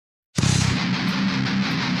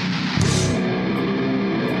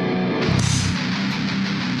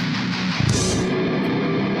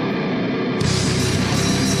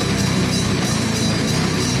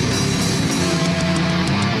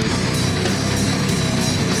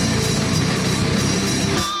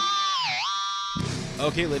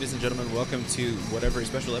Okay, ladies and gentlemen, welcome to whatever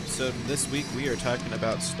special episode. This week we are talking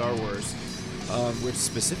about Star Wars. We're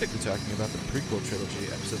specifically talking about the prequel trilogy,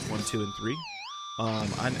 episodes 1, 2, and 3.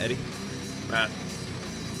 I'm Eddie. Matt.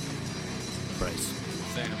 Bryce.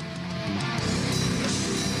 Sam.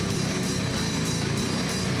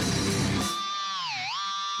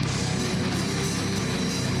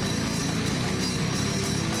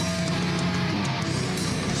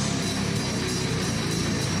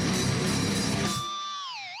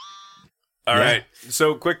 All right.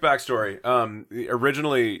 So, quick backstory.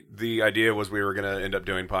 Originally, the idea was we were going to end up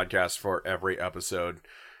doing podcasts for every episode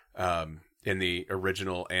in the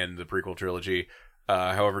original and the prequel trilogy.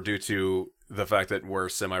 However, due to the fact that we're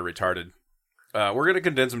semi-retarded, we're going to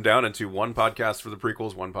condense them down into one podcast for the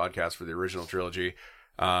prequels, one podcast for the original trilogy.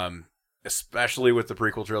 Especially with the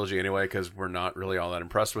prequel trilogy anyway, because we're not really all that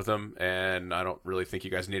impressed with them, and I don't really think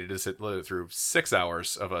you guys needed to sit through 6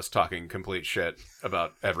 hours of us talking complete shit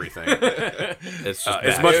about everything. It's just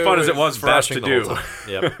as much fun as it was for us to do.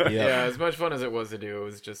 Yep. Yeah, as much fun as it was to do, it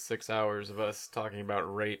was just 6 hours of us talking about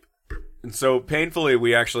rape. And so painfully,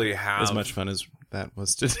 we actually have As much fun as that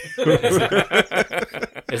was to do.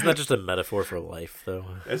 Isn't that just a metaphor for life, though?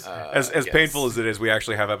 As yes. painful as it is, we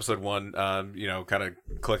actually have episode 1, kind of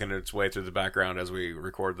clicking its way through the background as we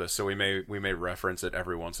record this. So we may reference it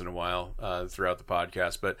every once in a while throughout the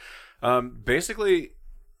podcast. But basically,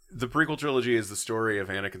 the prequel trilogy is the story of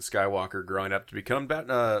Anakin Skywalker growing up to become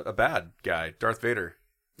a bad guy, Darth Vader.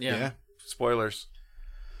 Yeah. Spoilers.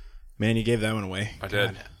 Man, you gave that one away. I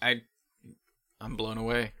did. I'm blown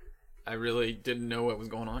away. I really didn't know what was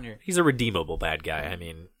going on here. He's a redeemable bad guy. I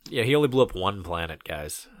mean, yeah, he only blew up one planet,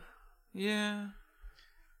 guys. Yeah.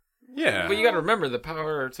 Yeah. But you got to remember, the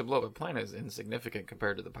power to blow up a planet is insignificant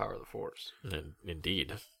compared to the power of the Force.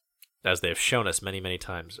 Indeed. As they have shown us many, many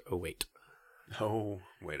times. Oh, wait. Oh,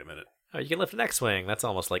 wait a minute. Oh, you can lift an X-Wing. That's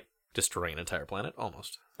almost like destroying an entire planet.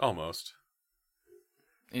 Almost. Almost.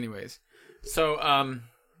 Anyways, so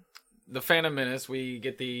the Phantom Menace, we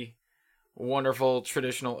get the wonderful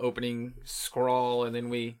traditional opening scrawl, and then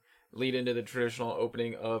we lead into the traditional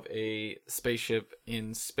opening of a spaceship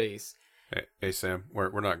in space. Hey Sam,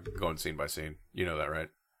 we're not going scene by scene. You know that, right?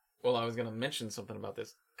 Well, I was going to mention something about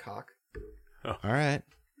this cock. All right.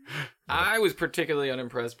 I was particularly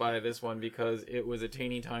unimpressed by this one because it was a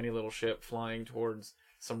teeny tiny little ship flying towards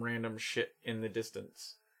some random shit in the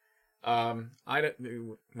distance. When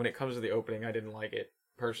it comes to the opening, I didn't like it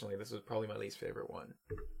personally. This was probably my least favorite one.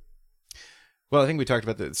 Well, I think we talked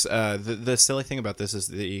about this. The silly thing about this is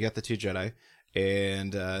that you got the two Jedi,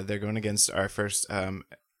 and they're going against our first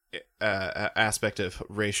aspect of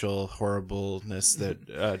racial horribleness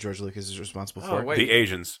that George Lucas is responsible for. wait. The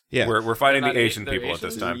Asians. Yeah. We're fighting They're the not Asian they're people at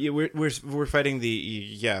this Asians? time. Yeah, we're fighting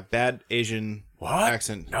the bad Asian What?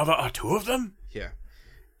 accent. Now there are two of them? Yeah,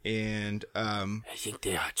 and I think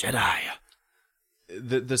they are Jedi.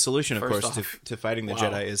 the solution, of First course, off, to fighting the wow.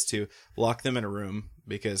 Jedi is to lock them in a room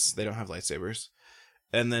because they don't have lightsabers,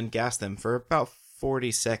 and then gas them for about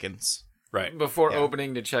 40 seconds. Right. Before Yeah.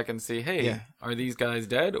 opening to check and see, hey, Yeah. are these guys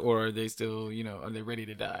dead or are they still, are they ready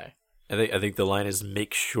to die? I think the line is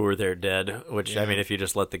make sure they're dead, which, I Yeah. mean, if you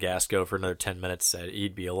just let the gas go for another 10 minutes,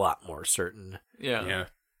 you'd be a lot more certain. Yeah. Yeah.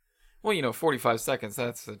 Well, 45 seconds,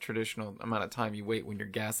 that's the traditional amount of time you wait when you're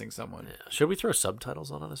gassing someone. Yeah. Should we throw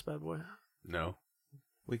subtitles on this bad boy? No.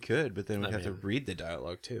 We could, but then we'd I have to mean- read the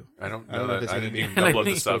dialogue too. I don't I don't know know if that. it's I gonna didn't be- even And I upload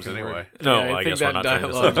the think subs spoken anyway. word. No, Yeah, I guess we're not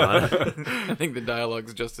turning the subs on. I think the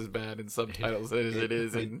dialogue's just as bad in subtitles as it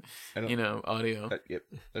is in, I don't- audio. Yep,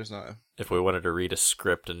 there's not. If we wanted to read a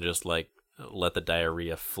script and just let the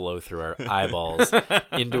diarrhea flow through our eyeballs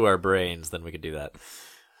into our brains, then we could do that.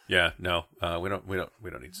 Yeah, no. We don't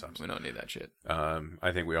need subs. We don't need that shit.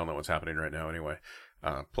 I think we all know what's happening right now anyway.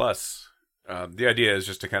 Plus, the idea is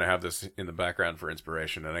just to kind of have this in the background for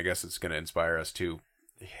inspiration, and I guess it's going to inspire us to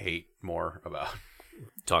hate more about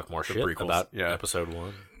Talk more The shit prequels, about yeah. episode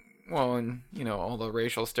 1. Well, and, all the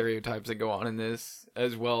racial stereotypes that go on in this,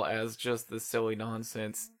 as well as just the silly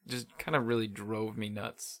nonsense, just kind of really drove me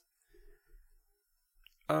nuts.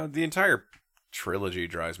 the entire trilogy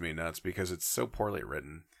drives me nuts because it's so poorly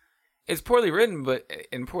written. It's poorly written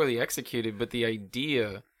and poorly executed, but the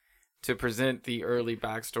idea to present the early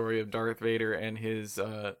backstory of Darth Vader and his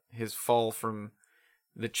fall from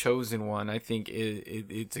the Chosen One, I think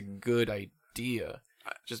it's a good idea.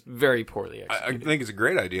 Just very poorly I executed. think it's a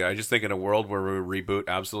great idea. I just think in a world where we reboot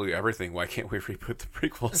absolutely everything, why can't we reboot the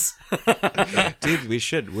prequels? Dude, we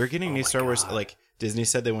should. We're getting new my Star Wars. God. Like Disney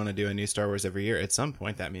said, they want to do a new Star Wars every year. At some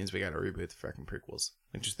point, that means we got to reboot the fucking prequels.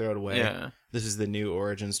 Like, just throw it away. Yeah. This is the new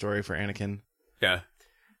origin story for Anakin. Yeah.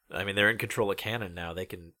 I mean, they're in control of canon now. They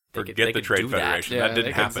can Forget they the can Trade do Federation. Yeah, That they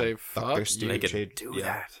didn't can happen. say Fuck fuck their you. stupid They can shade. do Yeah.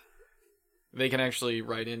 that. They can actually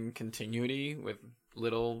write in continuity with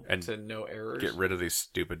little And to no errors. Get rid of these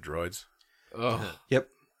stupid droids. Ugh. Yep.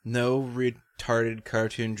 No retarded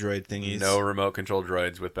cartoon droid thingies. No remote control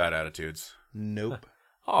droids with bad attitudes. Nope.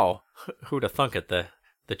 Oh, who'd have thunk it? The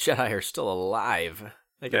Jedi are still alive.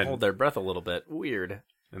 They can And- hold their breath a little bit. Weird.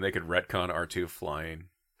 And they could retcon R2 flying.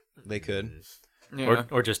 They could. Yeah.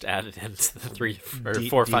 Or just add it into the 3 or D-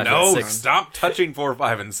 4, D- 5, No, and 6. stop touching 4,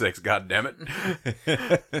 5, and 6. God damn it!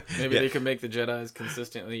 Maybe Yeah. they could make the Jedis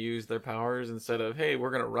consistently use their powers instead of, hey,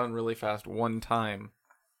 we're gonna run really fast one time.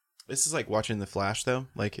 This is like watching The Flash, though.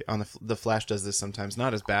 Like on the Flash does this sometimes.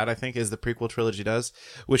 Not as bad, I think, as the prequel trilogy does,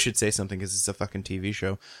 which should say something because it's a fucking TV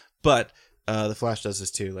show. But the Flash does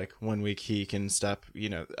this too. Like 1 week he can stop,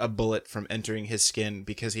 a bullet from entering his skin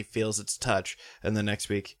because he feels its touch, and the next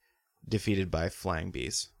week defeated by flying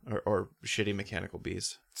bees or shitty mechanical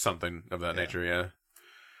bees. Something of that nature, yeah.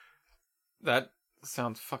 That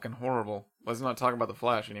sounds fucking horrible. Let's not talk about the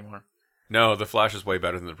Flash anymore. No, the Flash is way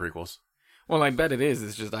better than the prequels. Well, I bet it is.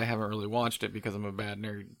 It's just I haven't really watched it because I'm a bad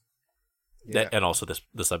nerd. Yeah. And also,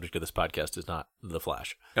 the subject of this podcast is not The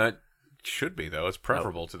Flash. It should be, though. It's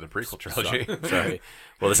preferable to the prequel trilogy. Sorry.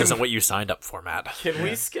 Well, this isn't what you signed up for, Matt. Can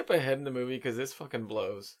we skip ahead in the movie because this fucking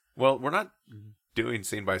blows? Well, we're not doing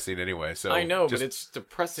scene by scene anyway, so I know, just, but it's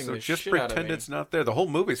depressing so the just shit out of pretend me. it's not there. The whole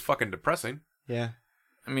movie's fucking depressing. Yeah.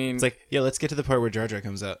 I mean, It's like, let's get to the part where Jar Jar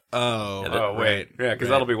comes out. Oh. Yeah, Oh wait, yeah, because right.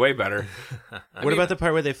 that'll be way better. What about the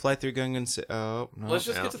part where they fly through Gungan? Oh, no. let's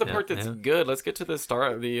just Yeah, get to the part yeah, that's yeah. good. Let's get to the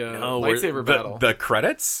No, we're- lightsaber battle. The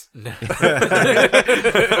credits?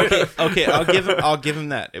 Okay, I'll give him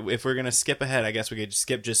that. If we're gonna skip ahead, I guess we could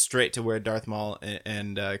skip just straight to where Darth Maul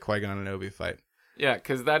and Qui-Gon and Obi fight. Yeah,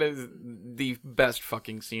 because that is the best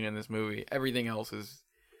fucking scene in this movie. Everything else is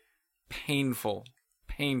painful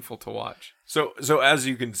to watch. So as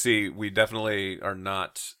you can see, we definitely are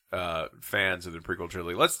not fans of the prequel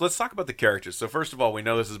trilogy. Let's talk about the characters. So first of all, we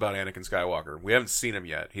know this is about Anakin Skywalker. We haven't seen him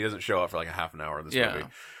yet. He doesn't show up for like a half an hour in this movie.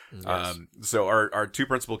 So our two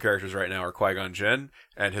principal characters right now are Qui-Gon Jinn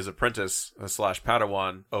and his apprentice /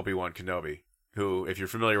 Padawan Obi-Wan Kenobi, who, if you're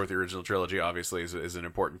familiar with the original trilogy, obviously is an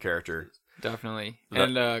important character. Definitely. That-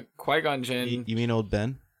 And Qui-Gon Jinn, You mean old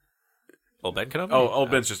Ben? Old Ben Kenobi? Oh, old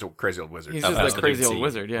Ben's just a crazy old wizard. he's Out just past a the crazy Dune old Sea.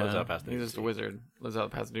 wizard. Yeah, Lives out past the he's Dune just a Sea. wizard. Lives out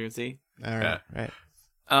past the Dune Sea. All right, Yeah.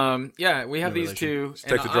 right. Yeah, we have No these two. Just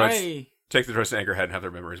take and the droids. Take the droids to Anchorhead and have their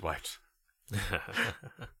memories wiped.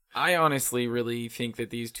 I honestly really think that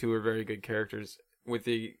these two are very good characters.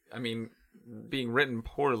 Being written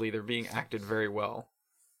poorly, they're being acted very well.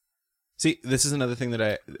 See, this is another thing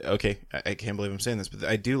that I can't believe I'm saying this, but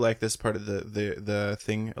I do like this part of the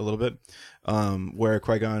thing a little bit, where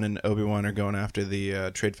Qui-Gon and Obi-Wan are going after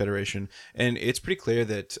the Trade Federation, and it's pretty clear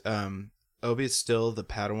that Obi is still the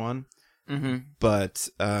Padawan, Mm-hmm. but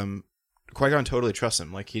Qui-Gon totally trusts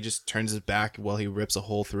him. Like, he just turns his back while he rips a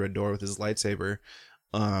hole through a door with his lightsaber,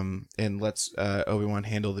 and lets Obi-Wan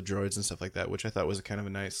handle the droids and stuff like that, which I thought was kind of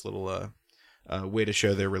a nice little way to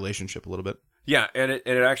show their relationship a little bit. Yeah, and it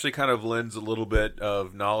actually kind of lends a little bit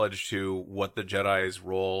of knowledge to what the Jedi's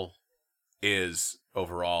role is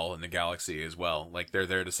overall in the galaxy as well. Like, they're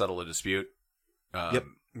there to settle a dispute. Yep.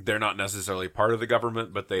 They're not necessarily part of the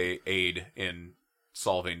government, but they aid in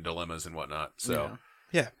solving dilemmas and whatnot. So,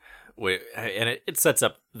 Yeah. And it sets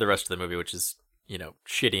up the rest of the movie, which is,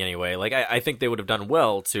 shitty anyway. Like, I think they would have done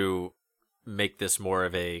well to make this more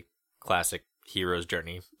of a classic hero's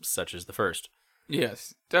journey, such as the first.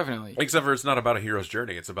 Yes, definitely. except for it's not about a hero's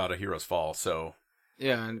journey; it's about a hero's fall. So,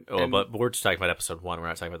 Yeah, and But we're just talking about episode 1. We're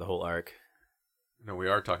not talking about the whole arc. no, we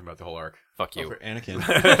are talking about the whole arc. Fuck Oh, you. for Anakin.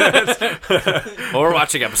 Well, we're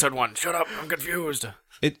watching episode 1. Shut up. I'm confused.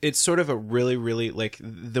 It's sort of a really, really, like,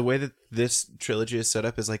 the way that this trilogy is set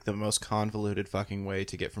up is like the most convoluted fucking way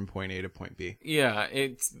to get from point A to point B. yeah,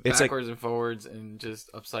 it's It's like- backwards and forwards and just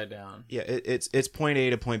upside down. Yeah, it's point A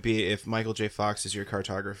to point B if Michael J. Fox is your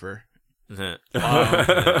cartographer.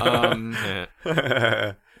 Um,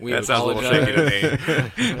 we That sounds a little shaky to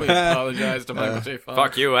me. we apologize to Michael J. Fox.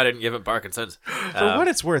 Fuck you. I didn't give him Parkinson's. For what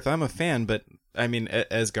it's worth, I'm a fan, but I mean,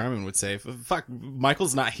 as Garmin would say, fuck,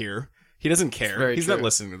 Michael's not here. He doesn't care. very He's not true.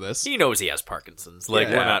 listening to this. He knows he has Parkinson's. Like,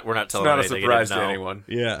 Yeah. we're not It's telling not a him anything he surprise didn't to know. anyone.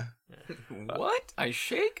 Yeah. What? I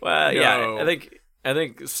shake? Well, No. yeah, I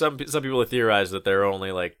think some people have theorized that there are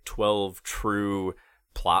only like 12 true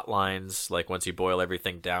plot lines. Like, once you boil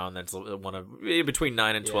everything down, that's one of between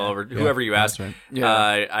 9 and 12, or whoever you ask. That's right.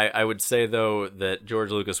 Yeah. I would say though that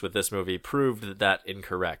George Lucas with this movie proved that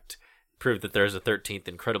incorrect. Proved that there's a 13th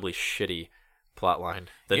incredibly shitty plot line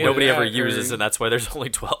that Yeah, nobody ever that, uses, or- and that's why there's only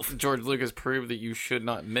 12. George Lucas proved that you should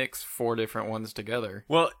not mix 4 different ones together.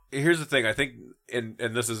 Well, here's the thing. I think, and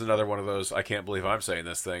this is another one of those I can't believe I'm saying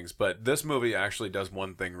this things, but this movie actually does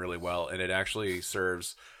one thing really well, and it actually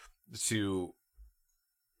serves to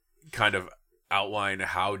kind of outline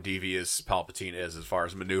how devious Palpatine is as far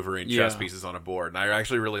as maneuvering chess Yeah. pieces on a board. And I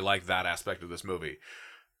actually really like that aspect of this movie.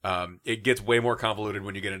 It gets way more convoluted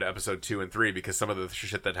when you get into episode 2 and 3 because some of the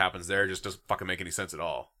shit that happens there just doesn't fucking make any sense at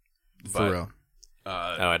all. For real.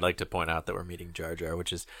 I'd like to point out that we're meeting Jar Jar,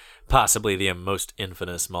 which is possibly the most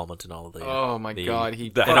infamous moment in all of the. Oh my God,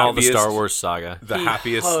 in all the happiest- Star Wars saga. The He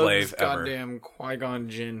happiest hugs slave ever. goddamn Qui-Gon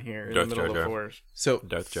Jinn here in Darth the middle Jar of the Jar. forest. So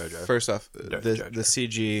Darth Jar Jar. first off, Darth the Jar Jar. the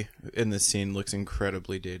CG in this scene looks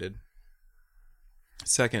incredibly dated.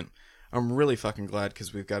 Second, I'm really fucking glad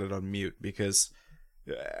because we've got it on mute because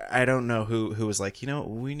I don't know who was like,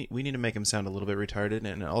 we need to make him sound a little bit retarded,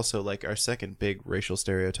 and also like our second big racial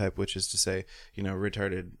stereotype, which is to say,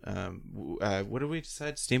 retarded. What did we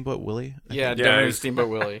decide? Steamboat Willie? Yeah, Yeah, definitely it's- Steamboat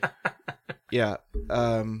Willie. Yeah.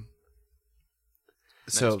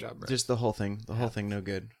 So job, Brett. just the whole thing, no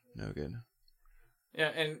good. Yeah,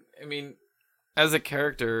 and I mean, as a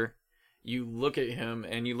character, you look at him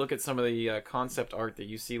and you look at some of the concept art that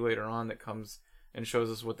you see later on that comes and shows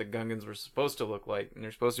us what the Gungans were supposed to look like. And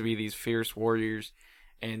they're supposed to be these fierce warriors.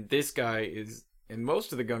 And this guy is, and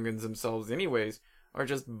most of the Gungans themselves anyways, are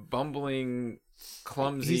just bumbling,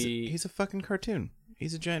 clumsy. He's a fucking cartoon.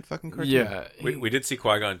 He's a giant fucking cartoon. yeah. We did see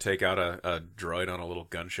Qui-Gon take out a droid on a little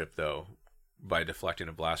gunship, though, by deflecting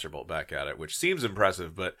a blaster bolt back at it, which seems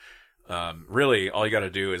impressive, but really all you got to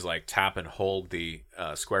do is like tap and hold the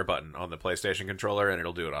square button on the PlayStation controller, and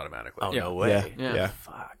it'll do it automatically. Oh Yeah. no way! Yeah.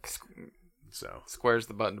 Fuck. So Square's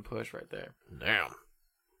the button to push right there. Damn.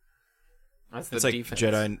 That's the It's like defense.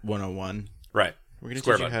 Jedi 101. right, We're gonna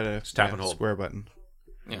Square teach you how button. to Just tap and hold. square button.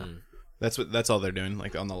 Yeah. That's all they're doing.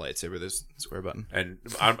 Like on the lightsaber, there's square button. And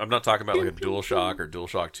I'm not talking about like a DualShock or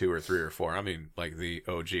DualShock 2 or 3 or 4. I mean like the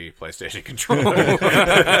OG PlayStation controller.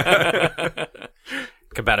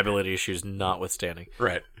 Compatibility issues notwithstanding.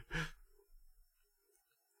 Right.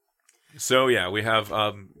 So yeah, we have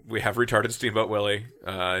retarded Steamboat Willie,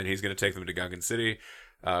 and he's going to take them to Gungan City.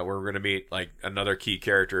 We're going to meet like another key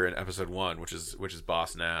character in episode 1, which is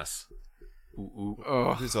Boss Nass.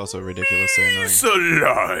 Oh, Who's also ridiculously annoying.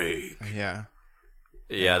 Alive. Yeah.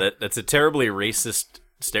 Yeah, that's a terribly racist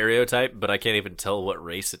stereotype, but I can't even tell what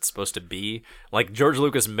race it's supposed to be. Like George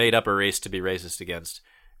Lucas made up a race to be racist against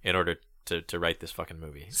in order to write this fucking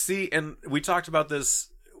movie. See, and we talked about this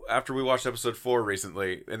after we watched episode 4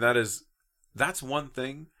 recently, and that's one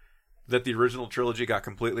thing that the original trilogy got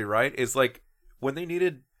completely right, is like when they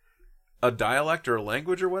needed a dialect or a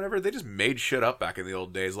language or whatever, they just made shit up back in the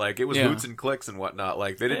old days. Like it was Yeah. hoots and clicks and whatnot.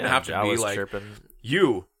 Like they didn't Yeah, have to be Jawas like chirping.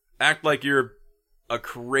 you act like you're a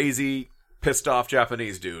crazy pissed off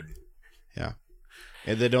Japanese dude. Yeah.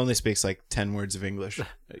 And it only speaks like 10 words of English.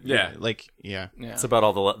 Yeah. Yeah. yeah. It's about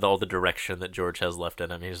all the direction that George has left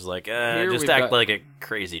in him. He's like, Here just we've act got- like a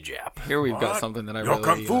crazy Jap. Here we've got What? something that I Your really,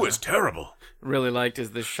 kung fu is terrible. really liked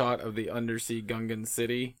is the shot of the undersea Gungan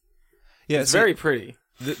city. Yeah. It's see, very pretty.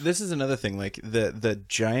 this is another thing. Like the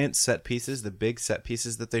giant set pieces, the big set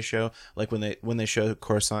pieces that they show, like when they show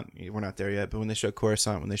Coruscant, we're not there yet, but when they show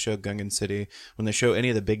Coruscant, when they show Gungan City, when they show any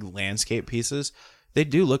of the big landscape pieces, they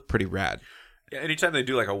do look pretty rad. Yeah, anytime they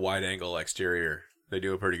do like a wide angle exterior, they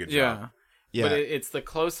do a pretty good Yeah. job. Yeah. But it's the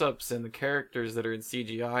close-ups and the characters that are in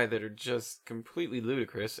CGI that are just completely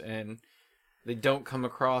ludicrous, and they don't come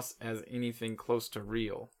across as anything close to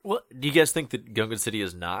real. What do you guys think that Gungan City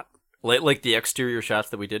is not? Like the exterior shots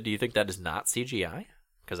that we did, do you think that is not CGI?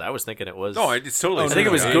 Because I was thinking it was. No, it's totally. I think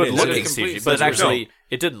it was CGI. good is. looking It's complete CGI, but it CGI. actually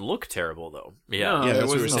it didn't look terrible though. Yeah, No. Yeah, it that's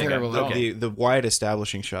what we're wasn't saying. terrible at all. The wide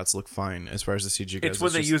establishing shots look fine as far as the CG goes. It's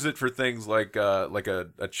when they just- use it for things like a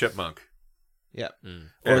chipmunk. yeah,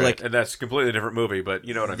 Or or like and that's a completely different movie, but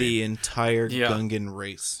you know what I the mean. entire Yeah. Gungan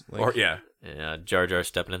race. Like, Or yeah. yeah. Jar Jar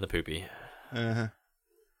stepping in the poopy. uh-huh.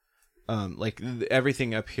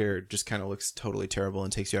 Everything up here just kind of looks totally terrible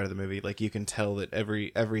and takes you out of the movie. Like you can tell that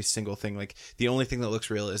every single thing, like the only thing that looks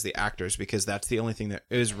real is the actors, because that's the only thing that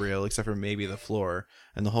is real, except for maybe the floor,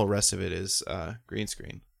 and the whole rest of it is green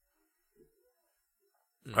screen.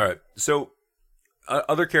 All right. So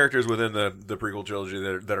other characters within the prequel trilogy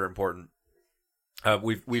that are important.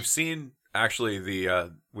 We've seen actually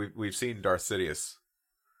we've seen Darth Sidious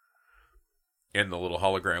in the little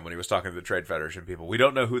hologram when he was talking to the Trade Federation people. We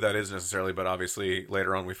don't know who that is necessarily, but obviously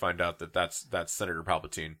later on we find out that that's Senator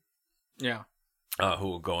Palpatine, Yeah. who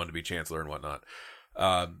will go on to be Chancellor and whatnot.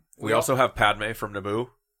 We also have Padme from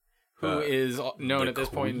Naboo, who is known at this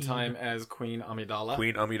point in time as Queen Amidala.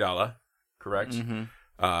 Queen Amidala, correct?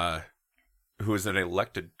 Mm-hmm. Who is an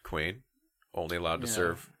elected queen, only allowed to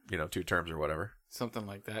serve, 2 terms or whatever. Something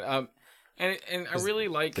like that. And I really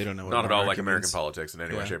like. They don't know. What Not at all like monarchy American means. politics in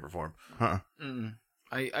any way, shape, or form. Huh.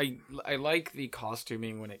 I like the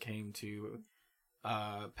costuming when it came to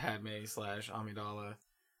Padme / Amidala.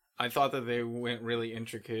 I thought that they went really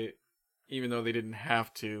intricate, even though they didn't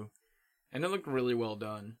have to, and it looked really well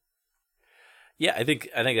done. Yeah, I think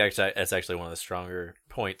actually that's actually one of the stronger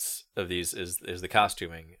points of these is the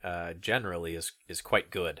costuming. Generally is quite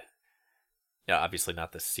good. Yeah, obviously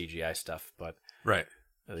not the CGI stuff, but Right.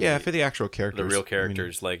 Yeah, for the actual characters, the real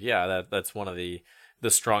characters, that's one of the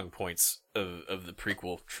strong points of the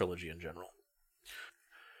prequel trilogy in general.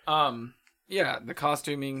 Yeah, the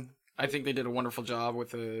costuming. I think they did a wonderful job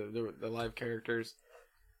with the live characters.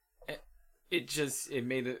 It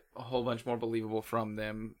made it a whole bunch more believable from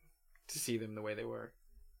them to see them the way they were.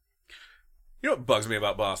 You know what bugs me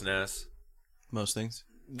about Boss Nass? most things.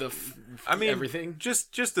 Everything.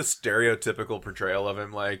 Just the stereotypical portrayal of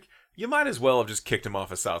him. Like, you might as well have just kicked him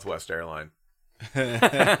off a Southwest airline. Like,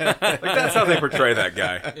 that's how they portray that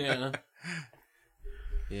guy. Yeah.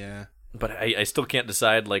 Yeah. But I still can't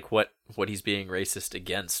decide like what he's being racist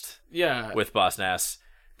against. Yeah. With Boss Nass.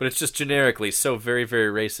 But it's just generically so very,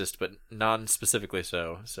 very racist, but non-specifically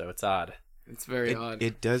so. So it's odd. It's very odd.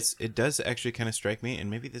 It does actually kind of strike me, and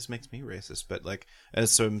maybe this makes me racist, but like as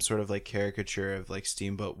some sort of like caricature of like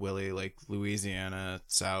Steamboat Willie, like Louisiana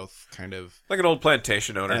South kind of Like an old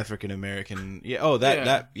plantation owner. African American. Yeah. Oh,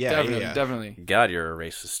 definitely. God, you're a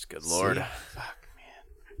racist. Good Lord. See? Fuck.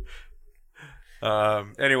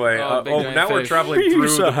 Anyway, Big giant now we're fish. traveling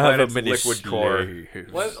through the planet's liquid core.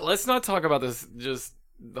 Let's not talk about this. Just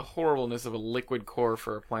the horribleness of a liquid core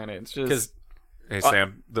for a planet. It's just Hey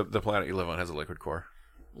Sam, the planet you live on has a liquid core.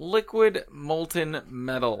 liquid molten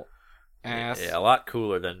metal. Ass. Yeah, a lot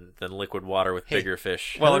cooler than liquid water with bigger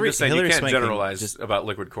fish. Well, Hillary- I'm just saying Hillary you can't Swank generalize about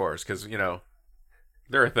liquid cores because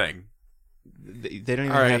they're a thing. They don't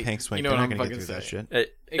even All right, have Hank Swank. you know They're what not I'm going to get fucking through that saying.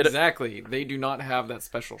 shit. Exactly. They do not have that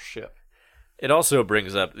special ship. It also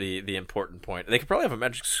brings up the important point. They could probably have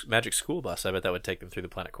a magic school bus. I bet that would take them through the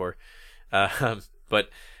planet core. But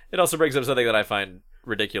it also brings up something that I find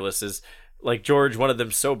ridiculous is like George wanted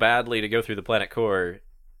them so badly to go through the planet core,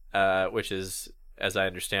 which is, as I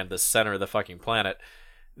understand, the center of the fucking planet,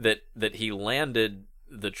 that he landed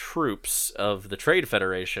the troops of the Trade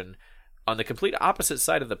Federation on the complete opposite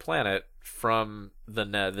side of the planet from the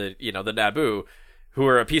Naboo, who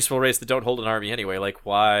are a peaceful race that don't hold an army anyway. Like,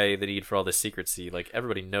 why the need for all this secrecy? Like,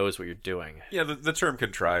 everybody knows what you're doing. Yeah, the term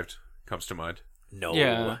contrived comes to mind. No.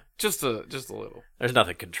 Yeah, just a little. There's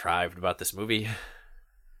nothing contrived about this movie.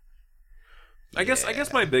 I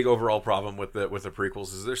guess my big overall problem with the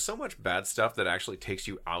prequels is there's so much bad stuff that actually takes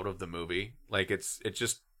you out of the movie. Like it's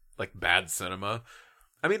just like bad cinema.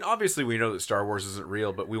 I mean, obviously we know that Star Wars isn't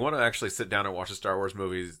real, but we want to actually sit down and watch a Star Wars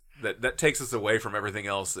movie that takes us away from everything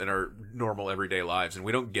else in our normal everyday lives, and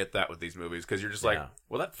we don't get that with these movies because you're just like,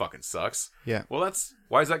 well, that fucking sucks. Yeah. Well,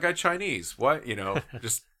 why is that guy Chinese? Why,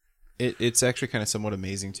 just. It's actually kind of somewhat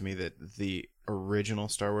amazing to me that the original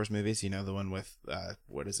Star Wars movies, the one with,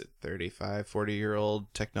 35,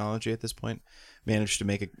 40-year-old technology at this point, managed to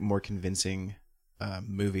make a more convincing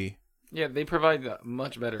movie. Yeah, they provide a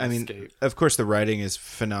much better escape. Of course, the writing is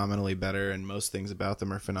phenomenally better, and most things about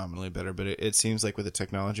them are phenomenally better, but it seems like with the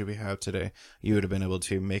technology we have today, you would have been able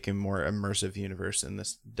to make a more immersive universe, and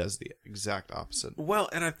this does the exact opposite. Well,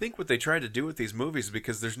 and I think what they tried to do with these movies,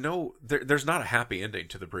 because there's not a happy ending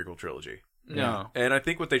to the prequel trilogy. No. And I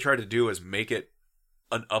think what they tried to do is make it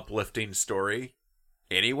an uplifting story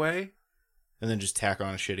anyway. And then just tack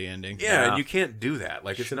on a shitty ending. Yeah, and you can't do that.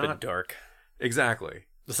 Like, it's Should have not been dark. Exactly.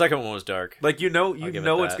 The second one was dark. Like, give it it's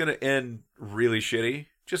that. going to end really shitty.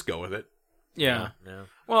 Just go with it. Yeah. Yeah.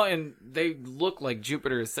 Well, and they look like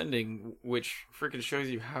Jupiter Ascending, which freaking shows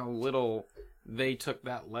you how little they took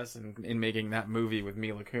that lesson in making that movie with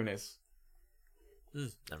Mila Kunis.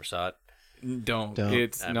 Never saw it. Don't. Don't.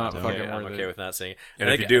 It's not I'm fucking okay. I'm worth okay it. with not seeing it. And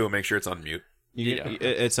if you do, make sure it's on mute.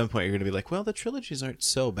 At some point, you're going to be like, well, the trilogies aren't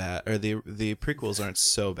so bad, or the prequels aren't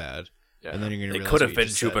so bad. Yeah. And then you're going to It realize could what have you been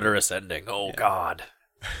just Jupiter Ascending. Oh, God.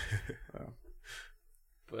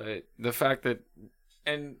 But the fact that...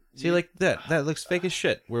 and See, like that looks fake as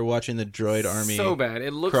shit. We're watching the droid army. so bad.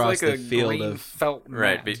 It looks cross like a the field green of- felt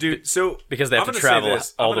Right, mat. Dude, so... Because they have I'm to gonna say travel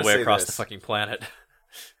this. all I'm the gonna way say across this. the fucking planet.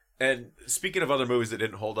 And speaking of other movies that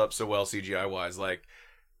didn't hold up so well CGI-wise, like...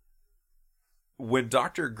 When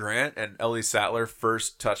Dr. Grant and Ellie Sattler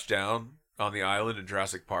first touch down on the island in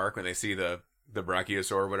Jurassic Park, when they see the the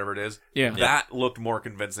Brachiosaur or whatever it is. Yeah. That looked more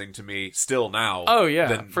convincing to me still now. Oh, yeah,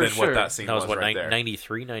 than for sure. what that scene That was what, right there.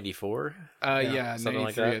 93, 94? Yeah, something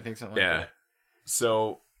like 93, that. I think something like Yeah. that.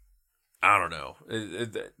 So I don't know.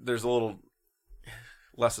 There's a little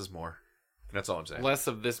less is more. That's all I'm saying. Less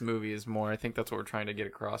of this movie is more. I think that's what we're trying to get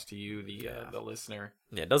across to you, the listener.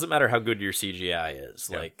 Yeah, it doesn't matter how good your CGI is.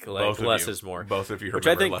 Yeah, Like both of less you- is more. Both of you Which I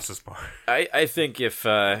remember think- less is more. I think if,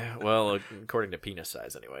 well, according to penis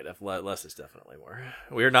size anyway, less is definitely more.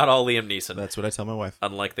 We're not all Liam Neeson. That's what I tell my wife.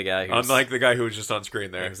 Unlike the guy who's... Unlike the guy who was just on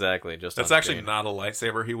screen there. Exactly, just That's on actually screen. not a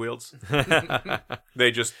lightsaber he wields.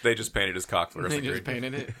 They just painted his cock for They just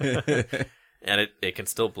painted it. And it can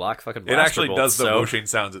still block fucking It blaster actually bolts, does the so whooshing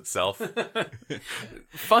sounds itself.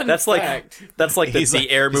 Fun That's fact. like that's like the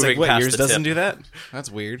air he's moving what, past yours the doesn't tip. do that?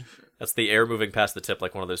 That's weird. That's the air moving past the tip,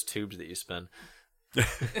 like one of those tubes that you spin.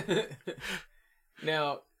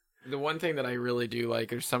 Now, the one thing that I really do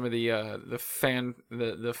like are some of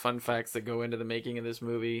the fun facts that go into the making of this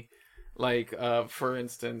movie. Like, for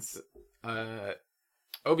instance,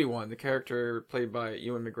 Obi-Wan, the character played by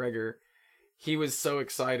Ewan McGregor, he was so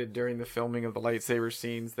excited during the filming of the lightsaber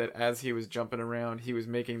scenes that as he was jumping around, he was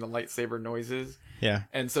making the lightsaber noises. Yeah.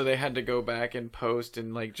 And so they had to go back and post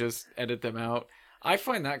and like just edit them out. I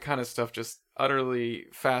find that kind of stuff just utterly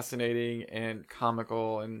fascinating and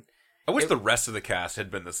comical. And I wish the rest of the cast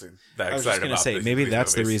had been that I was just excited gonna about say these maybe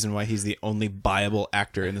that's the movies. reason why he's the only viable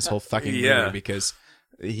actor in this whole fucking Yeah. movie, because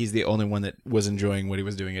he's the only one that was enjoying what he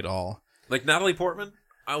was doing at all. Like Natalie Portman,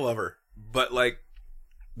 I love her, but like,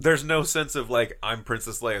 there's no sense of like I'm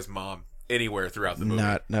Princess Leia's mom anywhere throughout the movie.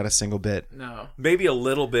 Not a single bit. no. Maybe a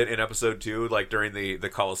little bit in episode 2, like during the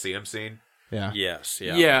Colosseum scene. Yeah. Yes,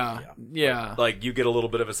 Yeah. Like you get a little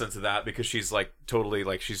bit of a sense of that because she's like totally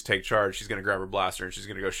like she's take charge. She's gonna grab her blaster and she's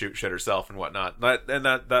gonna go shoot shit herself and whatnot.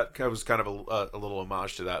 That was kind of a little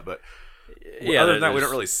homage to that, but other than that, we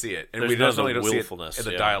don't really see it, and we there's none of definitely the don't see it willfulness, in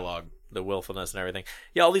the yeah. dialogue. The willfulness and everything.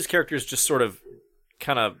 Yeah, all these characters just sort of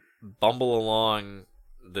kind of bumble along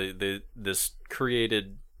this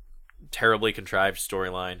created, terribly contrived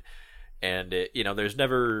storyline, and there's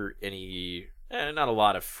never any. Not a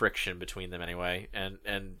lot of friction between them anyway, and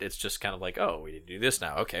it's just kind of like, oh, we need to do this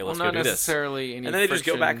now. Okay, let's not go do this. necessarily any And then they just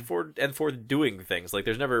go back friction. and forth doing things. Like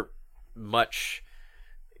there's never much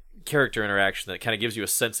character interaction that kind of gives you a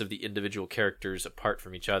sense of the individual characters apart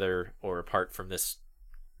from each other or apart from this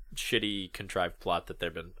shitty contrived plot that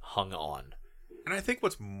they've been hung on. And I think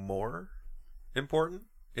what's more important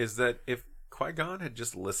is that if Qui-Gon had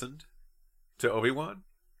just listened to Obi-Wan,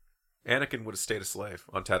 Anakin would have stayed a slave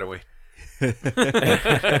on Tatooine.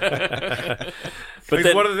 But Like,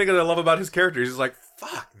 then, one of the things I love about his character is he's like,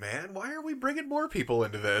 fuck, man, why are we bringing more people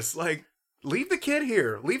into this? Like, leave the kid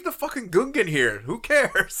here. Leave the fucking Gungan here. Who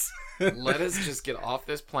cares? Let us just get off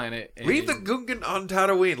this planet. And Leave the Gungan on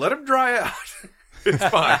Tatooine. Let him dry out. It's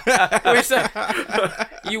fine. Which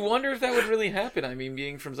you wonder if that would really happen. I mean,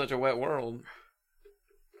 being from such a wet world.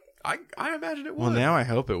 I imagine it would. Well, now I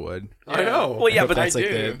hope it would. I know. well, yeah, I hope but that's I like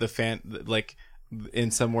do. the fan, like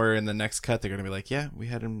in somewhere in the next cut, they're gonna be like, yeah, we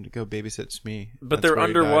had him to go babasit Shmi. but That's their where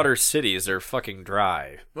he died." underwater cities are fucking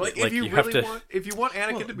dry. Like, if you have really to. want, if you want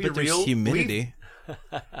Anakin Well, to be but there's real, humidity.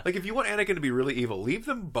 like if you want Anakin to be really evil, leave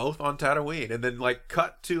them both on Tatooine, and then like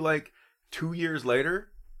cut to like 2 years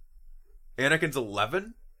later, Anakin's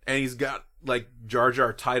 11, and he's got like Jar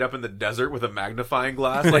Jar tied up in the desert with a magnifying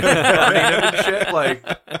glass, like burning him and shit.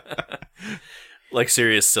 Like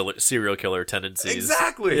serious serial killer tendencies.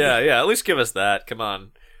 Exactly. Yeah. At least give us that. Come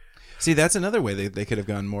on. See, that's another way they could have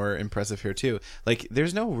gone more impressive here too. Like,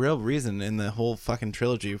 there's no real reason in the whole fucking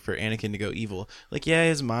trilogy for Anakin to go evil. Like, yeah,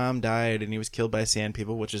 his mom died and he was killed by sand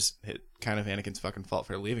people, which is kind of Anakin's fucking fault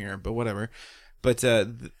for leaving her, but whatever. But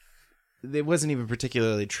it wasn't even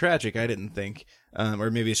particularly tragic, I didn't think.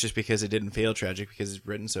 Or maybe it's just because it didn't feel tragic because it's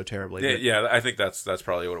written so terribly. yeah, But yeah, I think that's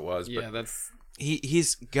probably what it was. Yeah, But that's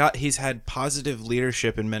he's had positive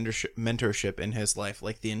leadership and mentorship in his life,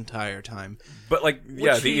 like the entire time. But like,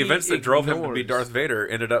 yeah, Which the he events that drove him to be ignores. Darth Vader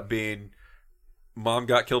ended up being, Mom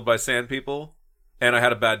got killed by sand people, and I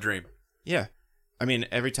had a bad dream. Yeah. I mean,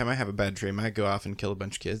 every time I have a bad dream, I go off and kill a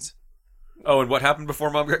bunch of kids. Oh, and what happened before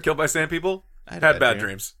Mom got killed by sand people? I had a Had bad bad dream.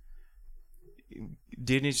 dreams.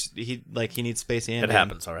 Dude, he needs space and It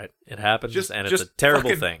happens, all right. It happens, Just- and just it's a terrible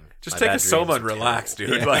fucking- thing. Just My take bad a soma dreams and are relax,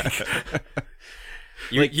 terrible. dude. Like,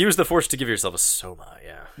 Use the force to give yourself a soma,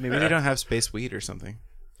 yeah. Maybe they don't have space weed or something.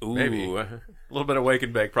 Ooh. Maybe. a little bit of wake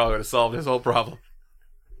and bake probably would have solved his whole problem.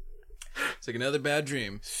 It's like another bad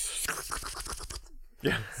dream.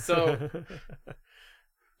 so.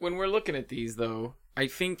 When we're looking at these, though, I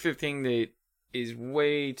think the thing that is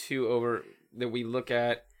way too over that we look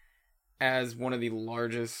at as one of the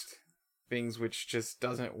largest things which just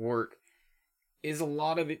doesn't work is a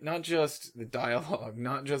lot of it, not just the dialogue,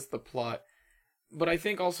 not just the plot, but I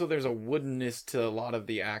think also there's a woodenness to a lot of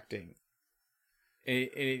the acting.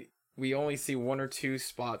 We only see one or two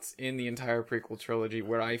spots in the entire prequel trilogy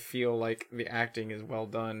where I feel like the acting is well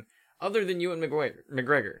done, other than Ewan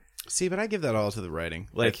McGregor. See, but I give that all to the writing.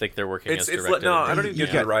 I Like, think they're working as It's director. no, I don't even give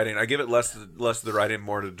it Yeah. the writing. I give it less to the writing,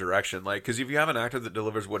 more to direction. Like, because if you have an actor that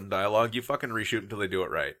delivers wooden dialogue, you fucking reshoot until they do it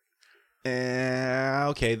right.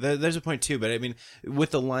 okay, there's a point too, but I mean,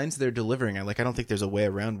 with the lines they're delivering, I don't think there's a way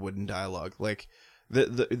around wooden dialogue. Like,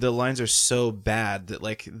 the lines are so bad that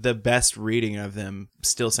like the best reading of them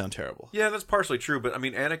still sound terrible. Yeah, that's partially true, but I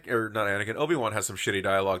mean, Obi-Wan has some shitty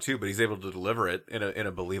dialogue too, but he's able to deliver it in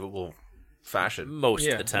a believable fashion. most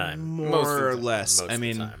Yeah. of the time. More of the or time. less. Most I of the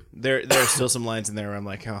mean, time. there are still some lines in there where I'm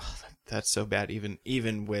like, oh, that's so bad.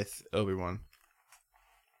 Even with Obi-Wan.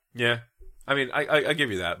 Yeah, I mean, I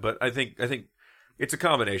give you that, but I think it's a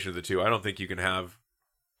combination of the two. I don't think you can have.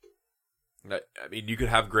 I mean, you could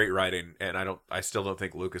have great writing, and I still don't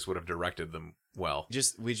think Lucas would have directed them well.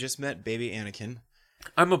 We just met baby Anakin.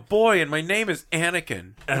 I'm a boy, and my name is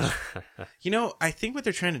Anakin. I think what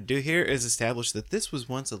they're trying to do here is establish that this was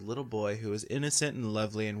once a little boy who was innocent and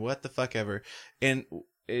lovely and what the fuck ever, and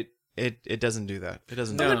it doesn't do that. It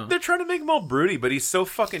doesn't. No. Do They're trying to make him all broody, but he's so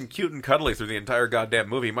fucking cute and cuddly through the entire goddamn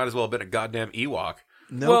movie. He might as well have been a goddamn Ewok.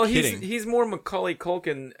 No well, kidding. he's more Macaulay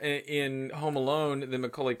Culkin in Home Alone than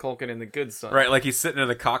Macaulay Culkin in The Good Son. Right, like he's sitting in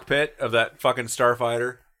the cockpit of that fucking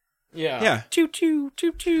starfighter. Yeah. Yeah. Choo choo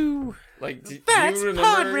choo choo. Like, do you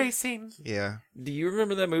remember? racing. Yeah. Do you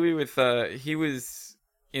remember that movie with he was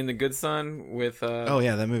in The Good Son with Oh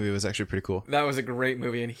yeah, that movie was actually pretty cool. That was a great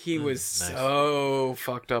movie, and he was nice. so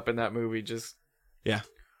fucked up in that movie. Just Yeah.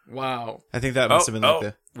 wow. I think that must have been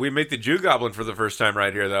like we meet the Jew Goblin for the first time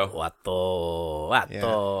right here, though. Watto.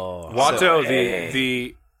 Watto. Watto,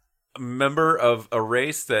 the member of a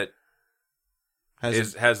race that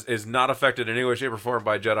is not affected in any way, shape, or form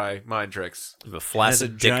by Jedi mind tricks. The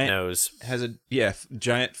flaccid dick nose. has a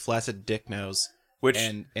giant flaccid dick nose. Which,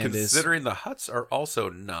 And considering the Hutts are also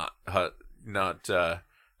not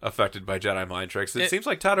affected by Jedi mind tricks, it seems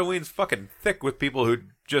like Tatooine's fucking thick with people who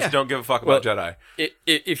just don't give a fuck about Jedi.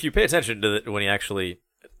 If you pay attention to when he actually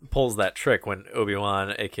pulls that trick, when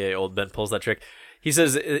Obi-Wan, aka Old Ben, pulls that trick, he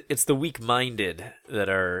says it's the weak-minded that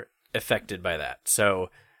are affected by that. So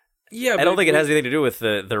Yeah, I don't think it has anything to do with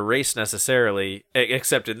the race necessarily,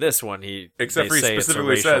 except in this one Except for he say it's a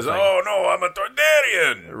specifically racial says, thing. "Oh no, I'm a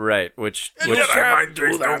Targaryen." Right, which Jedi mind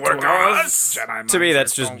tricks don't work on us. to me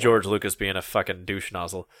that's just George Lucas being a fucking douche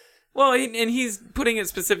nozzle. Well, and he's putting it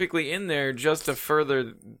specifically in there just to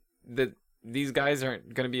further that these guys they're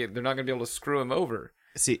not going to be able to screw him over.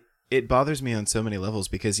 See, it bothers me on so many levels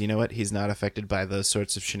because you know what? He's not affected by those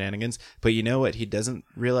sorts of shenanigans. But you know what? He doesn't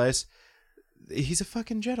realize he's a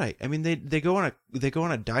fucking Jedi. I mean, they go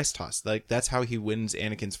on a dice toss. Like that's how he wins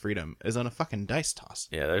Anakin's freedom is on a fucking dice toss.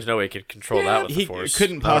 Yeah, there's no way he could control that with the He Force.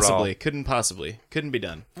 couldn't Not at all. possibly, couldn't be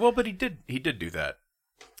done. Well, but he did do that.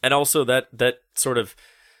 And also that sort of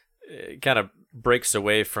kind of breaks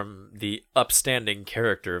away from the upstanding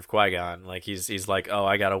character of Qui-Gon. Like he's like, oh,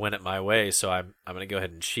 I gotta win it my way, so I'm gonna go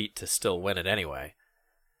ahead and cheat to still win it anyway.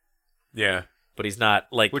 Yeah. But he's not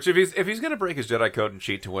like Which if he's gonna break his Jedi code and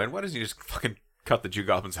cheat to win, why doesn't he just fucking cut the Jew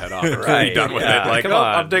Goblin's head off and Right, be done with yeah, it? Like, come oh,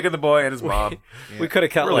 on. I'm taking the boy and his mom. we could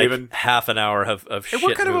have cut We're like leaving. half an hour of And shit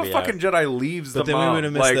what kind of a movie out. fucking Jedi leaves But the then we mom? would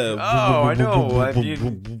have missed like, the oh, I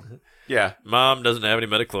know. Yeah. Mom doesn't have any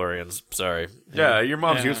midichlorians. Sorry. Yeah, your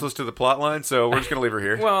mom's Yeah. useless to the plot line, so we're just gonna leave her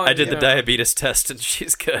here. Well, I did you the know, diabetes test and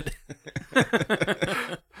she's good.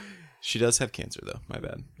 She does have cancer though. My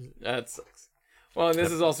bad. That sucks. Well, and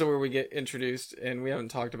this is also where we get introduced, and we haven't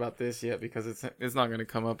talked about this yet because it's not going to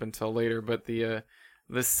come up until later. But the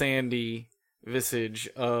sandy visage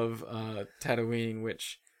of Tatooine,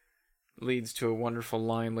 which leads to a wonderful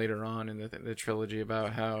line later on in the trilogy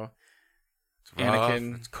about how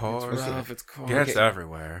Anakin, it's coarse, it's rough, it's coarse. Gets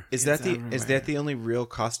everywhere. Is It's that the only real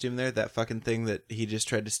costume there? That fucking thing that he just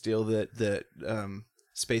tried to steal the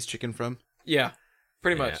space chicken from? Yeah,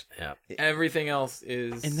 pretty much. Yeah. Everything else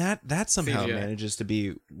is And that somehow CGI. manages to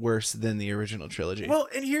be worse than the original trilogy. Well,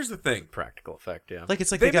 and here's the thing. Practical effect, yeah. like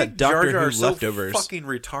it's like they got make Jar Doctor Jar Who so leftovers. fucking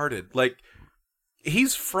retarded. Like,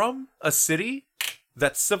 he's from a city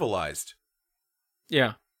that's civilized.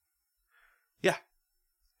 yeah. Yeah.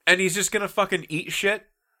 And he's just gonna fucking eat shit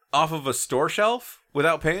off of a store shelf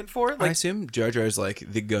without paying for it? I Like, assume Jar Jar's like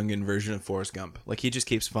the Gungan version of Forrest Gump. Like he just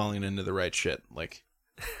keeps falling into the right shit. Like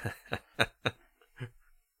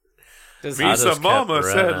Does I Misa just Mama kept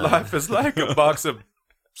said running. life is like a box of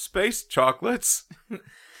space chocolates.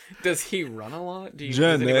 Does he run a lot? Does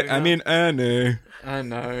Jenny, anybody know? I mean Annie. I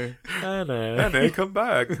know. I know. Annie, come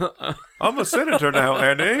back. I'm a senator now,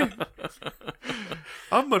 Annie.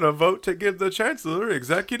 I'm going to vote to give the chancellor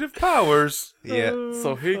executive powers. Yeah.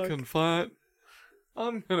 So he can fight.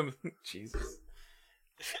 I'm gonna. Jesus.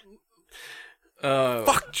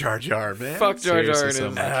 Fuck Jar Jar, man. Fuck Jar Jar. Seriously, It so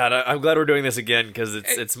is. much. God, I'm glad we're doing this again because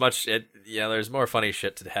it's much. There's more funny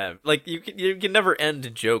shit to have. Like you can never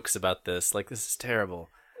end jokes about this. Like this is terrible.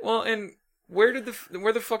 Well, and where the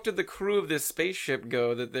fuck did the crew of this spaceship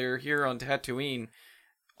go that they're here on Tatooine?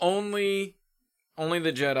 Only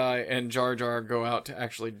the Jedi and Jar Jar go out to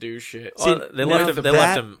actually do shit. See, Well, they now left him. They that-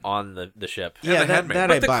 left him on the ship. Yeah, they that, had me. that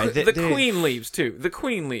But I the, buy. the Queen leaves too. The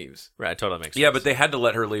Queen leaves. Right, totally makes sense. Yeah, but they had to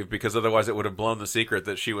let her leave because otherwise it would have blown the secret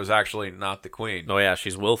that she was actually not the queen. Oh yeah,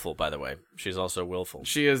 she's willful. By the way, she's also willful.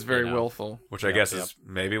 She is very You know. willful. Which I guess is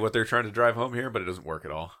maybe what they're trying to drive home here, but it doesn't work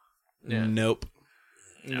at all. Yeah. Nope.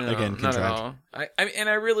 No, Again, not at contrived. all.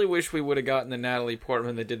 I really wish we would have gotten the Natalie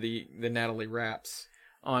Portman that did the Natalie raps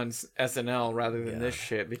on SNL rather than this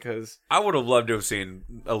shit because I would have loved to have seen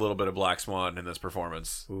a little bit of Black Swan in this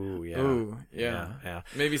performance. Ooh yeah. ooh yeah. Yeah.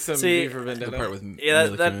 Maybe some See, V for Vendetta. The part with Yeah,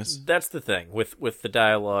 Mila Kunis. that's the thing with the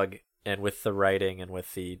dialogue and with the writing and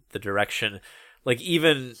with the direction. Like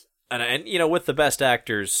even and you know with the best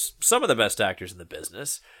actors, some of the best actors in the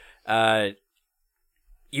business,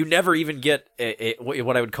 you never even get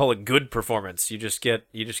what I would call a good performance. You just get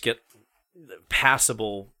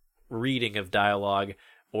passable reading of dialogue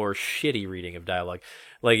or shitty reading of dialogue.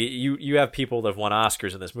 Like you have people that have won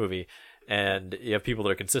Oscars in this movie, and you have people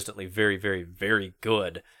that are consistently very, very, very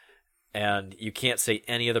good, and you can't say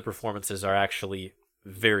any of the performances are actually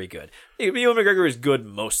very good. Ewan McGregor is good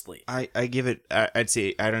mostly. I give it. I'd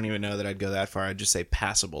say I don't even know that I'd go that far. I'd just say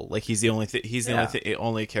passable. Like he's the only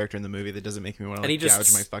only character in the movie that doesn't make me want to And he like, just-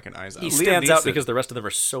 gouge my fucking eyes out. He Liam stands out Neeson. because the rest of them are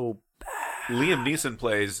so. Liam Neeson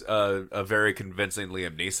plays a very convincing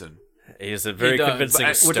Liam Neeson. He's a very does, convincing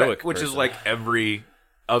Which, stoic which is person. like every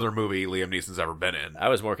other movie Liam Neeson's ever been in. I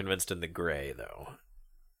was more convinced in The Gray though.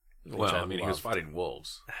 Which Well, I mean, he was loved. fighting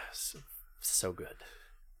wolves, So good.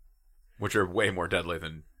 which are way more deadly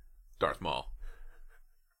than Darth Maul.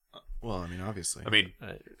 Well, I mean, obviously. I mean,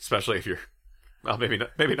 especially if you're, well, maybe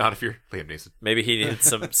not if you're Liam Neeson. Maybe he needed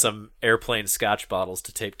some airplane scotch bottles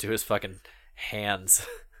to tape to his fucking hands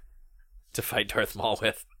to fight Darth Maul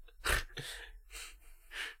with.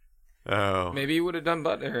 Oh, Maybe he would have done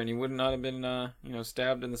butt to her and he would not have been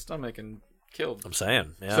stabbed in the stomach and killed. I'm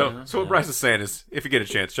saying, yeah. so what Bryce is saying is, if you get a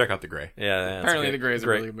chance, check out The Gray. yeah, that's Apparently good. The Gray is a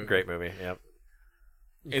great, really good movie. great movie. Yep.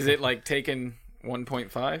 Is it like taken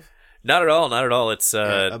 1.5? Not at all. Not at all. It's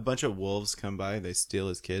a bunch of wolves come by. They steal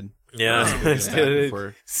his kid. yeah.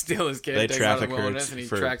 For Steal his kid, They takes him out of the traffic her wilderness, and he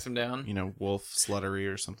for- tracks him down. wolf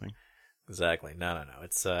sluttery or something. Exactly. No.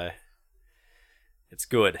 It's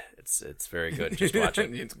good. It's very good. Just watch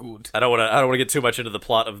it. It's good. I don't want to get too much into the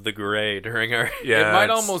plot of The Gray during our. Yeah, it might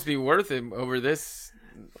it's- almost be worth it over this.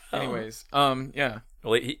 Anyways, yeah.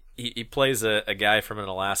 Well, he plays a guy from an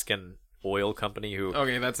Alaskan oil company who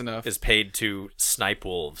Okay, that's enough. is paid to snipe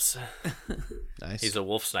wolves. Nice. He's a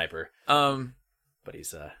wolf sniper, Um, but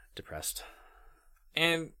he's depressed.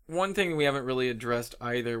 and one thing we haven't really addressed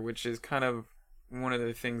either, which is kind of one of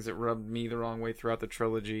the things that rubbed me the wrong way throughout the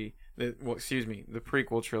trilogy, the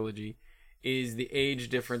prequel trilogy, is the age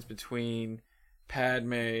difference between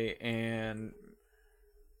Padme and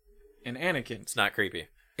Anakin. It's not creepy.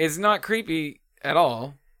 It's not creepy at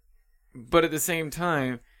all, but at the same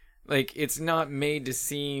time, like, it's not made to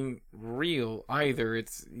seem real either.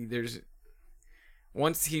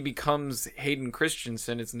 Once he becomes Hayden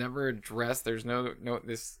Christensen, it's never addressed. There's no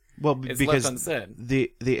this. Well, It's because left unsaid.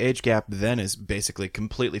 the age gap then is basically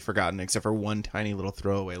completely forgotten, except for one tiny little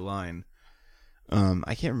throwaway line.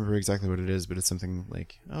 I can't remember exactly what it is, but it's something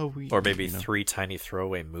like, Or maybe 3 tiny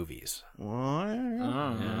throwaway movies. What?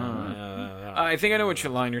 I think I know which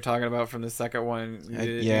line you're talking about from the second one.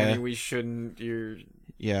 Yeah. Annie, we shouldn't. You're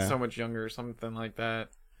Yeah, so much younger, or something like that.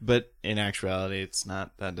 but in actuality, it's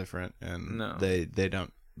not that different, and No. they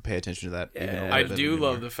don't pay attention to that. even a little I bit do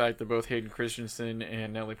anymore. love the fact that both Hayden Christensen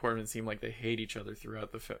and Natalie Portman seem like they hate each other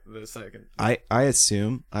throughout the second. I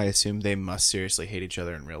assume they must seriously hate each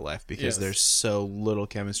other in real life because Yes. there's so little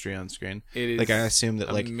chemistry on screen. It is Like I assume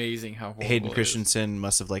that like amazing how horrible Hayden it is. Christensen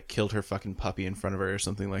must have like killed her fucking puppy in front of her or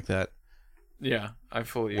something like that. Yeah, I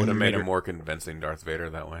fully Would have agree. made a more convincing Darth Vader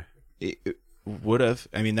that way. It would have.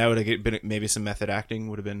 I mean, that would have been maybe some method acting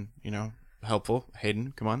would have been helpful.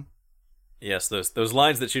 Hayden, come on. Yes, those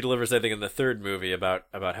lines that she delivers, I think, in the third movie about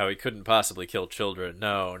how he couldn't possibly kill children.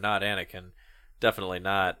 No, not Anakin. Definitely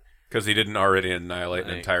not. Because he didn't already annihilate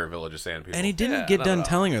an entire village of sand people. And he didn't Yeah, get not done at all.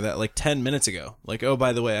 telling her that like 10 minutes ago. Like, oh,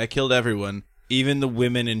 by the way, I killed everyone, even the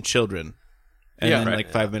women and children. And Yeah, then right. like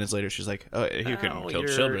 5 minutes later, she's like, oh, you couldn't kill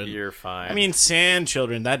children. You're fine. I mean, sand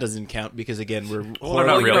children, that doesn't count because, again, we're they're horrible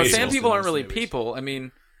not you really know, racists sand in people aren't these really movies. people. I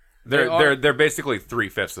mean, They're basically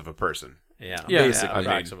 3/5 of a person. yeah, Yeah. Basically.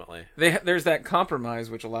 approximately. there's that compromise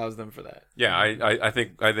which allows them for that. Yeah, I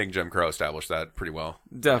think Jim Crow established that pretty well.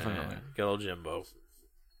 Definitely. Yeah, good old Jimbo.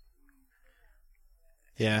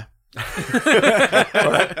 Yeah.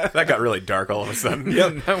 That got really dark all of a sudden.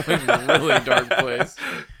 That went in a really dark place.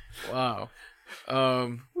 Wow.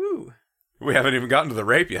 Woo. We haven't even gotten to the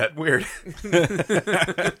rape yet. Weird.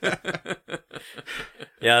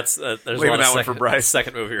 Yeah, that's there's a Leaving lot of that one for Bryce.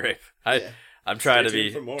 second movie rape. I'm trying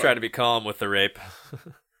tuned for more. to be calm with the rape.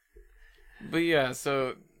 But yeah,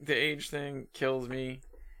 so the age thing kills me.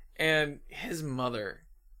 And his mother,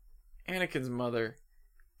 Anakin's mother,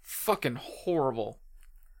 fucking horrible.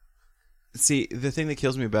 See, the thing that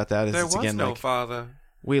kills me about that is it's again like father.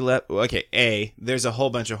 there's a whole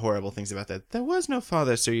bunch of horrible things about that. There was no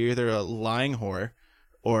father, so you're either a lying whore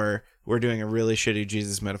or we're doing a really shitty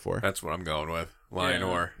Jesus metaphor. That's what I'm going with. Lion Yeah,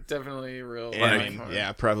 or. definitely real. I lying mean, horror.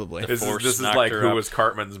 yeah, probably. This Force is knocked like her who up. was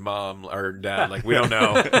Cartman's mom or dad. Like, we don't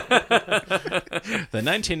know. The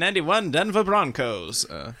 1991 Denver Broncos.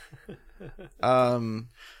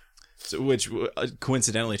 Which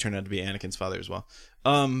coincidentally turned out to be Anakin's father as well.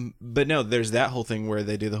 But no, there's that whole thing where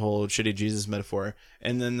they do the whole shitty Jesus metaphor,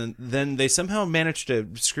 and then they somehow manage to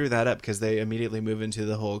screw that up because they immediately move into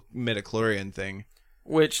the whole midichlorian thing.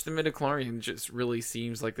 Which the midichlorian just really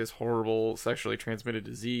seems like this horrible sexually transmitted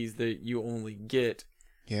disease that you only get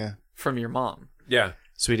Yeah, from your mom. Yeah.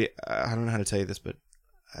 sweetie, I don't know how to tell you this, but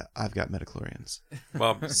I've got midichlorians.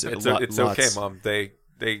 Well, So it's lots. okay, Mom. They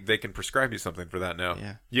can prescribe you something for that now.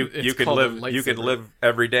 Yeah. You It's can called a live lifesaver.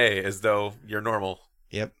 every day as though you're normal.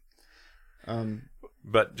 Yep.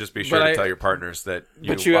 But just be sure But to I- tell your partners that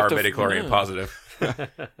but you you are have to- midichlorian yeah. positive.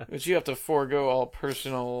 But you have to forego all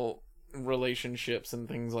personal relationships and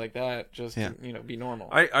things like that just Yeah. to, be normal.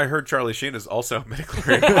 I heard Charlie Sheen is also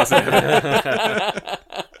midichlorian positive.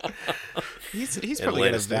 He's In probably got a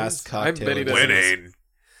latest vast news. cocktail. I bet he of does. diseases. Winning.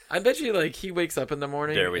 I bet you he wakes up in the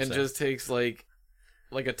morning Dare we and say. just takes like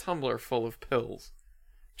a tumbler full of pills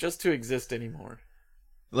just to exist anymore.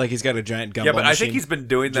 Like he's got a giant gumball Yeah, but I machine. think he's been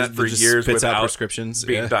doing that Just- for just years spits out without prescriptions.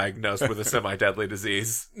 being Yeah. diagnosed with a semi-deadly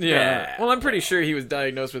disease. Yeah. Well, I'm pretty sure he was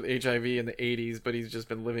diagnosed with HIV in the 80s, but he's just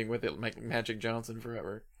been living with it like Magic Johnson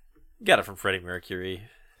forever. Got it from Freddie Mercury.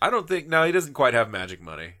 I don't think. No, he doesn't quite have magic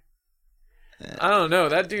money. I don't know.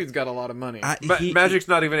 That dude's got a lot of money. Magic's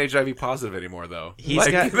not even HIV positive anymore, though. He's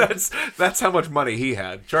got- that's how much money he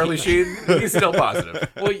had. Charlie Sheen, he's still positive.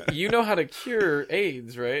 Well, you know how to cure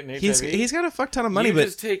AIDS, right? And HIV. He's got a fuck ton of money, you but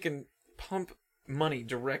just take and pump money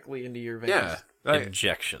directly into your veins. Yeah.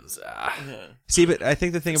 Injections. Ah. Yeah. see, but I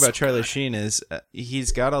think the thing about Charlie Sheen is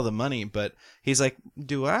he's got all the money, but he's like,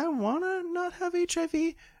 do I want to not have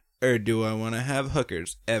HIV, or do I want to have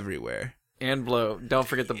hookers everywhere? And blow. Don't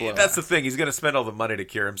forget the blow. That's the thing. He's going to spend all the money to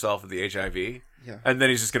cure himself of the HIV. Yeah. And then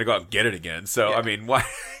he's just going to go out and get it again. So, I mean, why?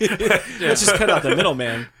 Let's just cut out the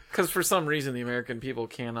middleman. Because for some reason the American people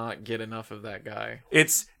cannot get enough of that guy.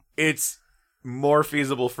 It's more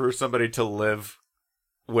feasible for somebody to live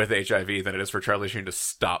with HIV than it is for Charlie Sheen to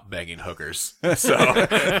stop banging hookers. So,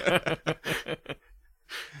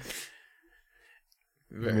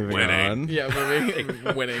 Moving Winning. on.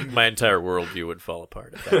 Yeah, winning. My entire worldview would fall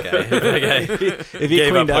apart if that guy, If he gave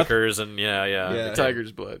up cleaned up, hookers and yeah.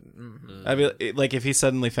 Tiger's blood. Mhm. I'd be like, if he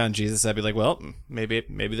suddenly found Jesus, I'd be like, well, maybe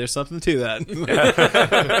there's something to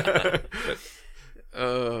that.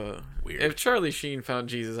 Weird. If Charlie Sheen found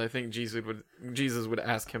Jesus, I think Jesus would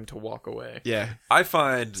ask him to walk away. Yeah. I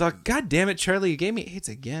find So, God damn it, Charlie, you gave me AIDS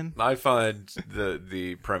again. I find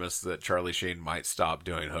the premise that Charlie Sheen might stop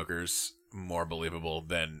doing hookers more believable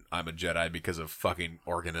than I'm a Jedi because of fucking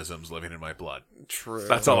organisms living in my blood. True.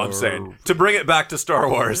 That's all I'm saying. To bring it back to Star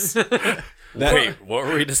Wars. Wait, what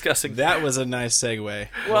were we discussing? That was a nice segue.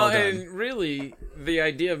 Well, done. and really, the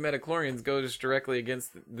idea of metachlorians goes directly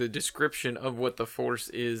against the description of what the Force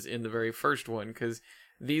is in the very first one, because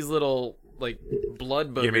these little, like,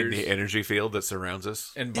 blood boogers... You mean the energy field that surrounds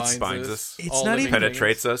us? and binds binds us. It's all not living even-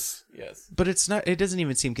 Penetrates things. us? Yes. But it's not. It doesn't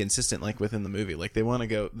even seem consistent, like within the movie. Like they want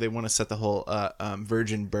to set the whole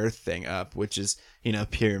virgin birth thing up, which is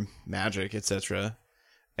pure magic, etc.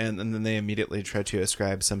 And then they immediately try to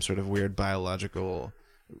ascribe some sort of weird biological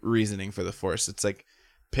reasoning for the Force. It's like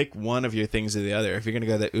pick one of your things or the other. If you're going to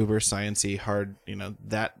go that uber sciencey hard,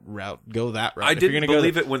 that route, go that route. I If you're didn't gonna go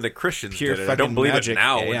believe it when the Christians pure did it. I don't fucking believe magic, it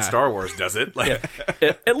now when yeah. Star Wars does it. Like,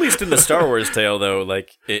 At least in the Star Wars tale, though,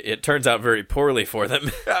 like it turns out very poorly for them.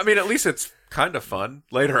 I mean, at least it's kind of fun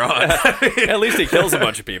later on. At least he kills a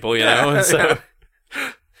bunch of people, you know. And so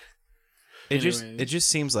It Anyways. just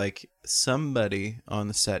seems like somebody on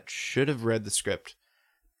the set should have read the script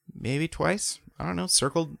maybe twice. I don't know.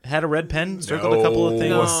 Had a red pen, circled a couple of things.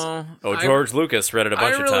 No. oh, George Lucas read it a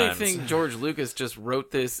bunch I of really times. think George Lucas just wrote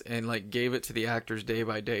this and like gave it to the actors day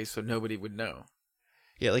by day so nobody would know.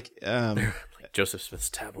 Yeah, like Like Joseph Smith's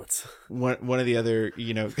tablets. one of the other,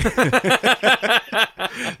 look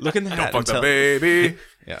in the hat. Fuck and the baby.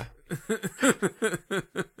 Yeah.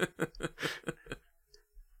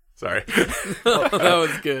 Sorry. That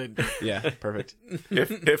was good. Yeah, perfect.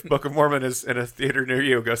 if Book of Mormon is in a theater near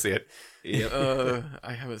you, go see it.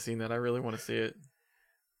 I haven't seen that. I really want to see it.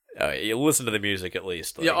 You listen to the music at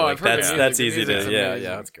least. Yeah, I've heard the music. that's The easy music's to. Yeah, amazing.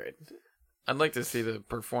 yeah, that's great. I'd like to see the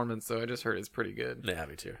performance though. I just heard it's pretty good. Yeah,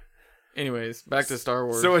 me too. Anyways, back to Star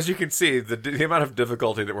Wars. So as you can see, the amount of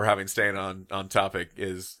difficulty that we're having staying on topic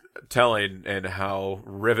is telling, and how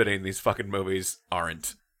riveting these fucking movies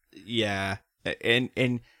aren't. Yeah,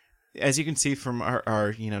 and as you can see from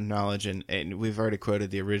our knowledge, and we've already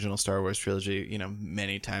quoted the original Star Wars trilogy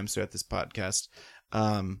many times throughout this podcast.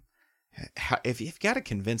 If you've got to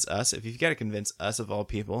convince us, of all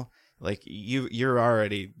people, like you're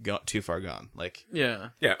already too far gone. Like yeah,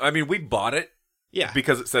 Yeah, I mean, we bought it yeah,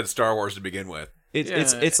 because it said Star Wars to begin with.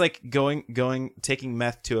 it's like taking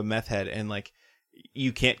meth to a meth head, and like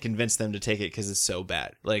you can't convince them to take it because it's so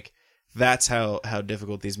bad. Like that's how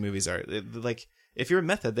difficult these movies are. Like if you're a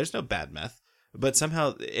meth head, there's no bad meth, but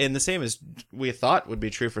somehow, and the same as we thought would be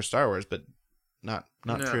true for Star Wars, but not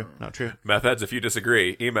No. true. Meth heads, if you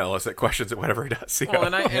disagree, email us at questions@whatever.co. Well,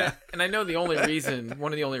 and I know one of the only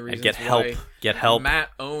reasons Get help. why Get help. Matt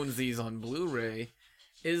owns these on Blu-ray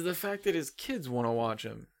is the fact that his kids want to watch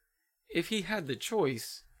them. If he had the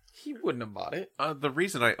choice, he wouldn't have bought it. The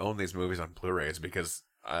reason I own these movies on Blu-ray is because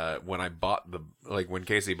when I bought when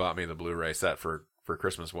Casey bought me the Blu-ray set for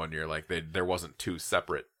Christmas one year, like there wasn't two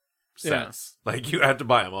separate sets. Like you had to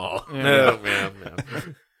buy them all. Oh,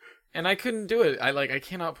 man. And I couldn't do it. I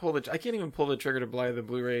can't even pull the trigger to buy the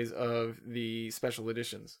Blu-rays of the special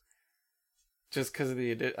editions. Just because of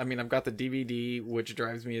I've got the DVD, which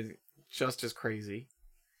drives me just as crazy.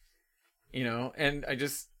 And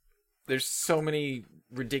there's so many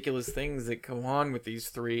ridiculous things that go on with these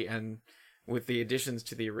three and with the additions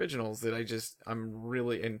to the originals that I'm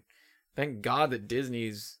really, and thank God that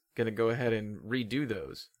Disney's going to go ahead and redo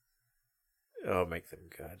those. Oh, make them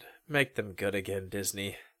good. Make them good again,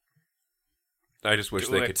 Disney. I just wish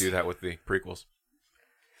Do they it. could do that with the prequels.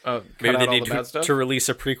 Maybe they need the bad stuff? to release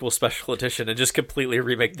a prequel special edition and just completely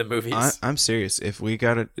remake the movies. I'm serious. If we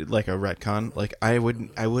got a retcon, like I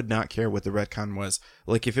would not care what the retcon was.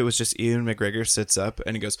 Like if it was just Ewan McGregor sits up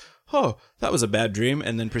and he goes, "Oh, that was a bad dream,"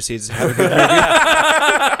 and then proceeds to have a good movie.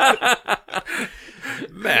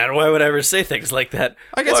 Man, why would I ever say things like that?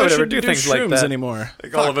 I guess why I would I ever shouldn't do things like shrooms that anymore.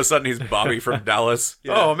 Like all of a sudden he's Bobby from Dallas.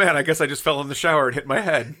 Oh man, I guess I just fell in the shower and hit my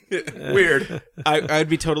head. Weird. I'd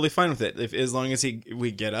be totally fine with it as long as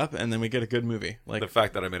we get up and then we get a good movie. Like The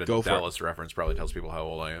fact that I made a Go for Dallas reference probably tells people how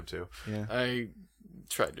old I am too. yeah. I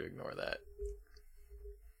tried to ignore that.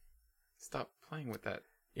 Stop playing with that.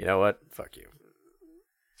 You know what? Fuck you.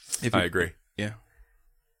 If I agree. Yeah.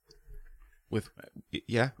 With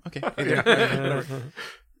yeah okay.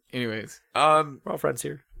 Anyways, We're all friends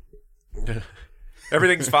here.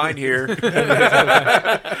 Everything's fine here.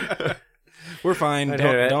 We're fine. I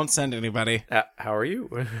know it. Don't send anybody. How are you?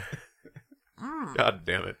 God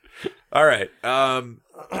damn it. All right.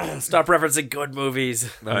 Stop referencing good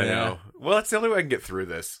movies. I know. Well, that's the only way I can get through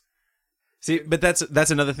this. See, but that's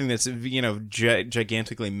another thing that's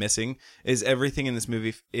gigantically missing is everything in this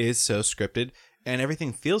movie is so scripted and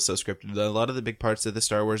everything feels so scripted. A lot of the big parts of the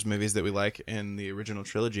Star Wars movies that we like in the original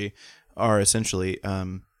trilogy are essentially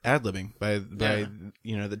ad-libbing by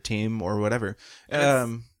the team or whatever.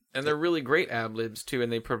 And they're really great ad-libs too,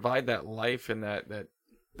 and they provide that life and that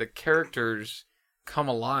the characters come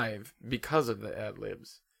alive because of the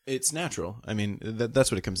ad-libs. It's natural. I mean, that's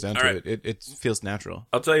what it comes down All to. right. It feels natural.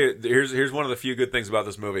 I'll tell you, here's one of the few good things about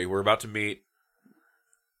this movie. We're about to meet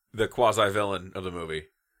the quasi-villain of the movie,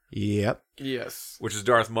 Yep. Yes. which is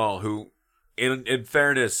Darth Maul, who, in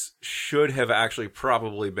fairness, should have actually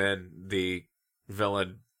probably been the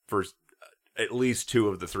villain for at least two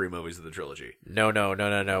of the three movies of the trilogy.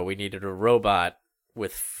 No. We needed a robot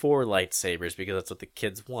with 4 lightsabers because that's what the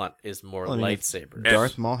kids want is more Well, I mean, lightsabers.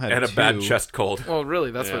 Darth Maul had and a 2. bad chest cold. Well,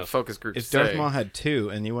 really, that's Yeah. what focus groups If say. Darth Maul had 2,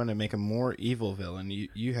 and you want to make a more evil villain,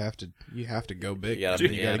 you have to go big. Yeah,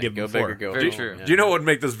 you gotta give go him big 4. or go Very home. true. Yeah. Do you know what would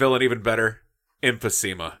make this villain even better?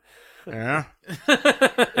 Emphysema. Yeah.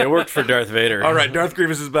 It worked for Darth Vader. All right, Darth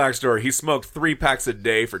Grievous' backstory. He smoked 3 packs a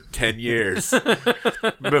day for 10 years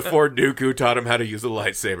before Dooku taught him how to use a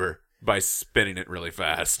lightsaber by spinning it really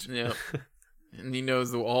fast. Yep. And he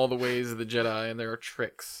knows all the ways of the Jedi, and there are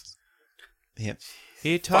tricks. Yep.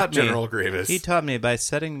 He Fuck taught me. General Grievous. He taught me by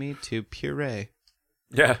setting me to puree.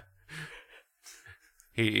 Yeah.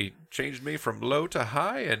 He changed me from low to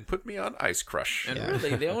high and put me on Ice Crush. And Yeah.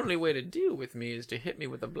 really, the only way to deal with me is to hit me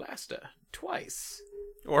with a blaster twice.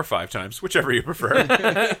 Or 5 times, whichever you prefer.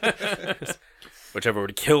 Whichever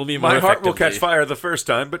would kill me more My heart will effectively. catch fire the first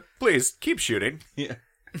time, but please keep shooting. Yeah.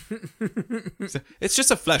 It's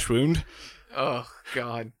just a flesh wound. Oh,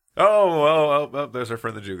 God. Oh, there's our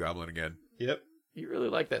friend the Jew Goblin again. Yep. You really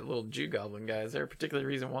like that little Jew goblin guy. Is there a particular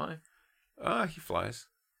reason why? He flies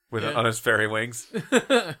with Yeah. on his fairy wings.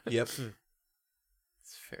 Yep.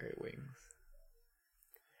 It's fairy wings.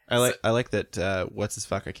 I like that. What's his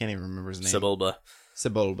fuck? I can't even remember his name. Sebulba.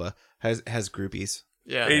 Sebulba has groupies.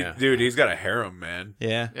 Yeah. Yeah. Dude, he's got a harem, man.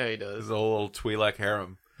 Yeah. Yeah, he His does. whole little Twi'lek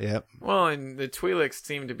harem. Yep. Well, and the Twi'leks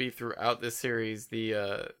seem to be throughout this series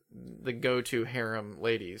the go-to harem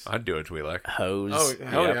ladies. I'd do a Twi'lek. Hose. Oh,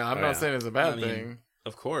 hell Yep. yeah. I'm Oh, not yeah. saying it's a bad I mean- thing.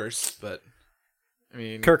 Of course, but I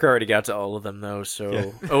mean, Kirk already got to all of them, though, so...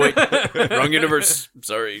 Yeah. Oh, wait. Wrong universe.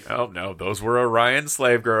 Sorry. Oh, no, those were Orion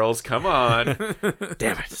slave girls. Come on.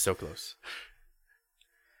 Damn it. So close.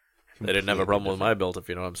 They didn't have a rumble in my belt, if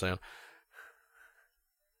you know what I'm saying.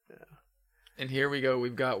 and here we go.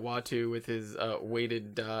 We've got Watu with his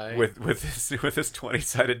weighted die. with his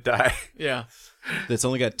 20-sided die. yeah. it's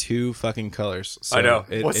only got 2 fucking colors. So I know.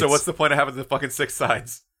 it- so it's- what's the point of having the fucking 6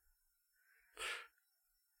 sides?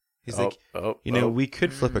 He's like, we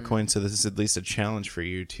could flip a coin, so this is at least a challenge for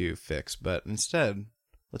you to fix. But instead,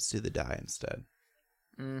 let's do the die instead.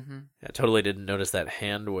 Mm-hmm. I totally didn't notice that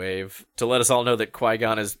hand wave to let us all know that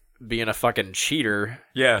Qui-Gon is being a fucking cheater.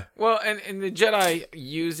 Yeah. Well, and the Jedi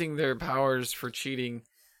using their powers for cheating,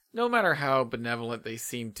 no matter how benevolent they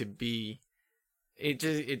seem to be,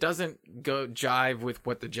 it doesn't go jive with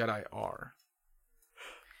what the Jedi are.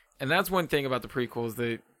 And that's one thing about the prequels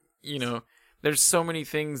that, you know, there's so many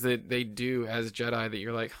things that they do as Jedi that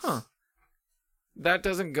you're like, huh, that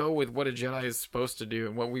doesn't go with what a Jedi is supposed to do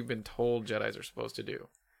and what we've been told Jedis are supposed to do.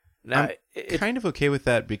 Now, I'm kind of okay with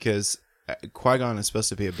that because Qui-Gon is supposed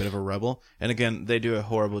to be a bit of a rebel. And again, they do a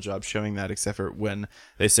horrible job showing that, except for when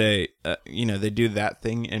they say, they do that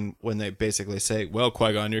thing. And when they basically say, well,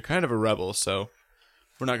 Qui-Gon, you're kind of a rebel, so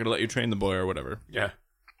we're not going to let you train the boy or whatever. Yeah.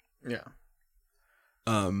 Yeah.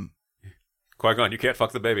 Qui-Gon, you can't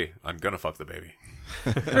fuck the baby. I'm gonna fuck the baby.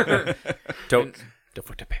 don't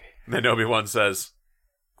fuck that baby. And then Obi-Wan says,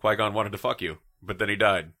 Qui-Gon wanted to fuck you, but then he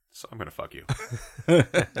died, so I'm gonna fuck you.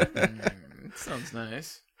 Sounds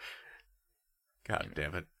nice. God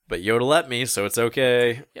damn it. But Yoda let me, so it's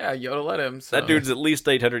okay. Yeah, Yoda let him. So. That dude's at least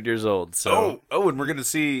 800 years old, so... And we're gonna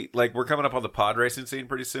see, we're coming up on the pod racing scene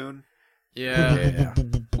pretty soon. Yeah. Yeah.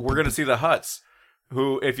 We're gonna see the Hutts,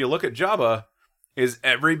 who, if you look at Jabba, is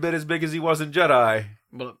every bit as big as he was in Jedi,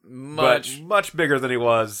 But but much bigger than he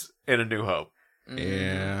was in A New Hope.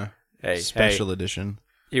 Yeah. Hey, Special edition.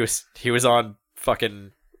 He was on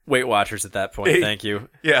fucking Weight Watchers at that point, thank you.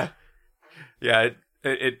 Yeah. Yeah,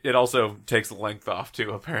 it also takes the length off,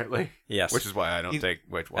 too, apparently. Yes. Which is why I don't take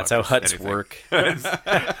Weight Watchers. That's how Hutts anything. work.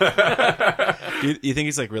 You think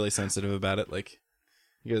he's like really sensitive about it? Like,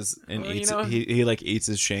 he goes and Well, eats. you know- He like eats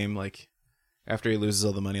his shame. Like, after he loses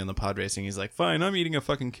all the money on the pod racing, he's like, "Fine, I'm eating a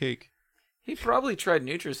fucking cake." he probably tried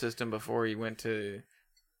Nutrisystem before he went to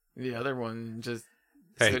the other one and just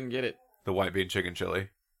Hey. couldn't get it. The white bean chicken chili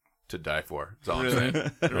to die for. That's all I'm Really?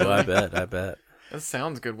 saying. Oh, I bet. That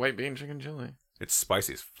sounds good. White bean chicken chili. It's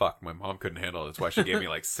spicy as fuck. My mom couldn't handle it. That's why she gave me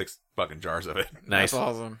 6 fucking jars of it. Nice. That's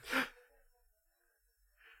awesome.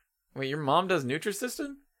 Wait, your mom does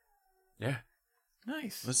Nutrisystem? Yeah.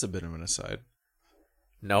 Nice. That's a bit of an aside.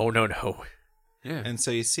 No. Yeah. And so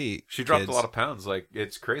you see, She dropped kids- a lot of pounds.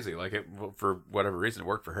 It's crazy. For whatever reason, it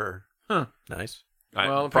worked for her. Nice.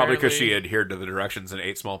 Well, Probably because apparently- she adhered to the directions and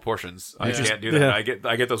ate small portions. I Yeah. can't do that. Yeah.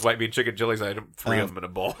 I get those white bean chicken chilies. I eat 3 of them in a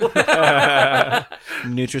bowl.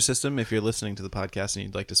 Nutrisystem. If you're listening to the podcast and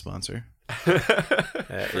you'd like to sponsor,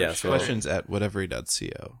 Yes. Well, questions at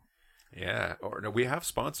whatevery.co. Yeah. Or no, we have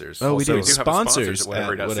sponsors. Oh, we Also, do. have Sponsors at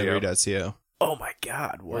at whatever.co. whatevery.co. oh my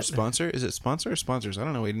God, Or what? sponsor? Is it sponsor or sponsors? I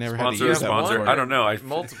don't know. We never had to Sponsor, use that one sponsor. before. I don't know.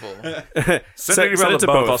 Multiple. Send an email send it to to both.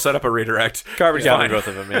 both. I'll set up a redirect. Carbon It's copy fine. both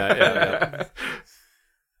of them. Yeah.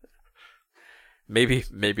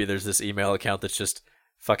 Maybe there's this email account that's just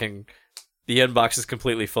fucking. The inbox is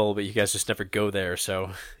completely full, but you guys just never go there.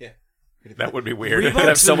 So That would be weird. Reebok-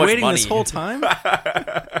 have so much waiting this money. whole time.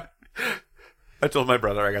 I told my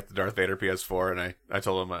brother I got the Darth Vader PS4, and I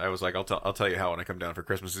told him, I was like, I'll tell you how when I come down for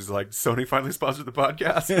Christmas. He's like, Sony finally sponsored the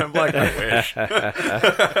podcast, and I'm like, I wish.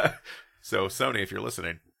 So Sony, if you're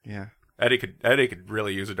listening, Yeah. Eddie could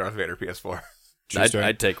really use a Darth Vader PS4. True story.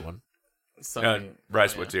 I'd take one. Sony.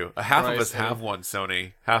 Bryce Oh, would yeah. too. Half of Bryce, us have one,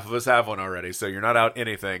 Sony. Half of us have one already, so you're not out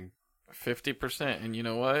anything. 50%, and you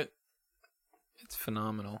know what? It's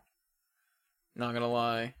phenomenal. Not gonna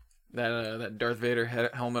lie, that Darth Vader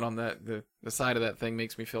helmet on the side of that thing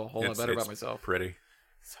makes me feel a whole lot better about myself. Pretty.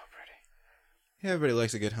 So pretty. Yeah, everybody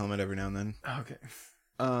likes a good helmet every now and then. Okay.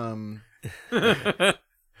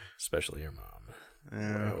 Especially your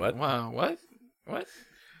mom. What? Wow. What?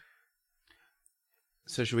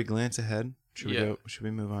 So should we glance ahead? Should we Yeah. go? Should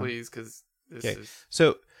we move on? Please, because this Okay. is.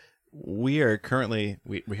 So we are currently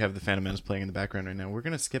we have the Phantom Menace playing in the background right now. We're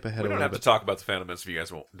gonna skip ahead We a don't little have bit. to talk about the Phantom Menace if you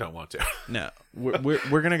guys don't want to. No,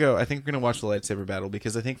 we're gonna go. I think we're gonna watch the lightsaber battle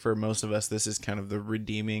because I think for most of us this is kind of the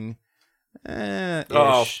redeeming.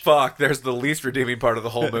 Oh fuck! There's the least redeeming part of the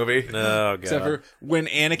whole movie. Oh god. Except for when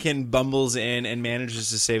Anakin bumbles in and manages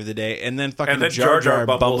to save the day, and then fucking And then Jar Jar Jar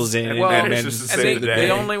Jar bumbles in and and manages manages to to save save the the day. The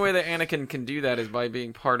day. only way that Anakin can do that is by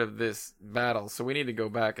being part of this battle. So we need to go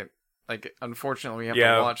back and, like, unfortunately, we have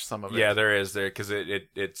to watch some of it. Yeah, there is because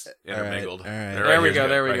it's intermingled. all right. Right, There we here's go, good.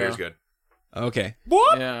 there we Right, go. Here's good. Okay.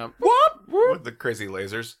 Yeah. With the crazy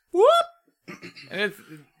lasers. And it's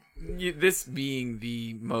this being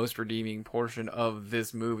the most redeeming portion of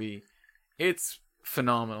this movie. It's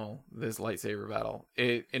phenomenal, this lightsaber battle.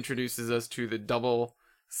 It introduces us to the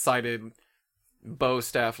double-sided bow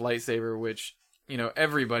staff lightsaber, which, you know,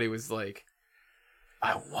 everybody was like,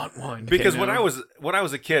 I want one. Because you when know? I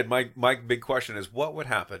was a kid, my big question is, what would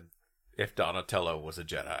happen if Donatello was a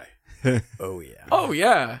Jedi? Oh yeah. Oh,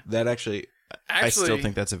 yeah. That actually, I still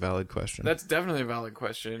think that's a valid question. That's definitely a valid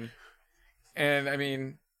question. And, I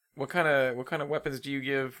mean, what kind of weapons do you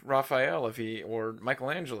give Raphael or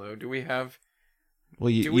Michelangelo? Do we have... Well,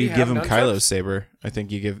 Do you we give have him nunchucks? Kylo's saber. I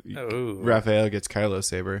think you give Oh. Raphael gets Kylo's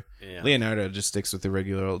saber. Yeah. Leonardo just sticks with the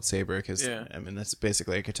regular old saber because Yeah. I mean that's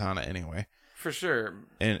basically a katana anyway. For sure.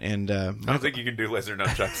 And I don't think you can do laser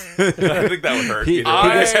nunchucks. I think that would hurt. he,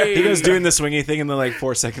 either. he goes doing the swingy thing, and then like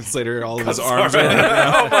 4 seconds later, all of his arms are Sorry.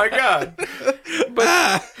 like, Oh my god!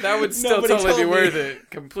 But that would still Nobody totally be told me. worth it.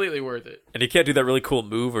 Completely worth it. And you can't do that really cool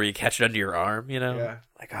move where you catch it under your arm, you know? Yeah.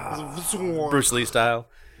 Like Bruce Lee style.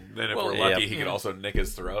 Then if Well, we're lucky, yeah. he could also nick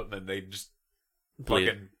his throat, and then they just Bleed.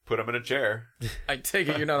 fucking put him in a chair. I take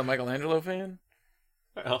it you're not a Michelangelo fan?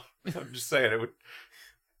 Well, I'm just saying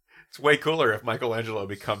it's way cooler if Michelangelo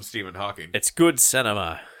becomes Stephen Hawking. It's good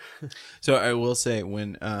cinema. So I will say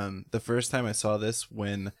when the first time I saw this,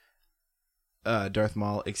 when Darth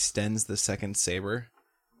Maul extends the second saber,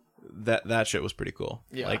 that shit was pretty cool.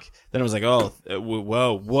 Yeah. Like then I was like, oh,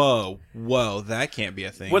 whoa, that can't be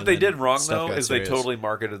a thing. What And they then did wrong stuff though got is they serious. totally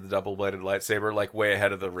marketed the double-bladed lightsaber like way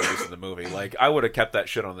ahead of the release of the movie. Like I would have kept that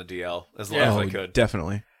shit on the DL as long as I could.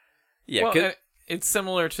 Definitely. Yeah, well, 'cause- and it's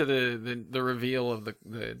similar to the reveal of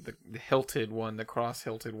the hilted one, the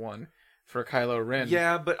cross-hilted one for Kylo Ren.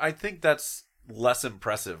 Yeah, but I think that's less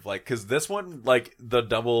impressive. Like, because this one, like the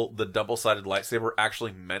double-sided lightsaber,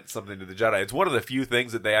 actually meant something to the Jedi. It's one of the few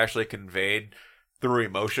things that they actually conveyed through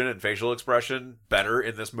emotion and facial expression better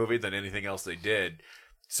in this movie than anything else they did.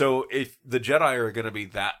 So, if the Jedi are going to be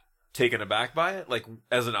that taken aback by it, like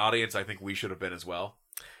as an audience, I think we should have been as well.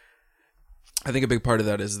 I think a big part of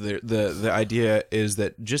that is the idea is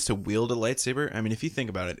that just to wield a lightsaber. I mean, if you think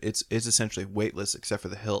about it, it's essentially weightless except for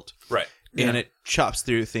the hilt. Right. And it chops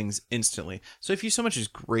through things instantly. So if you so much as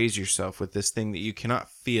graze yourself with this thing that you cannot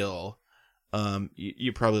feel,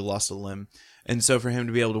 you probably lost a limb. And so for him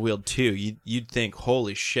to be able to wield two, you'd think,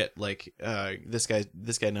 holy shit, like this guy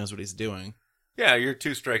knows what he's doing. Yeah, you're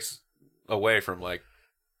 2 strikes away from like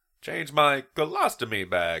change my colostomy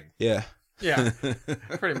bag. Yeah. Yeah,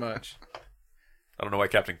 pretty much. I don't know why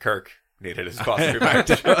Captain Kirk needed his colostomy bag.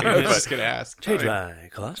 I was but just gonna ask. change my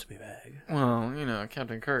colostomy bag. Well, you know,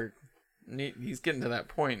 Captain Kirk, he's getting to that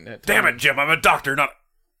point. damn it, Jim! I'm a doctor, not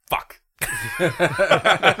fuck.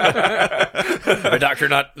 My doctor,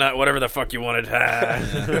 not whatever the fuck you wanted.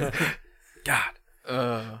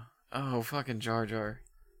 God. Oh, fucking Jar Jar.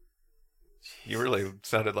 You really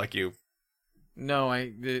sounded like you No,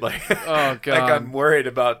 Like, oh god, like I'm worried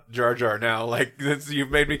about Jar Jar now. Like you've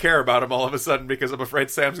made me care about him all of a sudden because I'm afraid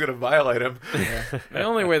Sam's gonna violate him. The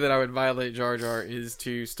only way that I would violate Jar Jar is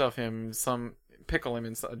to stuff him pickle him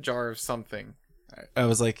in a jar of something. I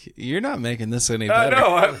was like, you're not making this any I better.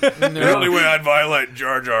 know. The only way I'd violate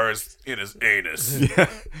Jar Jar is in his anus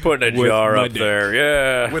Putting a With jar my up dick. there,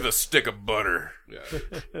 yeah. with a stick of butter.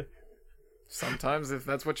 Sometimes if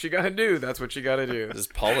that's what you gotta do, that's what you gotta do. Is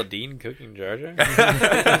Paula Dean cooking Jar Jar?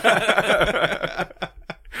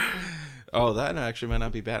 Oh, that actually might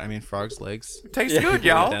not be bad. I mean, frog's legs. Tastes good, People eat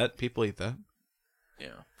y'all. that. People eat that. Yeah.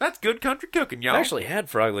 That's good country cooking, y'all. I actually had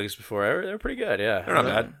frog legs before. They're pretty good, yeah. They're not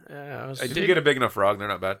bad. Yeah, I was. If you get a big enough frog, they're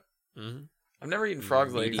not bad. Mhm. I've never eaten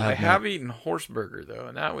frog's legs. I I have have eaten horse burger though,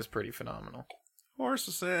 and that was pretty phenomenal.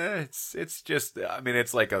 Horse, it's just. I mean,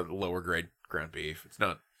 it's like a lower grade ground beef. It's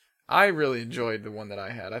not. I really enjoyed the one that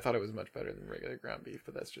I had. I thought it was much better than regular ground beef,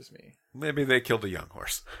 but that's just me. Maybe they killed a young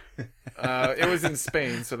horse It was in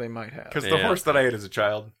Spain, so they might have. because the Yeah. horse that I ate as a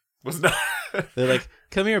child was not. They're like,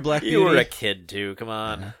 come here, Black Beauty. You were a kid too. Come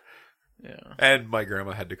on. Yeah. And my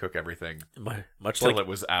grandma had to cook everything Much till like it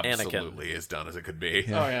was absolutely as done as it could be.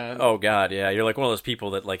 Yeah. Oh yeah. Oh god, yeah. You're like one of those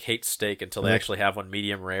people that like hate steak until they Like- actually have one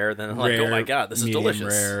medium rare. Then they're like, oh my Rare, god, this is medium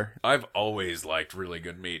delicious. Rare. I've always liked really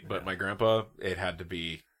good meat, but my grandpa, it had to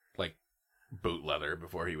be like boot leather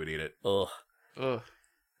before he would eat it. Ugh. Ugh.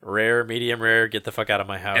 Rare, medium rare. Get the fuck out of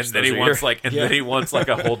my house. And then Those he are wants your- like, and Yeah. then he wants like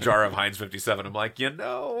a whole jar of Heinz 57. I'm like,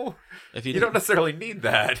 If you don't necessarily need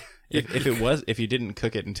that. if you didn't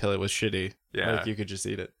cook it until it was shitty, Yeah. like you could just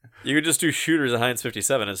eat it. You could just do shooters of Heinz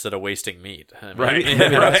 57 instead of wasting meat. I mean, Right. Maybe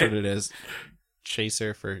that's Right. what it is.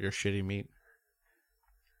 Chaser for your shitty meat.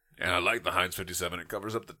 And I like the Heinz 57. It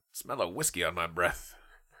covers up the smell of whiskey on my breath.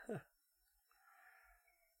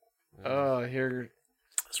 Oh, here.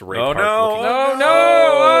 It's rape Oh heart no! looking. No, no!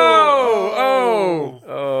 Oh!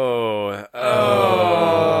 Oh.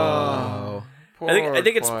 Oh. I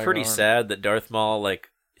think it's Poor pretty Qui-Gon. sad that Darth Maul, like,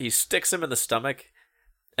 he sticks him in the stomach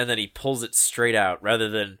and then he pulls it straight out rather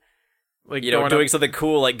than, Like, you know, going doing up- something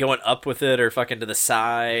cool like going up with it or fucking to the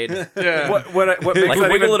side. Yeah. What makes Like that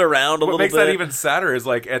wiggle even, it around a what little makes bit. that even sadder is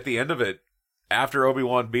like at the end of it, after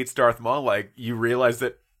Obi-Wan beats Darth Maul, like you realize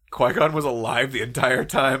that Qui-Gon was alive the entire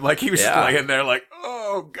time. Like he was Yeah. just laying there like,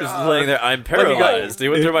 oh god. Just laying there, I'm Like you got- paralyzed. He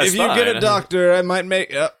went through my If you get a spine. doctor, I might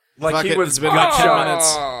make. Like fuck he it, was it's been gut like 2 shot.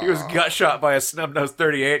 minutes. He was gut shot by a snub-nosed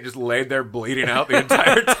 38 and just laid there bleeding out the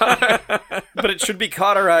entire time. But it should be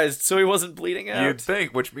cauterized so he wasn't bleeding out. You'd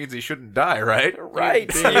think, which means he shouldn't die, right?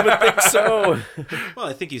 Right, you would think so. Well,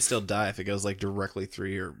 I think you still die if it goes like directly through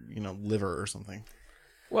your, liver or something.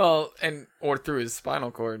 Well, or through his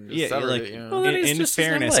spinal cord and just Yeah, severed like- it, you know. Well, then In, he's in just- he's not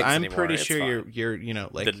fairness, legs I'm anymore. pretty It's sure fine. your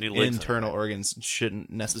like The new legs internal organs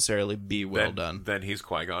shouldn't necessarily be well then, done. Then he's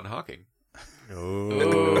Qui-Gon Hawking.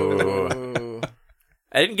 Ooh.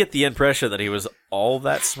 I didn't get the impression that he was all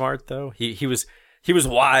that smart, though. He was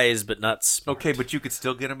wise, but not smart. Okay, but you could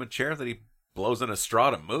still get him a chair that he blows in a straw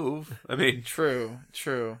to move. I mean, True.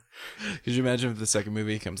 Could you imagine if the second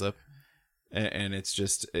movie comes up and it's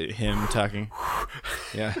just him talking?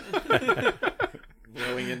 Yeah.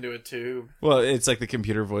 Blowing into a tube. Well, it's like the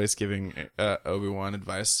computer voice giving Obi-Wan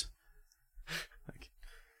advice. Like,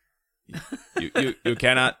 you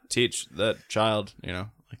cannot teach that child,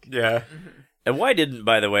 Like, yeah. And why didn't,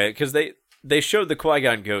 by the way, because they showed the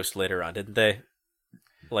Qui-Gon ghost later on, didn't they?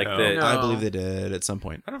 Like No. the No. I believe they did at some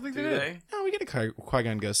point. I don't think Do they did. they? No, we get a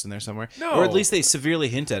Qui-Gon ghost in there somewhere. No. Or at least they severely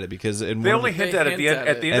hint at it because in They one only of hint They at it at the hint end,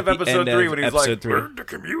 at at the it. end of At the episode end 3 of when he's episode like, 3. learn to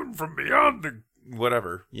commune from beyond the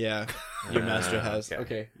whatever. Yeah, your master has. okay.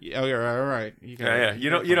 Okay. Oh, you're all right. You got Yeah, it.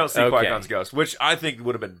 yeah. You don't see Okay. Qui-Gon's ghost, which I think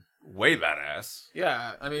would have been way badass.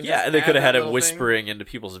 Yeah, I mean, yeah, just and they add could have that had him little whispering into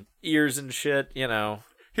people's ears and shit.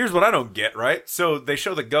 Here's what I don't get, right? So they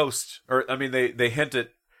show the ghost, or I mean, they hint at,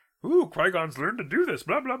 ooh, Qui-Gon's learned to do this,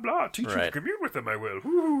 blah blah blah. Teach you to Right. commune with him, I will.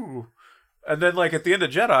 Ooh. And then like at the end of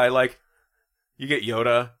Jedi, like you get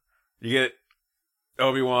Yoda, you get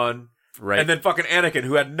Obi-Wan, Right. and then fucking Anakin,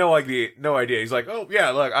 who had no idea. He's like, oh yeah,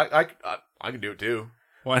 look, I can do it too.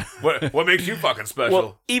 What? What makes you fucking special?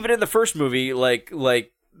 well, even in the first movie, like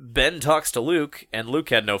Ben talks to Luke, and Luke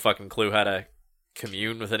had no fucking clue how to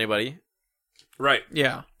commune with anybody. right. thing.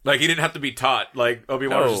 Yeah. Like he didn't have to be taught. Like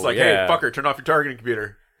Obi-Wan was No, just like, yeah. hey, fucker, turn off your targeting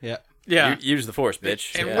computer. Yeah. Yeah. Use the Force,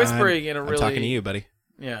 bitch. And Yeah. whispering in a really. I'm talking to you, buddy.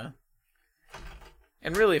 Yeah.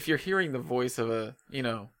 And really, if you're hearing the voice of a,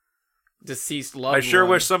 deceased loved I sure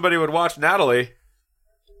one, wish somebody would watch Natalie.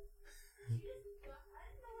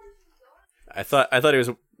 I thought he was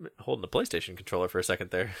holding the PlayStation controller for a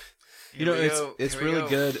second there. Here we go, it's here we really go.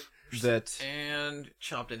 good that And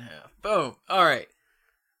chopped in half. Boom. All right.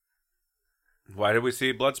 Why did we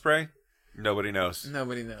see blood spray? Nobody knows.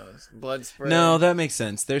 Nobody knows. Blood spray. No, that makes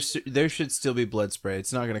sense. There should still be blood spray.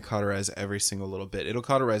 It's not going to cauterize every single little bit. It'll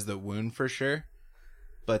cauterize the wound for sure,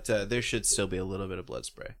 but there should still be a little bit of blood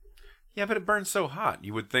spray. Yeah, but it burns so hot.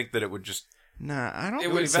 You would think that it would just Nah, I don't It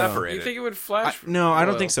think would so. evaporate. You think it would flash? No, I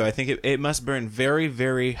don't oil? think so. I think it must burn very,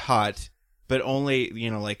 very hot, but only,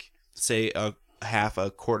 like, say a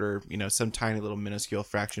quarter, some tiny little minuscule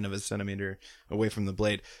fraction of a centimeter away from the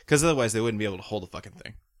blade, because otherwise they wouldn't be able to hold the fucking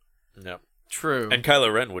thing. No. True. And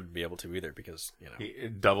Kylo Ren wouldn't be able to either because,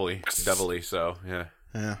 doubly so, yeah.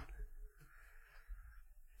 Yeah.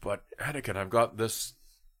 But Anakin, I've got this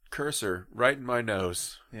cursor right in my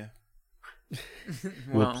nose. Yeah.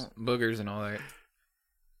 well, boogers and all that.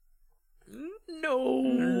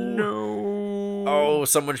 No. Oh,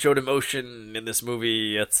 someone showed emotion in this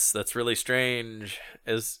movie. That's really strange.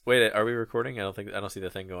 Wait, are we recording? I don't see the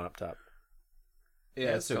thing going up top.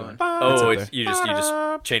 Yeah, it's going. Oh, up you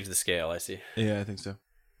just changed the scale. I see. Yeah, I think so.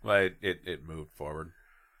 Well, it moved forward.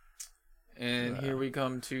 And here we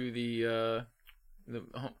come to the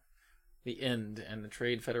end, and the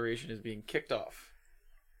Trade Federation is being kicked off.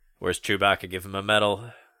 Where's Chewbacca? Give him a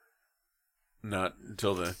medal. Not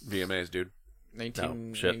until the VMAs, dude. 1998.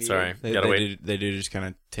 No, shit, sorry. They, Gotta they wait. do, they do just kind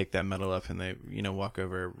of take that metal up and they, walk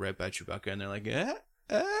over right by Chewbacca and they're like,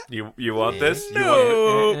 You want this? You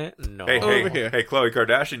want No. Hey, Over here. hey, Khloe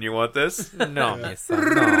Kardashian, you want this? No, miss.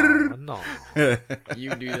 No.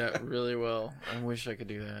 You do that really well. I wish I could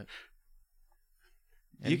do that.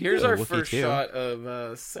 And You can here's do a our Wookiee, first too. shot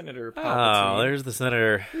of Senator Palpatine. Oh, there's the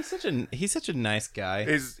senator. He's such a nice guy.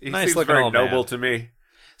 He Nice seems looking very old man. noble to me.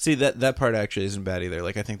 See, that part actually isn't bad either.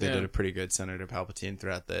 Like, I think they Yeah. did a pretty good Senator Palpatine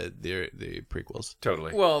throughout the prequels.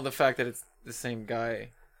 Totally. Well, the fact that it's the same guy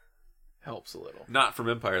helps a little. Not from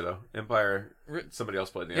Empire, though. Empire, somebody else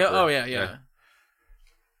played the Yeah. Emperor. Oh, yeah.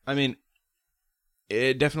 I mean,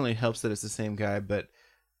 it definitely helps that it's the same guy, but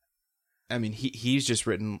I mean, he's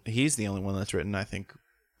the only one that's written, I think,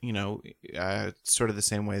 sort of the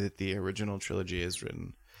same way that the original trilogy is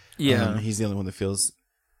written. He's the only one that feels,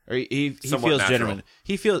 or he Somewhat feels natural. genuine.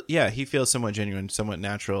 He feels somewhat genuine, somewhat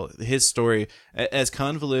natural. His story, as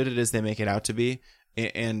convoluted as they make it out to be,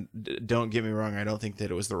 and don't get me wrong, I don't think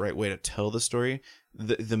that it was the right way to tell the story.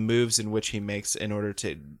 The moves in which he makes in order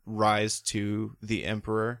to rise to the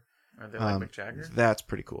Emperor, Are they like Mick Jagger? that's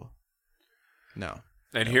pretty cool. No,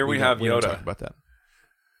 And here we don't- have don't talk Yoda, about that.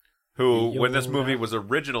 who, when this movie was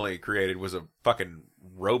originally created, was a fucking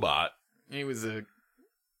robot. He was a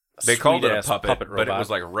They called it a Sweet-ass puppet, but it robot. was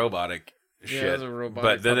like robotic shit. it was a robot.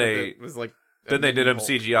 But then they was like then they did him Hulk.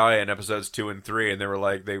 CGI in episodes 2 and 3, and they were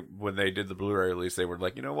like, when they did the Blu-ray release, they were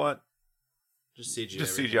like, you know what? Just CGI.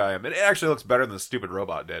 Just CGI him. And it actually looks better than the stupid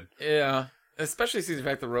robot did. Yeah, especially since the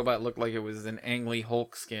fact the robot looked like it was an Ang Lee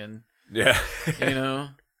Hulk skin. Yeah. You know.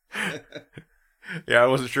 Yeah, I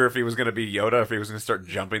wasn't sure if he was going to be Yoda, if he was going to start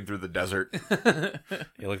jumping through the desert.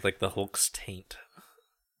 He looked like the Hulk's taint.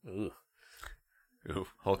 Ooh. Ooh,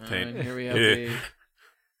 Hulk taint. And here we have the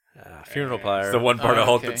Funeral pyre. It's the one part of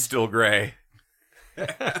Hulk okay. that's still gray.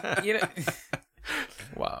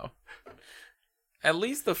 Wow. At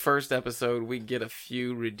least the first episode, we get a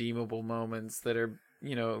few redeemable moments that are,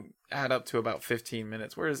 add up to about 15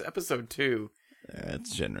 minutes. Whereas episode 2,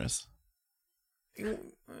 It's generous.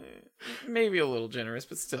 maybe a little generous,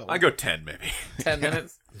 but still. I go 10, maybe. 10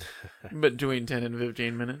 minutes? Between 10 and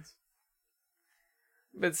 15 minutes?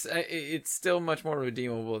 But it's still much more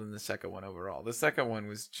redeemable than the second one overall. The second one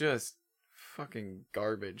was just fucking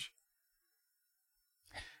garbage.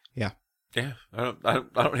 Yeah, I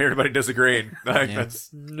don't hear anybody disagreeing. That's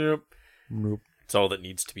Nope. It's all that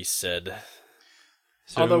needs to be said.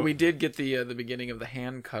 So, Although we did get the beginning of the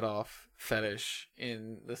hand cut off fetish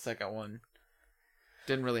in the second one.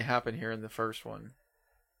 Didn't really happen here in the first one.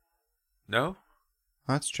 no.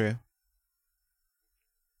 that's true.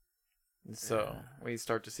 So we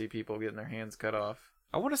start to see people getting their hands cut off.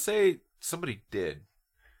 I want to say somebody did.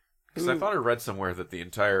 Because I Who? thought I read somewhere that the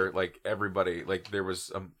entire, everybody, there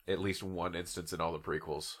was at least one instance in all the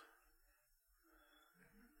prequels.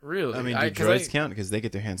 Really? I mean, do 'cause droids count? Because they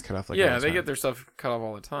get their hands cut off. All yeah, the they time. get their stuff cut off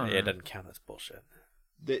all the time. Yeah, it doesn't count. That's bullshit.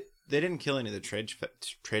 They didn't kill any of the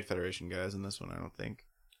Trade Federation guys in this one, I don't think.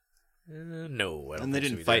 No, I don't And they think so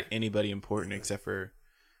didn't either. fight anybody important except for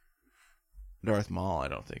Darth Maul, I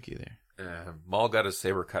don't think either. Maul got his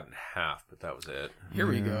saber cut in half, but that was it. Here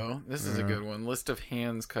we go. This is a good one. List of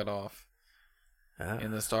hands cut off Ah.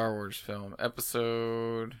 in the Star Wars film.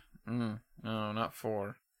 Episode... no, not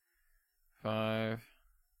 4. 5.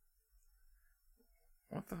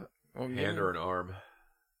 What the... Well, Hand or an arm.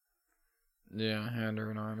 Yeah, hand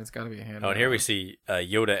or an arm. It's got to be a hand. Oh, or and an here we arm. see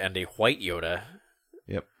Yoda and a white Yoda.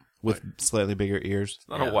 Yep. With slightly bigger ears. It's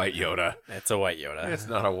not a white Yoda. It's a white Yoda. It's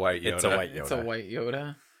not a white Yoda. It's a white Yoda. It's a white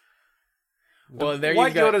Yoda. Well, there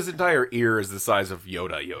White you go. Yoda's entire ear is the size of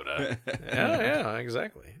Yoda, Yeah,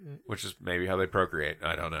 exactly. which is maybe how they procreate.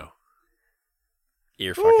 I don't know.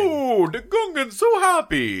 Ear fucking. Oh, the Gungan's so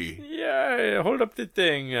happy. Yeah, hold up the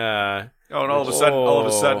thing. Oh, and all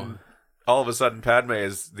of a sudden, Padme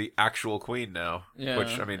is the actual queen now. Yeah,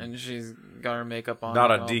 Which, I mean, and she's got her makeup on.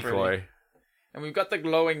 not and a all decoy. pretty. And we've got the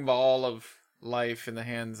glowing ball of life in the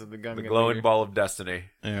hands of the Gungan. The glowing leader. ball of destiny.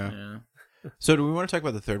 Yeah. Yeah. So do we want to talk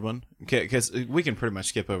about the third one? Because we can pretty much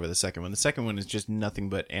skip over the second one. The second one is just nothing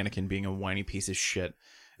but Anakin being a whiny piece of shit.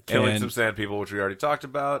 Killing And- some sand people, which we already talked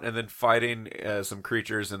about, and then fighting some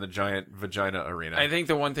creatures in the giant vagina arena. I think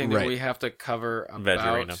the one thing that Right. we have to cover about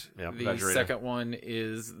Veggerina. Yep. the Veggerina. second one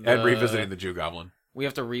is and revisiting the Jew Goblin. We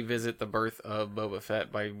have to revisit the birth of Boba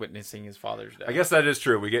Fett by witnessing his father's death. I guess that is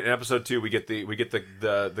true. We get in episode 2, we get the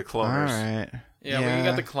cloners All right. Yeah, we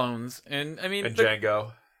got the clones, and I mean and the,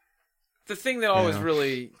 Django. the thing that always Yeah.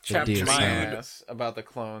 really chapped my DSM. ass about the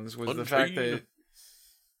clones was the fact that,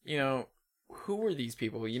 you know, who were these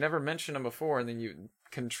people? You never mentioned them before, and then you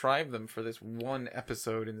contrive them for this one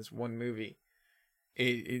episode in this one movie.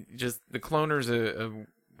 It just the cloners.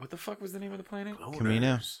 What the fuck was the name of the planet?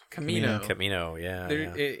 Camino. Camino. Camino, yeah.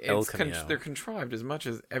 They're, yeah. El it's Camino. they're contrived as much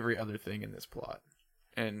as every other thing in this plot,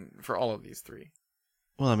 and for all of these three.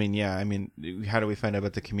 Well, I mean, yeah. I mean, how do we find out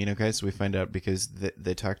about the Camino guys? We find out because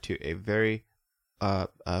they talk to a very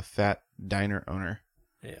fat diner owner.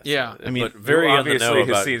 Yeah, so- Yeah. I mean, but very Who on the know obviously has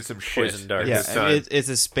about seen some shit. Poison Dart. in Yeah, his I time. mean, it's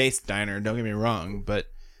a space diner. Don't get me wrong, but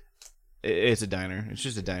it's a diner. It's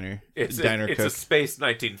just a diner. It's diner a cook. space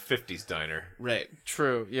 1950s diner. Right.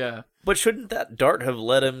 True. Yeah. But shouldn't that dart have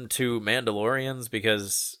led him to Mandalorians?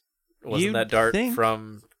 Because wasn't You'd that dart think.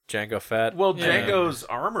 from Jango Fett? Well, Yeah. Django's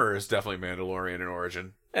armor is definitely Mandalorian in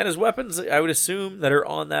origin. And his weapons, I would assume, that are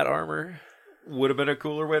on that armor. Would have been a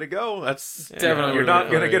cooler way to go. That's Definitely You're would not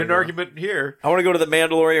have going to been a get way an to go. argument here. I want to go to the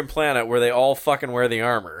Mandalorian planet where they all fucking wear the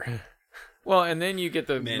armor. Well, and then you get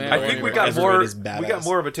the Man, I think we Mandalorian got Ezra more. is badass. We got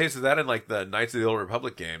more of a taste of that in like the Knights of the Old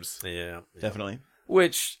Republic games. Yeah. Definitely.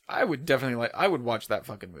 which I would definitely like. I would watch that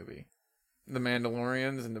fucking movie, The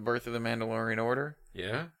Mandalorians and the Birth of the Mandalorian Order.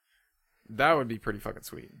 Yeah. That would be pretty fucking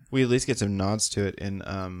sweet. We at least get some nods to it in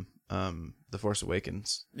The Force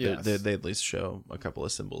Awakens. Yes. They at least show a couple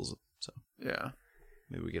of symbols, so Yeah.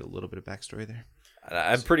 maybe we get a little bit of backstory there.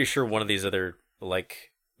 I'm pretty sure one of these other,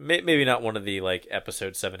 like, maybe not one of the, like,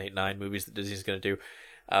 episode 7, 8, 9 movies that Disney's going to do,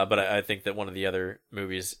 but I think that one of the other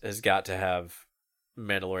movies has got to have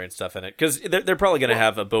Mandalorian stuff in it. Because they're probably going to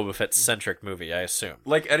have a Boba Fett-centric movie, I assume.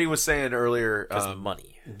 Like Eddie was saying earlier, Because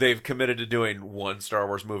money. they've committed to doing one Star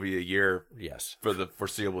Wars movie a year Yes. for the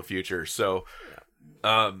foreseeable future. So,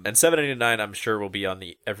 And 7, 8, and 9, I'm sure, will be on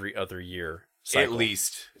the every other year cycle. at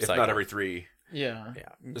least, if Cycle. not every 3. Yeah.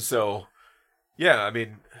 Yeah. So, yeah, I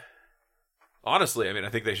mean, honestly, I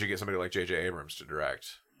think they should get somebody like J.J. Abrams to direct.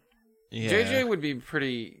 Yeah. JJ would be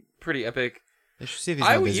pretty epic. They should see if he's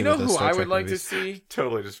not busy You know with those who Star I Trek would like movies. to see?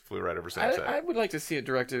 Totally just flew right over Sam's head. I would like to see it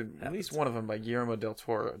directed, at least one of them, by Guillermo del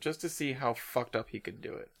Toro, just to see how fucked up he could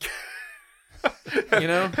do it. You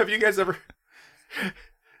know? Have you guys ever...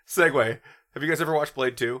 Segue. Have you guys ever watched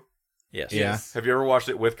Blade 2? Yes. Yeah. Have you ever watched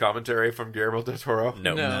it with commentary from Guillermo del Toro?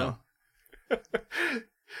 No. No.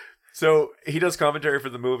 So he does commentary for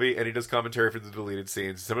the movie, and he does commentary for the deleted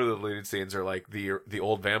scenes. Some of the deleted scenes are like the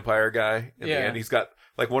old vampire guy. In the Yeah. end, he's got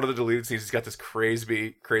like one of the deleted scenes. He's got this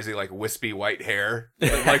crazy like wispy white hair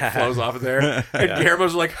that like flows off of there. And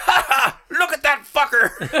Guillermo's like, "Ha ha! Look at that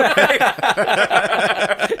fucker!"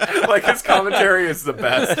 Like his commentary is the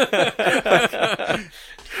best.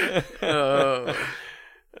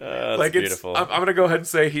 That's Like beautiful. I'm gonna go ahead and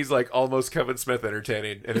say he's like almost Kevin Smith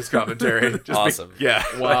entertaining in his commentary. Just Awesome. yeah.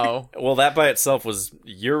 Wow. Well, that by itself was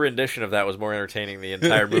your rendition of that was more entertaining than the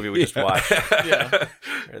entire movie we just watched, Yeah.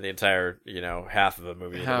 or the entire half of a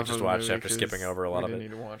movie that we Half just of the watched movie, after skipping 'cause over a lot we of didn't it.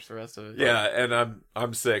 need to watch the rest of it. Yeah, and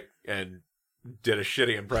I'm sick and did a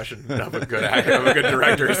shitty impression of a good actor, of a good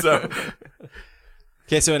director. So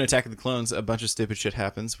Okay, so in Attack of the Clones, a bunch of stupid shit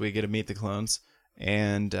happens. We get to meet the clones,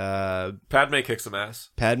 and Padme kicks some ass.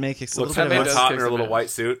 Padme kicks a Looks, little bit Padme of looks does ass. hot kick in her some little ass. white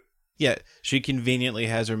suit. Yeah, she conveniently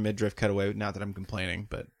has her midriff cut away. Not that I'm complaining,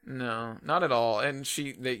 but No, not at all. And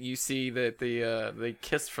you see that they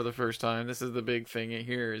kiss for the first time. This is the big thing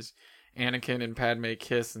here is Anakin and Padme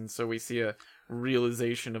kiss, and so we see a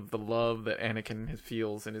realization of the love that Anakin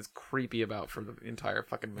feels and is creepy about for the entire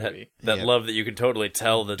fucking That, movie. that Yeah. love that you can totally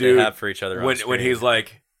tell that Dude, they have for each other. on When screen. he's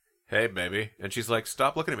like, "Hey, baby," and she's like,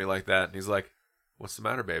 "Stop looking at me like that." And he's like, "What's the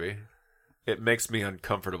matter, baby?" It makes me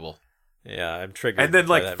uncomfortable. Yeah, I'm triggered. And then by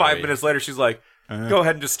like that 5 movie. minutes later, she's like, "Go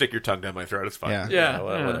ahead and just stick your tongue down my throat. It's fine." Yeah. Yeah,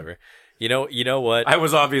 whatever. You know what? I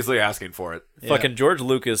was obviously asking for it. Fucking George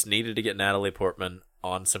Lucas needed to get Natalie Portman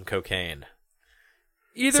on some cocaine.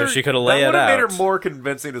 Either So she could have That laid would it have out. made her more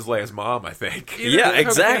convincing as Leia's mom, I think. either Yeah, cocaine,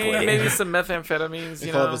 exactly. Maybe some methamphetamines. You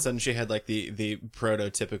If all of know, a sudden she had like the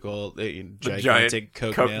prototypical The gigantic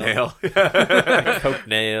giant coke nail. Coke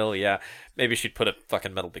nail, yeah. Maybe she'd put a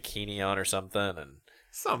fucking metal bikini on or something. And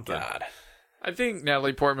Something. God, I think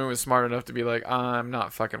Natalie Portman was smart enough to be like, I'm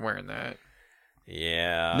not fucking wearing that.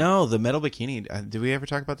 yeah. No, the metal bikini. Did we ever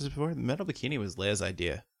talk about this before? The metal bikini was Leia's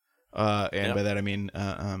idea, and Yeah. by that I mean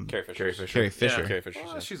Carrie Fisher. Carrie Fisher. Carrie Fisher. Yeah. Carrie Fisher.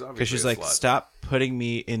 Well, she's obviously Because she's a like, slut. stop putting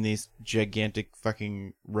me in these gigantic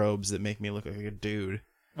fucking robes that make me look like a dude.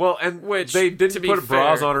 Well, and Which, they to didn't be put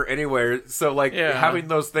bras fair- on her anywhere, so like Yeah. having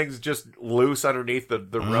those things just loose underneath the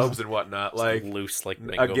robes and whatnot, like Loose like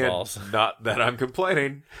mango again, balls. not that I'm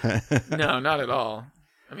complaining. No, not at all.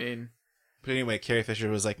 I mean, But anyway, Carrie Fisher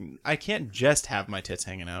was like, I can't just have my tits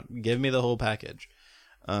hanging out. Give me the whole package.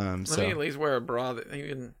 let me at So least wear a bra, that,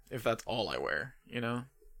 even if that's all I wear, you know?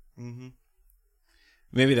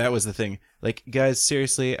 maybe that was the thing. Like, guys,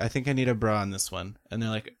 seriously, I think I need a bra on this one. And they're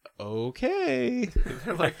like, okay.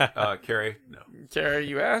 They're like, Carrie, no. Carrie,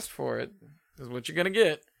 you asked for it. This is what you're going to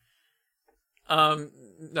get.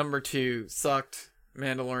 Number 2, sucked.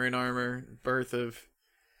 Mandalorian armor. Birth of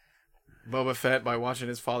Boba Fett by watching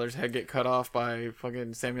his father's head get cut off by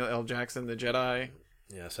fucking Samuel L. Jackson, the Jedi.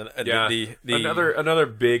 Yes, and Yeah, the another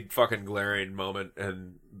big fucking glaring moment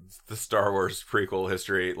in the Star Wars prequel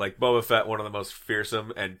history. Like Boba Fett, one of the most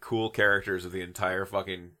fearsome and cool characters of the entire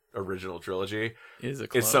fucking original trilogy, Is a is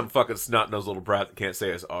clone. some fucking snot-nosed little brat that can't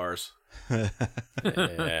say his R's.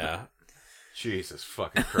 yeah. Jesus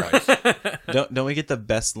fucking Christ. don't we get the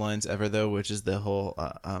best lines ever, though, which is the whole,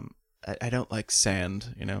 I don't like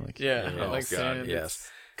sand, you know? Like, Yeah, Oh, like God, sand. yes.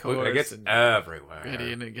 It's coarse It gets and everywhere.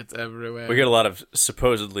 gritty and it gets everywhere. We get a lot of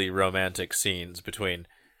supposedly romantic scenes between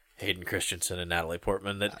Hayden Christensen and Natalie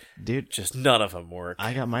Portman that dude, just none of them work.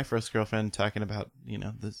 I got my first girlfriend talking about,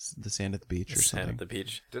 the sand at the beach or Sand something. at the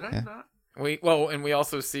beach. Did I Yeah. not? And we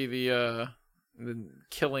also see the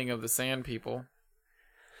killing of the sand people.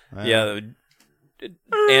 Yeah,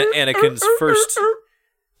 Anakin's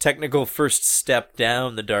technical first step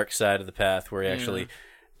down the dark side of the path, where he actually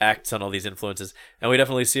acts on all these influences, and we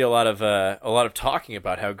definitely see a lot of talking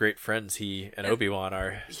about how great friends he and Obi-Wan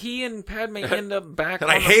are. He and Padme end up back. And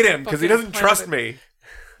on I the hate him because he fucking doesn't trust planet. me.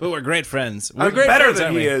 But we're great friends. We're I'm great better friends, than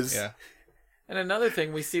aren't he we? is. Yeah. And another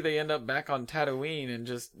thing, we see they end up back on Tatooine, and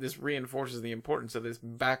just this reinforces the importance of this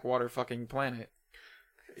backwater fucking planet.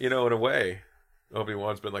 You know, in a way,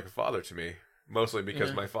 Obi-Wan's been like a father to me. Mostly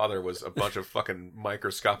because my father was a bunch of fucking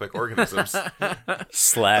microscopic organisms.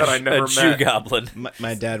 Slash I never a Jew met. goblin.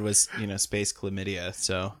 My dad was, space chlamydia,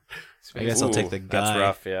 so I guess I'll take the guy. That's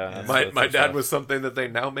rough, yeah. My dad was something that they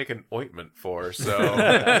now make an ointment for,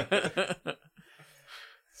 so...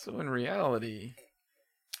 So in reality,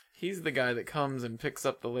 he's the guy that comes and picks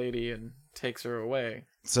up the lady and takes her away,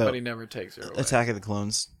 So but he never takes her away. Attack of the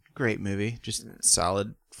Clones, great movie, just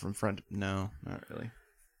solid from front. No, not really.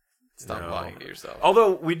 Stop No. lying to yourself.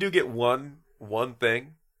 Although we do get one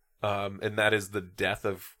thing, and that is the death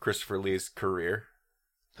of Christopher Lee's career.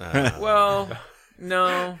 Well,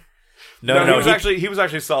 no. No, he was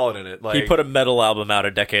actually solid in it. Like he put a metal album out a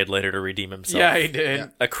decade later to redeem himself. Yeah, he did.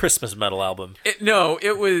 A Christmas metal album.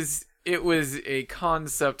 It was a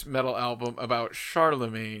concept metal album about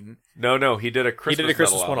Charlemagne. no, he did a Christmas. He did a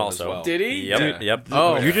Christmas metal one album also. as well. Did he? Yep, Yeah. yep.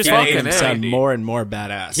 Oh, You're just yeah, making him fucking sound A. more and more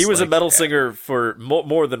badass. He was a Like, metal singer for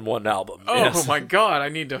more than one album. Oh Yes. my god, I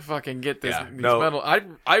need to fucking get this Yeah, these no. metal.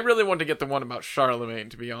 I really want to get the one about Charlemagne,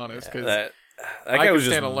 to be honest, because That I guy could was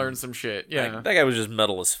stand just to learn some shit. Yeah. that guy was just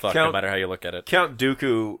metal as fuck, no Count- matter how you look at it. Count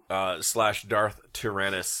Dooku / Darth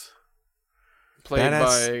Tyrannus, Played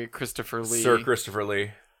Badass. by Christopher Lee. Sir Christopher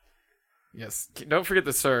Lee. Yes. Don't forget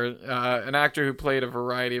the Sir. An actor who played a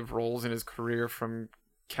variety of roles in his career, from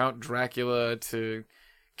Count Dracula to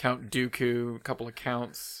Count Dooku, a couple of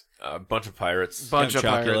counts, A bunch of pirates. bunch of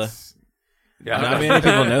Count Chocula. pirates. Yeah, Not many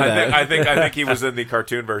people know that. I think he was in the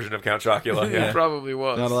cartoon version of Count Chocula. He Yeah. probably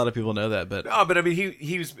was. Not a lot of people know that, but No, but I mean,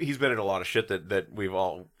 he's been in a lot of shit that we've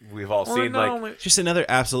all seen. Like just another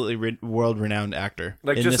absolutely world-renowned actor.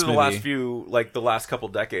 just this in the movie. the last couple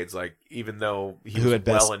decades, like even though he Who was at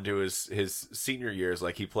best- well into his senior years,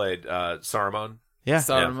 like he played Saruman Yeah,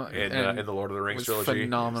 Saruman in and the Lord of the Rings was trilogy.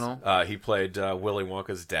 phenomenal. He played Willy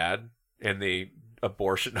Wonka's dad in the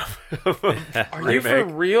abortion of a Are you for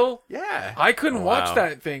remake. real? Yeah. I couldn't Oh, watch wow.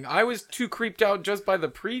 that thing. I was too creeped out just by the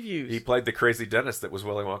previews. He played the crazy dentist that was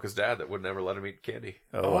Willy Wonka's dad that would never let him eat candy.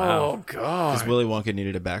 Oh wow. Oh god. Because Willy Wonka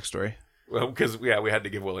needed a backstory. Well, because we had to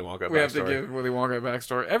give Willy Wonka a We have to backstory. give Willy Wonka a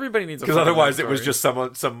backstory. Everybody needs a Because fucking otherwise, it was backstory.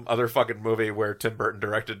 just some other fucking movie where Tim Burton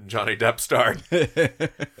directed and Johnny Depp starred.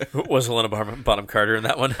 Was Helena Bonham Carter in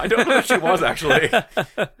that one? I don't know if she was actually.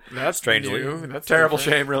 that's strangely. new. That's Terrible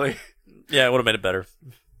different. shame, really. Yeah, it would have made it better.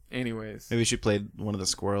 Anyways, Maybe she played one of the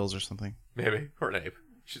squirrels or something. Maybe or an ape.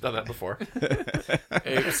 She's done that before.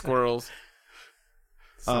 ape squirrels.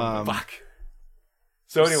 Fuck.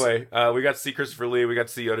 So anyway, we got to see Christopher Lee. We got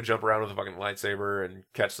to see Yoda jump around with a fucking lightsaber and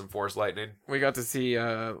catch some Force lightning. We got to see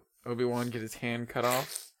Obi-Wan get his hand cut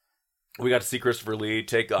off. We got to see Christopher Lee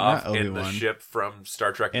take off Not in the Obi-Wan. ship from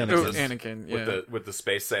Star Trek Anakin. Oh, Nemesis Anakin, yeah. with the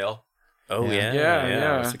space sail. Oh Yeah.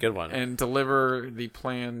 yeah, That's a good one. And deliver the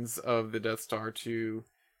plans of the Death Star to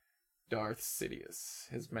Darth Sidious,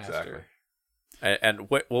 his master. Exactly. And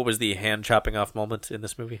what was the hand chopping off moment in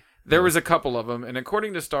this movie? There was a couple of them, and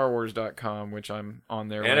according to StarWars.com, which I'm on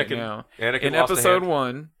there right now, Anakin in lost a Episode hand.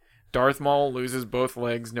 1, Darth Maul loses both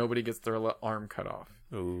legs. Nobody gets their arm cut off.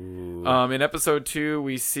 Ooh. In Episode 2,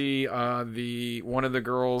 we see one of the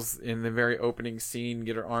girls in the very opening scene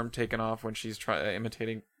get her arm taken off when she's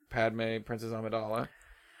imitating Padme, Princess Amidala.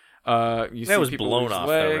 You That see was people blown lose off,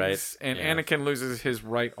 though, legs, right? and Yeah. Anakin loses his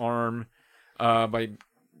right arm by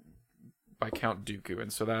Count Dooku,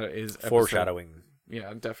 and so that is Foreshadowing.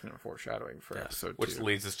 Yeah, definite foreshadowing for Episode 2. Which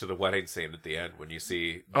leads us to the wedding scene at the end when you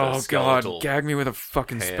see the Oh god, skeletal. gag me with a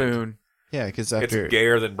fucking hand. spoon. Yeah, because It's after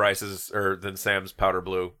gayer than than Sam's powder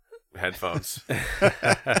blue headphones.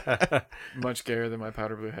 Much gayer than my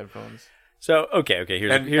powder blue headphones. So okay.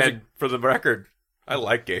 Here's and for the record, I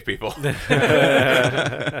like gay people.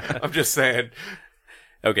 I'm just saying.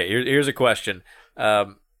 okay. Here's a question.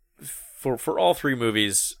 For all three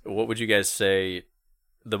movies, what would you guys say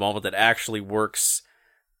the moment that actually works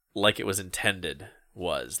like it was intended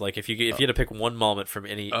was? Like if you had to pick one moment from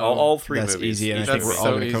any all three that's movies, easy, and I each think That's we're movie. all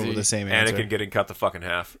so going to come up easy. with the same answer. Anakin getting cut the fucking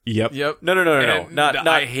half. Yep. Yep. No. And Not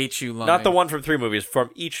I hate you line. not the one from three movies.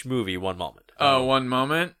 From each movie, one moment. Oh, one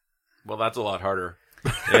moment. Well, that's a lot harder.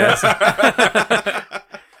 Yes.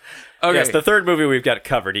 Okay. Yes, the third movie we've got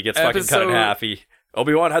covered. He gets fucking cut in Episode- half.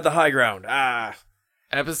 Obi-Wan had the high ground.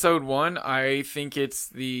 Episode 1, I think it's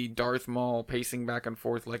the Darth Maul pacing back and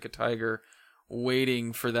forth like a tiger,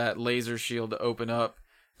 waiting for that laser shield to open up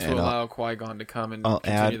to And allow Qui-Gon to come and I'll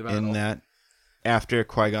continue add the battle. in that after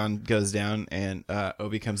Qui-Gon goes down and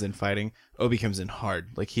Obi comes in fighting, Obi comes in hard.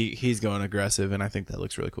 Like he's going aggressive, and I think that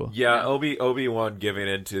looks really cool. Yeah, Obi-Wan giving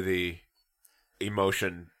into the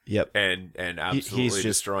emotion Yep. and absolutely just-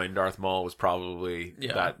 destroying Darth Maul was probably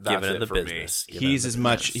that's Giving it it the for business. Giving He's it as the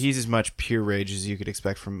much business. pure rage as you could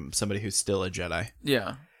expect from somebody who's still a Jedi.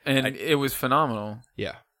 Yeah. And it was phenomenal.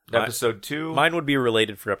 Yeah. me. Episode 2. Mine would be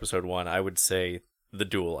related for episode 1. I would say the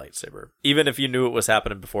dual lightsaber. Even if you knew it was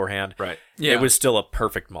happening beforehand, Right. Yeah. it was still a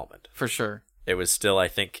perfect moment. For sure. It was still, I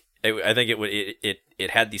think it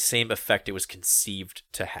had the same effect it was conceived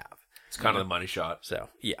to have. It's kind of the money shot. So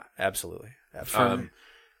yeah, absolutely.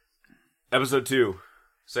 Episode 2.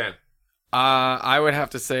 Sam. I would have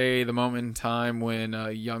to say the moment in time when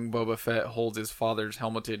young Boba Fett holds his father's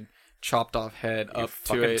helmeted, chopped off head You up to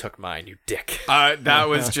fucking it. took mine, you dick. That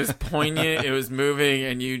was just poignant. It was moving,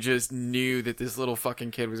 and you just knew that this little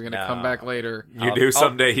fucking kid was going to No. come back later. You knew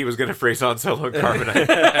someday he was going to freeze Han Solo and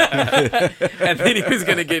carbonite. And then he was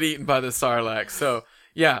going to get eaten by the Sarlacc. So,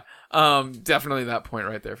 yeah, definitely that point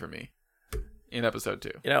right there for me in episode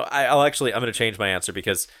 2. You know, I'm going to change my answer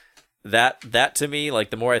because that to me, like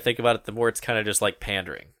the more I think about it, the more it's kind of just like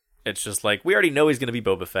pandering. It's just like we already know he's going to be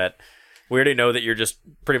Boba Fett. We already know that you're just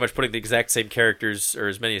pretty much putting the exact same characters or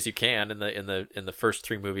as many as you can in the first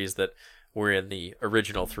three movies that were in the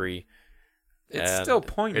original three. It's And still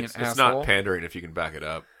poignant, It's asshole. not pandering if you can back it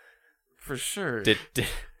up. For sure.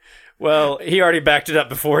 Well, he already backed it up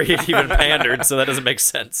before he even pandered, so that doesn't make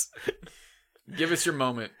sense. Give us your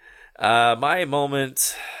moment. My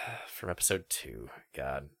moment from episode 2.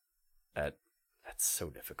 God, that's so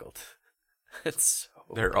difficult. It's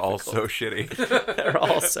so They're all difficult. so shitty. They're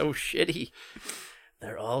all so shitty.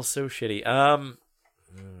 They're all so shitty.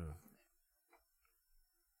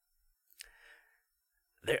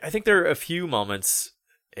 I think there are a few moments.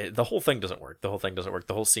 The whole thing doesn't work. The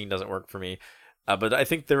whole scene doesn't work for me. But I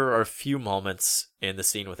think there are a few moments in the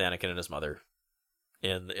scene with Anakin and his mother,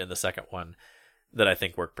 in the second one, that I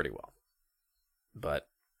think work pretty well. But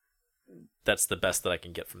that's the best that I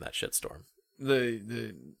can get from that shitstorm.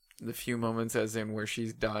 The The few moments, as in where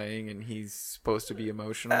she's dying and he's supposed to be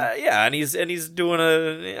emotional. Yeah, and he's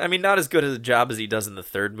doing not as good a job as he does in the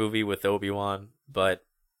third movie with Obi-Wan, but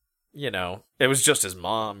it was just his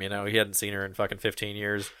mom. He hadn't seen her in fucking 15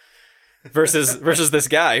 years. Versus this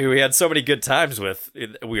guy who he had so many good times with.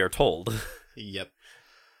 We are told. Yep.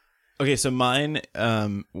 Okay, so mine,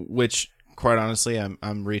 which quite honestly,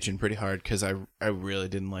 I'm reaching pretty hard because I really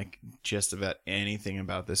didn't like just about anything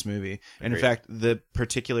about this movie. And in fact, the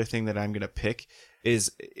particular thing that I'm gonna pick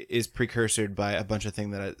is precursored by a bunch of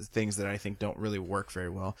things that I think don't really work very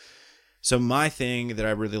well. So my thing that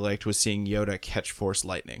I really liked was seeing Yoda catch Force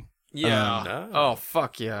lightning. Yeah. Oh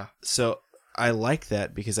fuck yeah. So I like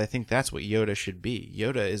that because I think that's what Yoda should be.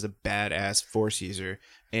 Yoda is a badass Force user,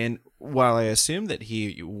 and while I assume that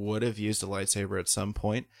he would have used a lightsaber at some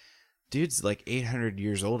point, dude's like 800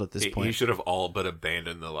 years old at this point. He should have all but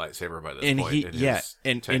abandoned the lightsaber by this and point in his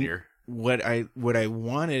tenure. And what I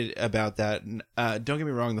wanted about that, don't get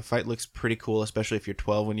me wrong, the fight looks pretty cool, especially if you're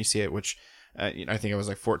 12 when you see it, which I think I was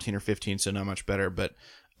like 14 or 15, so not much better, but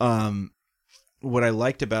what I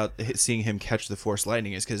liked about seeing him catch the Force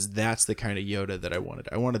lightning is because that's the kind of Yoda that I wanted.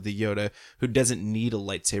 I wanted the Yoda who doesn't need a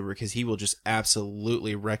lightsaber because he will just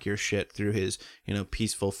absolutely wreck your shit through his,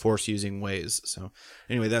 peaceful Force using ways. So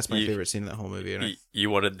anyway, that's my favorite scene in that whole movie. And you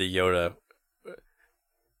wanted the Yoda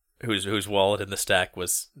whose wallet in the stack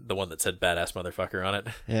was the one that said "badass motherfucker" on it.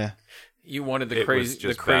 Yeah. You wanted the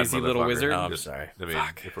crazy little wizard. Oh, I'm sorry.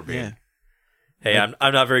 Fuck. If we're being... Hey,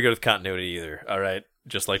 I'm not very good with continuity either. All right,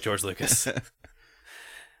 just like George Lucas.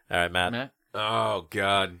 All right, Matt. Oh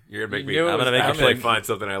God, you're gonna make me. I'm gonna make you pick. Find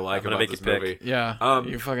something I like about this movie. Yeah,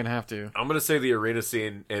 you fucking have to. I'm gonna say the arena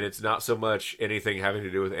scene, and it's not so much anything having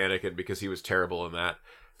to do with Anakin because he was terrible in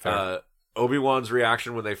that. Obi-Wan's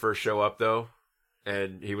reaction when they first show up, though,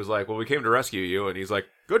 and he was like, "Well, we came to rescue you," and he's like,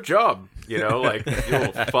 "Good job," like you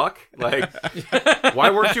little fuck, like why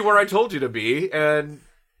weren't you where I told you to be? And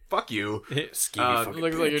fuck you. Looks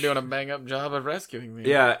like you're doing a bang up job of rescuing me.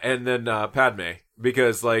 Yeah, and then Padme,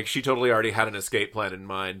 because like she totally already had an escape plan in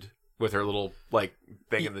mind with her little like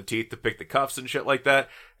thing in the teeth to pick the cuffs and shit like that.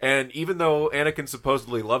 And even though Anakin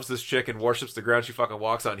supposedly loves this chick and worships the ground she fucking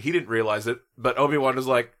walks on, he didn't realize it. But Obi-Wan was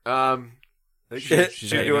like, I think she's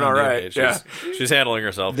doing all right. She's handling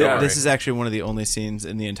herself. This is actually one of the only scenes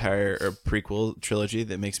in the entire prequel trilogy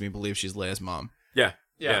that makes me believe she's Leia's mom. Yeah.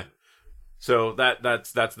 So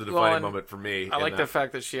that's the defining moment for me. I like the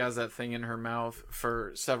fact that she has that thing in her mouth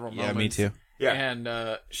for several moments. Yeah, me too. Yeah,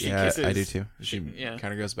 and she kisses. I do too. She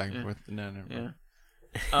kind of goes back and forth. No.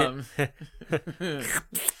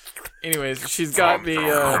 Anyways, she's got the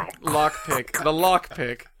lockpick. The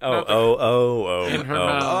lockpick. In her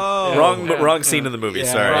mouth. Wrong scene in the movie.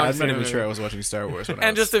 Yeah, sorry, I'm not even sure I was watching Star Wars.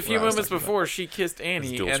 And just a few moments before, she kissed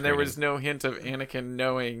Annie, and there was no hint of Anakin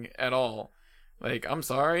knowing at all. Like, I'm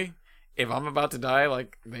sorry. If I'm about to die,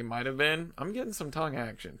 like they might have been, I'm getting some tongue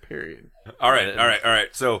action, period. All right.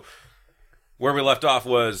 So where we left off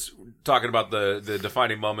was talking about the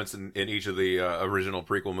defining moments in each of the original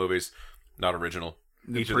prequel movies. Not original.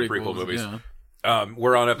 Each of the prequel movies. Yeah.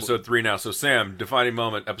 We're on episode 3 now. So Sam, defining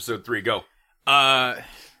moment, episode 3, go.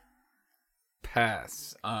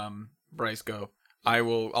 Pass. Bryce, go.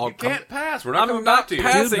 You can't pass. We're not coming back to you.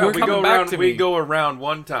 Passing. We go around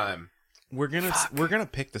one time. We're gonna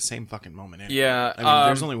pick the same fucking moment. Anyway. Yeah, I mean,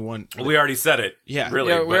 there's only one. We already said it. Yeah,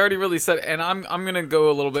 really. Yeah, we already really said it. And I'm gonna go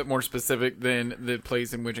a little bit more specific than the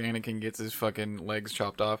place in which Anakin gets his fucking legs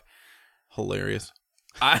chopped off. Hilarious.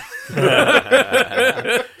 The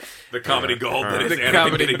comedy gold that is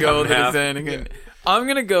Anakin. I'm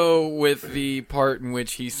gonna go with the part in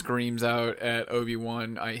which he screams out at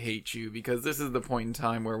Obi-Wan, "I hate you," because this is the point in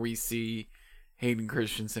time where we see Hayden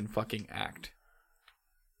Christensen fucking act.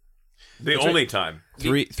 The only time.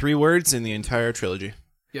 Three words in the entire trilogy.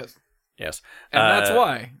 Yes. And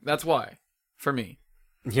that's why. For me.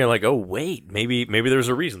 You're like, oh wait, maybe there's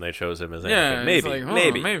a reason they chose him as Anakin.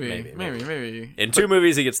 Maybe. In 2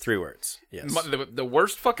 movies, he gets 3 words. Yes. The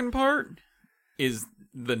worst fucking part is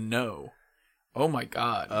the no. Oh my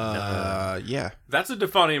god. Yeah. That's a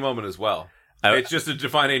defining moment as well. It's just a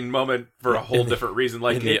defining moment for a whole different reason.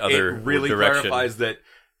 Like it really clarifies that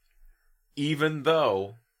even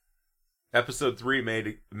though Episode 3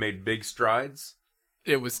 made big strides,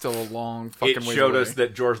 it was still a long fucking way. It showed us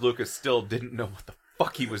that George Lucas still didn't know what the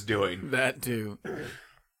fuck he was doing. That too.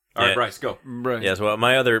 All right, Bryce, go. Bryce. Yes. Well,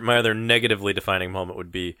 my other negatively defining moment would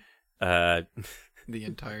be the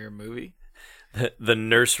entire movie. The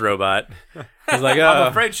nurse robot. It's like, I'm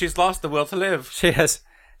afraid she's lost the will to live. She has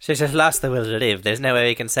lost the will to live. There's no way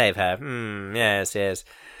we can save her. Yes.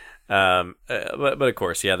 But of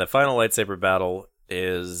course, yeah. The final lightsaber battle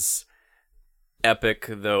is epic,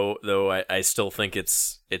 though I still think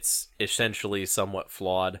it's essentially somewhat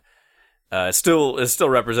flawed. It still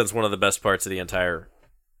represents one of the best parts of the entire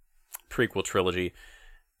prequel trilogy,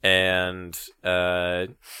 and just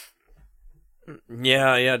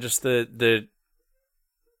the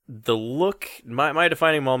look. My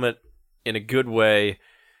defining moment in a good way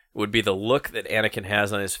would be the look that Anakin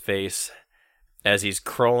has on his face as he's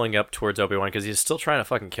crawling up towards Obi-Wan, because he's still trying to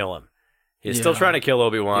fucking kill him. He's still trying to kill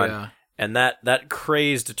Obi-Wan. Yeah. And that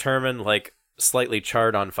crazed, determined, like slightly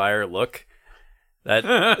charred on fire look,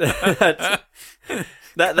 that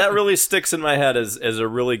really sticks in my head as a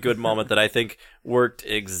really good moment that I think worked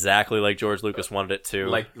exactly like George Lucas wanted it to.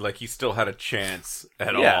 Like he still had a chance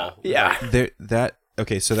at Yeah, all. yeah.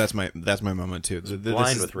 Okay, so that's my moment too. This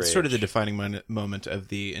blind is with rage. sort of the defining moment of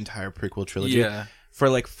the entire prequel trilogy. Yeah. For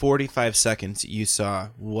like 45 seconds, you saw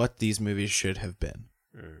what these movies should have been.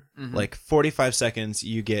 Mm-hmm. Like 45 seconds,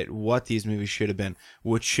 you get what these movies should have been,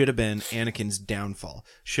 which should have been Anakin's downfall,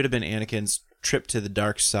 should have been Anakin's trip to the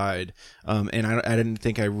dark side. And I didn't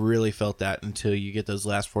think I really felt that until you get those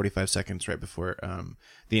last 45 seconds right before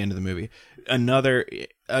the end of the movie. Another,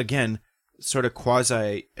 again, sort of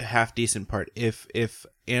quasi half decent part. If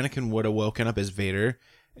Anakin would have woken up as Vader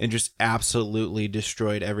and just absolutely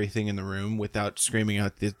destroyed everything in the room without screaming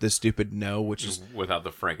out the stupid no, which is Without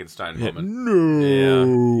the Frankenstein moment.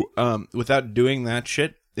 no. Without doing that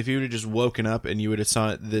shit, if you would have just woken up and you would have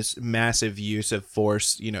saw this massive use of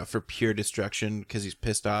force, for pure destruction because he's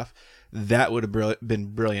pissed off, that would have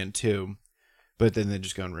been brilliant too. But then they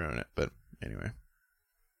just go and ruin it. But anyway.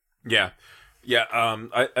 Yeah.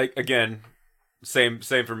 I again, same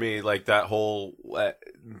for me. Like that whole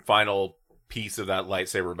final piece of that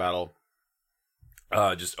lightsaber battle,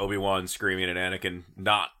 just Obi-Wan screaming at Anakin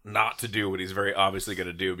not to do what he's very obviously going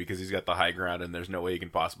to do because he's got the high ground and there's no way he can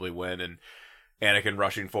possibly win, and Anakin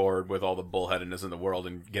rushing forward with all the bullheadedness in the world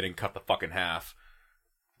and getting cut the fucking half.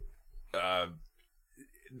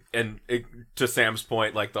 To Sam's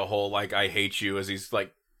point, like the whole like I hate you as he's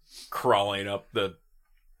like crawling up the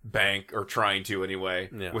bank, or trying to anyway,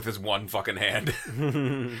 with his one fucking hand.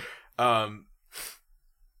 But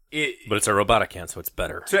it's a robotic hand, so it's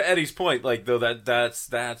better. To Eddie's point, like though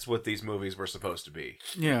that's what these movies were supposed to be.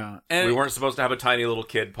 Yeah, and We weren't supposed to have a tiny little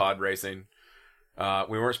kid pod racing.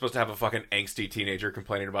 We weren't supposed to have a fucking angsty teenager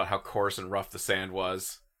complaining about how coarse and rough the sand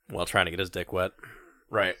was. While trying to get his dick wet.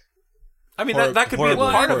 Right. I mean, that could be a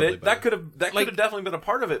horribly, part of horribly it. bad. That could have definitely been a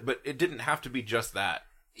part of it, but it didn't have to be just that.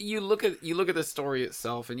 you look at the story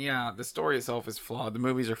itself, and yeah, the story itself is flawed. The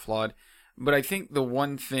movies are flawed, but I think the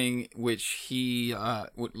one thing which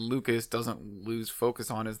what Lucas doesn't lose focus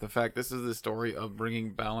on is the fact this is the story of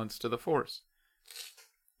bringing balance to the Force.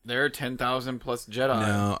 There are 10,000 plus Jedi.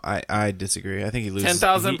 No, I disagree. I think he loses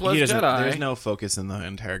 10,000 plus he doesn't- Jedi. There's no focus in the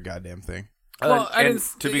entire goddamn thing. Well, I and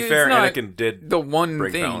didn't- to be it's fair, not Anakin did the one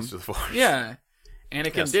bring thing. balance to the Force. Yeah,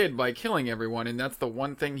 Anakin Yes. did by killing everyone, and that's the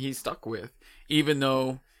one thing he stuck with, even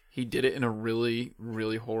though he did it in a really,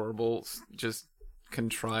 really horrible, just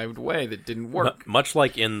contrived way that didn't work. Much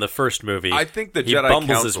like in the first movie, I think the he Jedi bumbles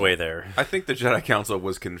Council, his way there. I think the Jedi Council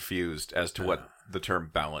was confused as to what the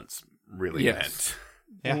term balance really Yes.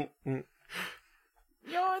 meant. Yeah.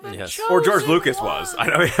 You're the Yes. Or George chosen Lucas one. was. I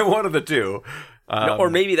know, one of the two. Or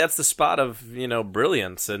maybe that's the spot of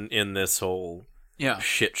brilliance in this whole Yeah.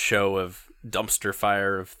 shit show of dumpster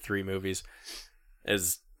fire of 3 movies,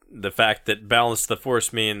 is the fact that balance to the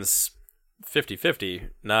Force means 50-50,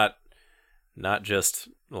 not just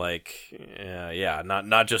like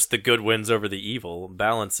not just the good wins over the evil.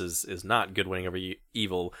 Balance is not good winning over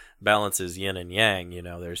evil. Balance is yin and yang.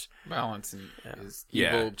 There's Balance is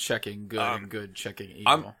Yeah. evil checking good and good checking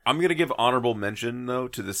evil. I'm gonna give honorable mention though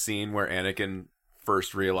to the scene where Anakin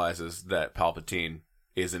first realizes that Palpatine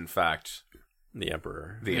is in fact the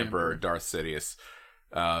Emperor. the Emperor, Darth Sidious,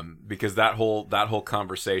 because that whole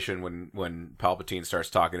conversation when Palpatine starts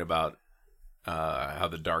talking about how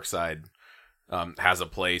the dark side has a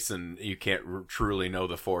place and you can't truly know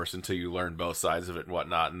the Force until you learn both sides of it and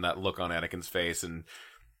whatnot, and that look on Anakin's face, and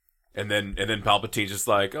then Palpatine's just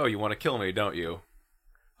like, "Oh, you want to kill me, don't you?"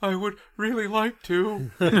 I would really like to.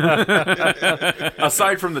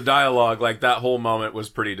 Aside from the dialogue, like that whole moment was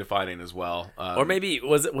pretty defining as well. Or maybe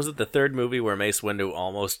was it the third movie where Mace Windu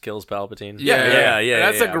almost kills Palpatine? Yeah. yeah.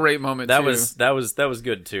 That's a great moment. That too. was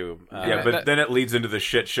good too. but then it leads into the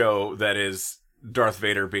shit show that is Darth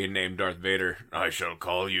Vader being named Darth Vader. I shall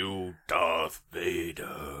call you Darth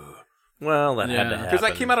Vader. Well, that had to Yeah. happen Because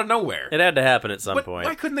that came out of nowhere. It had to happen at some But point.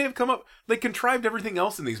 why couldn't they have come up? They contrived everything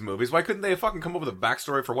else in these movies. Why couldn't they have fucking come up with a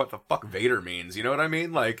backstory for what the fuck Vader means? You know what I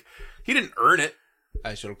mean? Like, he didn't earn it.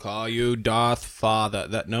 I shall call you Darth Father.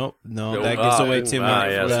 That no, No, that gives away too much.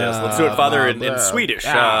 Yes. Let's do it, Father, in Swedish.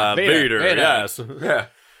 Vader. Yes. Yeah.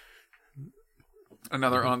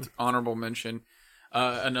 Another honorable mention.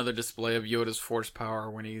 Another display of Yoda's force power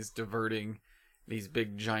when he's diverting these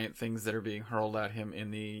big giant things that are being hurled at him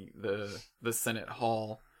in the Senate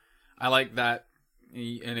hall. I like that,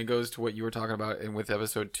 and it goes to what you were talking about and with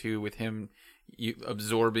episode 2, with him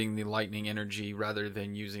absorbing the lightning energy rather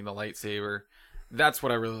than using the lightsaber. That's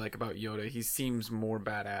what I really like about Yoda. He seems more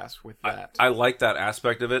badass with that. I like that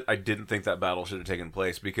aspect of it. I didn't think that battle should have taken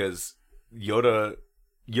place because Yoda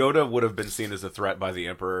would have been seen as a threat by the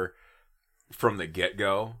Emperor from the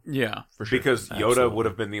get-go. Yeah, For sure. Because Yoda Absolutely. would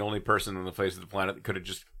have been the only person on the face of the planet that could have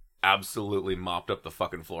just absolutely mopped up the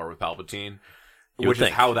fucking floor with Palpatine, You which would is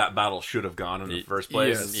think. how that battle should have gone in the first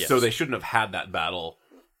place. Yes. So they shouldn't have had that battle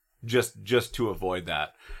just to avoid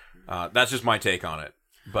that. That's just my take on it.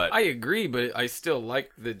 But I agree, but I still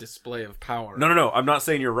like the display of power. No. I'm not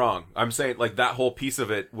saying you're wrong. I'm saying like that whole piece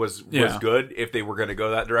of it was Yeah. good if they were going to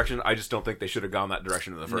go that direction. I just don't think they should have gone that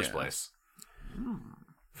direction in the first Yeah. place.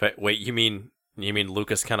 Wait, you mean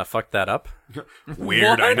Lucas kind of fucked that up?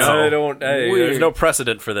 Weird, I know. I don't. Hey, Weird. there's no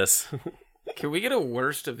precedent for this. Can we get a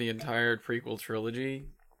worst of the entire prequel trilogy?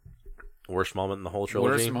 Worst moment in the whole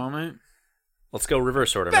trilogy. Worst moment? Let's go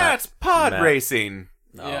reverse order. Matt. That's pod Matt. racing.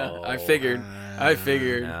 No. Yeah, I figured.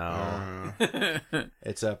 No,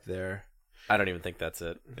 It's up there. I don't even think that's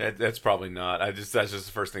it. That's probably not. That's just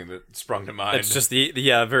the first thing that sprung to mind. It's just the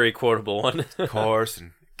very quotable one. course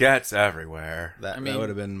and gets everywhere. That mean- would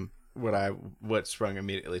have been what sprung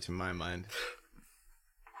immediately to my mind.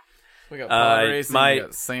 We got pod racing, my- we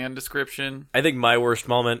got sand description. I think my worst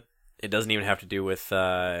moment. It doesn't even have to do with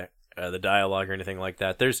the dialogue or anything like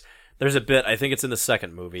that. There's a bit. I think it's in the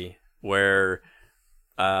second movie where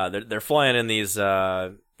they're flying in these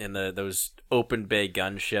those open bay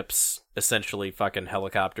gunships, essentially fucking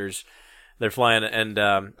helicopters. They're flying and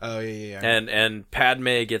Oh yeah. and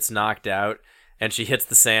Padme gets knocked out and she hits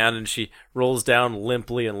the sand and she rolls down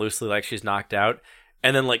limply and loosely like she's knocked out,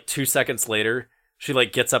 and then like 2 seconds later she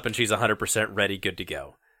like gets up and she's 100% ready, good to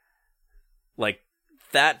go. Like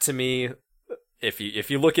that to me, if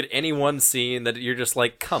you look at any one scene that you're just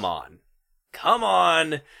like, come on,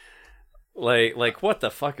 like what the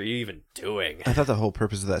fuck are you even doing? I thought the whole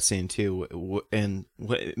purpose of that scene too, and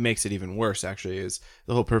what makes it even worse actually, is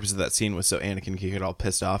the whole purpose of that scene was so Anakin could get all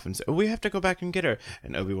pissed off and say, "Oh, we have to go back and get her,"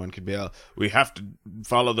 and Obi-Wan could be all, "We have to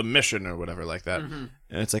follow the mission" or whatever like that. And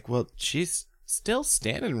it's like, well, she's still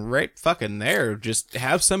standing right fucking there. Just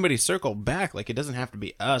have somebody circle back. Like, it doesn't have to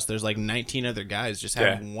be us. There's like 19 other guys. Just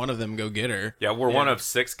have one of them go get her. Yeah, we're one of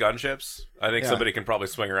 6 gunships. I think Yeah. somebody can probably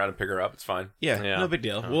swing around and pick her up. It's fine. Yeah, Yeah. no big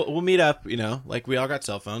deal. We'll meet up. Like we all got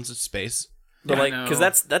cell phones. It's space. But Yeah, like, no. because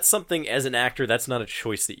that's something as an actor, that's not a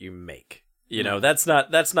choice that you make. You know, that's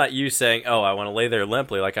not you saying, "Oh, I want to lay there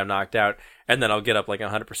limply like I'm knocked out, and then I'll get up like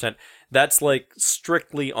 100%." That's like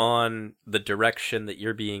strictly on the direction that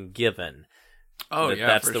you're being given. Oh That- yeah,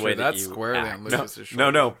 that's for the sure. way that That's you squarely act. on No, Lucas's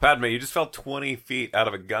shoulder. no, Padme, you just fell 20 feet out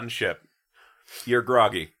of a gunship. You're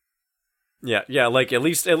groggy. Yeah, like at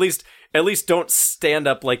least don't stand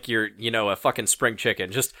up like you're, a fucking spring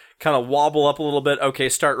chicken. Just kind of wobble up a little bit. Okay,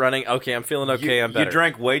 start running. Okay, I'm feeling okay. I'm better. You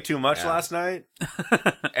drank way too much last night,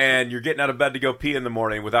 and you're getting out of bed to go pee in the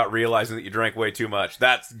morning without realizing that you drank way too much.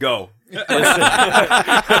 That's go.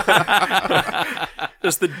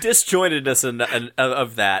 Just the disjointedness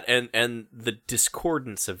of that and the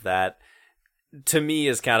discordance of that, to me,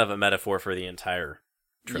 is kind of a metaphor for the entire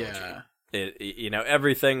trilogy. Yeah.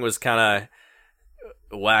 Everything was kind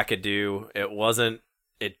of wackadoo. It wasn't.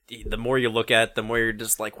 The more you look at it, the more you're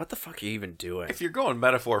just like, what the fuck are you even doing? If you're going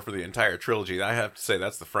metaphor for the entire trilogy, I have to say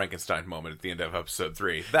that's the Frankenstein moment at the end of episode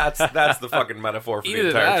 3. That's the fucking metaphor for the Either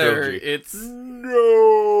entire that or trilogy. it's No.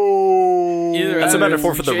 either That's a that or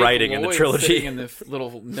metaphor it's for the Jake writing in the Lloyd trilogy. sitting in the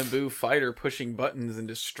little Naboo fighter pushing buttons and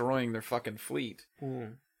destroying their fucking fleet.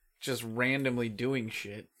 Just randomly doing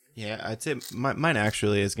shit. Yeah, I'd say mine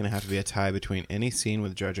actually is going to have to be a tie between any scene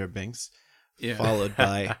with Jar Jar Binks, Yeah. followed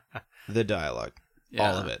by the dialogue. Yeah.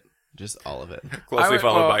 All of it. Just all of it. Closely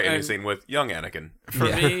followed by any and scene with young Anakin. For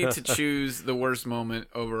me to choose the worst moment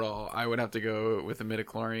overall, I would have to go with the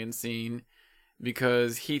midichlorian scene,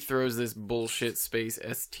 because he throws this bullshit space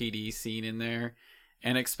STD scene in there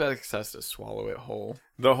and expects us to swallow it whole.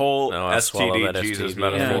 The whole No, I swallow STD that Jesus STD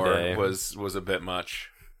metaphor every day. was a bit much.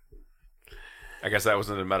 I guess that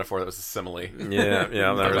wasn't a metaphor, that was a simile. Yeah, That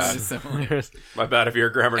that was- was. Similar. My bad if you're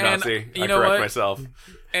a grammar And Nazi. you I know correct what? myself.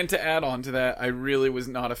 And to add on to that, I really was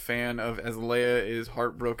not a fan of, as Leia is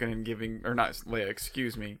heartbroken and giving, or not Leia,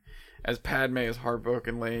 excuse me, as Padme is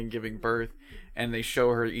heartbroken laying giving birth, and they show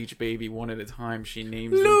her each baby one at a time. She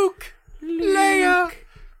names Luke, Leia.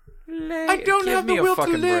 I don't Give have me the a will to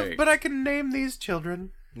fucking live, break. but I can name these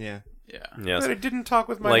children. Yeah. Yeah. Yes. But I didn't talk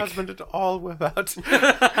with my Like- husband at all about.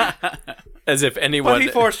 As if anyone. But he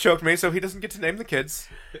force choked me, so he doesn't get to name the kids.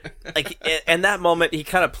 Like, in that moment, he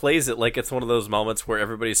kind of plays it like it's one of those moments where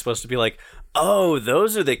everybody's supposed to be like, "Oh,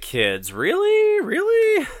 those are the kids,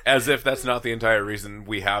 really?" As if that's not the entire reason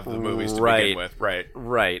we have the movies to Right. begin with. Right.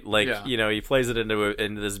 Right? Like, Yeah. you know, he plays it into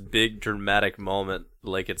this big dramatic moment,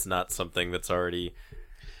 like it's not something that's already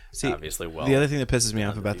See, obviously well. the other thing that pisses me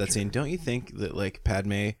off about that scene, don't you think that like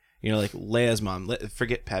Padme, you know, like Leia's mom,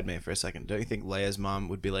 forget Padme for a second. Don't you think Leia's mom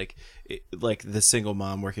would be like the single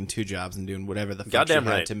mom working 2 jobs and doing whatever the fuck Goddamn she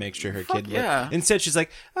had right. to make sure her Fuck kid yeah. lived? Instead, she's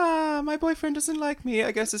like, my boyfriend doesn't like me.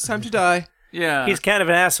 I guess it's time to die. Yeah. He's kind of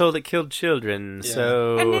an asshole that killed children,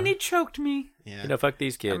 so and then he choked me. Yeah. you know, fuck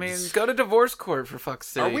these kids. I mean, go to divorce court for fuck's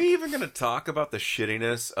sake. Are we even going to talk about the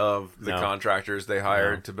shittiness of the No. contractors they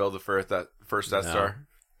hired No. to build the first Death No. Star?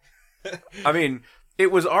 I mean,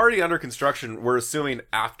 it was already under construction. We're assuming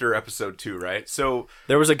after Episode 2, right? So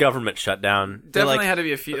there was a government shutdown. Definitely like- had to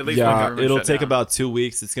be at least one Yeah, government it'll shutdown. take about 2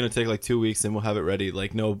 weeks. It's gonna take like 2 weeks, and we'll have it ready.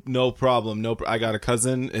 Like no problem. I got a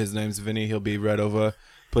cousin. His name's Vinny. He'll be right over.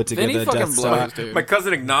 Put together Vinny a fucking Death Star. blows, dude. my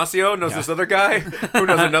cousin Ignacio knows this other guy who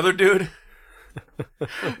knows another dude.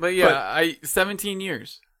 But yeah, 17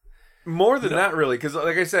 years. More than that, really, because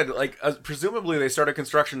like I said, presumably they started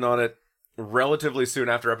construction on it relatively soon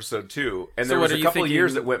after Episode 2, and So there was what a are you couple of thinking?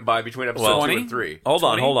 years that went by between Episode Well, 2 20? and 3. Hold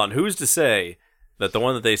 20? on. Who's to say that the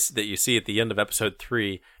one that you see at the end of episode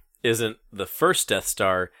 3 isn't the first Death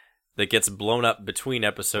Star that gets blown up between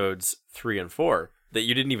episodes 3 and 4 that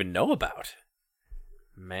you didn't even know about?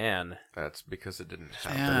 Man, That's because it didn't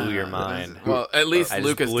happen. Yeah. blew your mind. Well, at least I just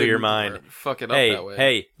Lucas blew your didn't mind. fuck it up that way.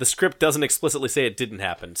 Hey, the script doesn't explicitly say it didn't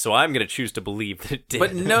happen, so I'm going to choose to believe that it did.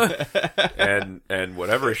 But no, and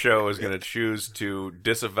whatever show is going to choose to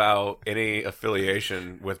disavow any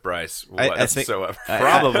affiliation with Bryce I think- whatsoever.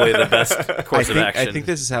 probably the best course of I action. think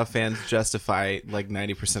this is how fans justify like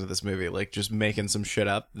 90% of this movie, like just making some shit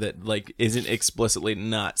up that like isn't explicitly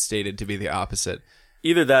not stated to be the opposite.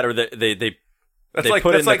 Either that or they That's they like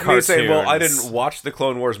put that's in the like me saying, "Well, I cartoons. didn't watch the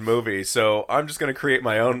Clone Wars movie, so I'm just going to create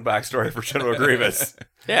my own backstory for General Grievous."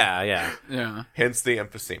 yeah. yeah. Hence the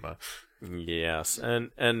emphysema. Yes, and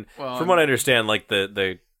Well, from what I understand, like the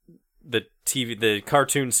the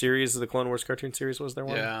cartoon series, the Clone Wars cartoon series, was there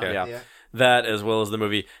one? Yeah. yeah. That as well as the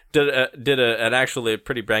movie did an actually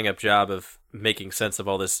pretty bang up job of making sense of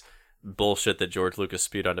all this bullshit that George Lucas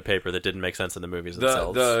spewed onto paper that didn't make sense in the movies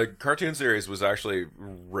themselves. The cartoon series was actually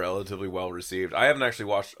relatively well received. I haven't actually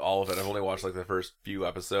watched all of it. I've only watched like the first few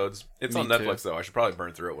episodes. It's Me on too. Netflix though. I should probably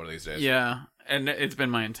burn through it one of these days. Yeah, and it's been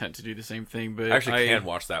my intent to do the same thing, but I actually can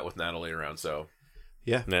watch that with Natalie around. So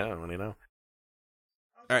Yeah. yeah, what do you know?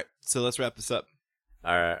 All right, so let's wrap this up.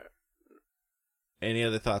 All right. Any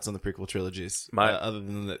other thoughts on the prequel trilogies? Other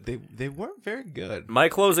than that, they weren't very good. My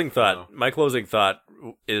closing thought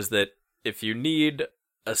is that if you need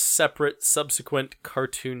a separate subsequent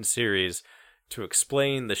cartoon series to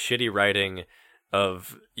explain the shitty writing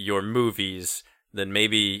of your movies, then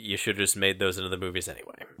maybe you should have just made those into the movies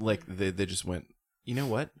anyway. Like they just went, you know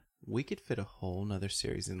what? We could fit a whole nother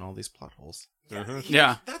series in all these plot holes.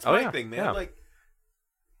 Yeah, that's Oh, my yeah. thing, man. Yeah. Like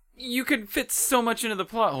you could fit so much into the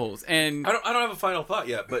plot holes, and I don't have a final thought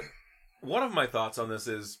yet, but one of my thoughts on this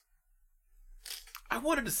is I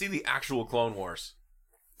wanted to see the actual Clone Wars.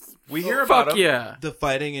 We hear about fuck them. yeah. The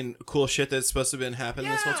fighting and cool shit that's supposed to have been happening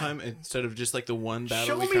this whole Yeah. time, instead of just like the one battle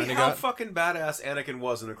Show we me kind of how got. fucking badass Anakin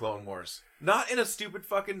was in the Clone Wars. Not in a stupid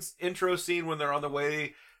fucking intro scene when they're on the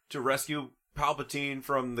way to rescue Palpatine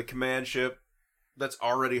from the command ship that's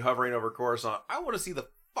already hovering over Coruscant. I want to see the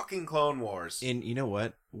fucking Clone Wars. And you know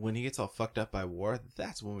what? When he gets all fucked up by war,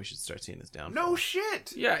 that's when we should start seeing his downfall. No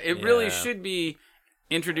shit. Yeah, it really Yeah. should be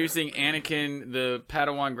introducing Anakin, the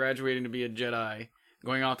Padawan graduating to be a Jedi,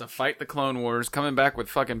 going off to fight the Clone Wars, coming back with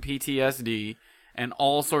fucking PTSD, and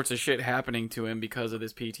all sorts of shit happening to him because of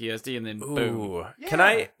this PTSD, and then boom. Ooh. Yeah. Can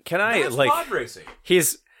I That's like pod racing.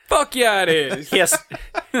 he's Fuck yeah, it is. he has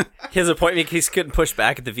his appointment he's getting pushed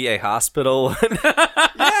back at the VA hospital.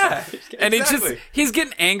 Yeah, And exactly. he's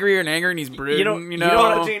getting angrier and angrier, and he's brooding, you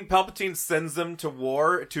know. Palpatine sends them to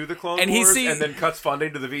war to the Clone And he Wars, sees- and then cuts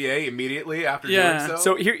funding to the VA immediately after Yeah. doing so.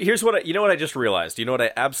 So here's what I just realized. You know what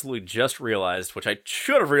I absolutely just realized, which I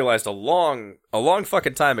should have realized a long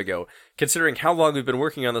fucking time ago, considering how long we've been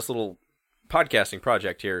working on this little podcasting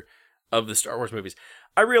project here of the Star Wars movies.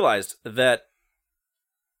 I realized that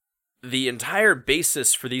the entire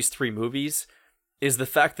basis for these 3 movies is the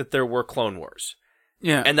fact that there were Clone Wars.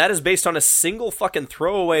 Yeah. And that is based on a single fucking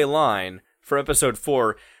throwaway line for episode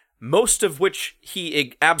 4, most of which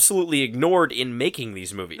he absolutely ignored in making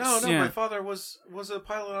these movies. No, Yeah. my father was a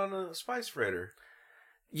pilot on a spice freighter.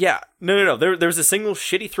 Yeah. No. There's a single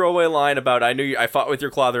shitty throwaway line about, I fought with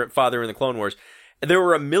your father in the Clone Wars. And there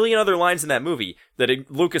were a million other lines in that movie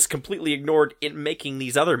that Lucas completely ignored in making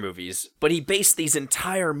these other movies, but he based these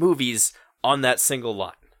entire movies on that single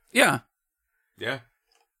line. Yeah. Yeah.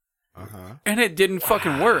 And it didn't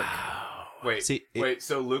fucking work. Wait, See,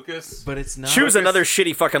 so Lucas... But it's not. Choose another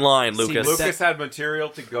shitty fucking line, See, Lucas. Lucas had material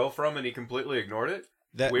to go from and he completely ignored it?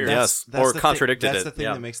 Weird. Yes, That's or the contradicted thing, it, That's the thing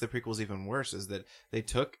yeah. that makes the prequels even worse is that they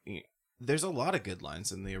took. There's a lot of good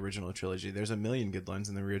lines in the original trilogy. There's a million good lines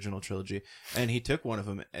in the original trilogy, and he took one of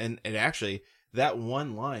them, and it actually that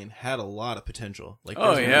one line had a lot of potential. Like,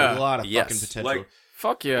 Oh, there's yeah. a lot of Yes. fucking potential. Like,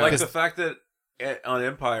 Fuck yeah. like the fact that on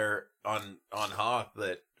Empire, on Hoth,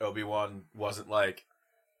 that Obi-Wan wasn't like,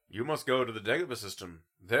 you must go to the Dagobah system.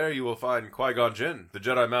 There you will find Qui-Gon Jinn, the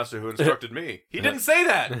Jedi Master who instructed me. He didn't say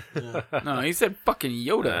that! No, he said fucking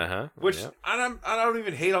Yoda. Uh-huh. Which, Yeah. I don't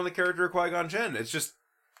even hate on the character of Qui-Gon Jinn. It's just,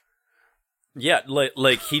 Yeah,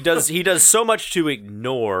 like he does so much to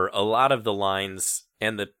ignore a lot of the lines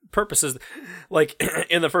and the purposes. Like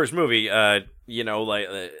in the first movie,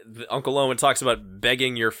 Uncle Owen talks about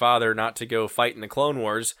begging your father not to go fight in the Clone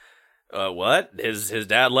Wars. What? His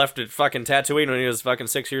dad left at fucking Tatooine when he was fucking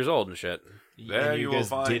 6 years old and shit. there And you will guys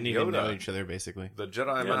find didn't even Yoda. know each other, basically. the Jedi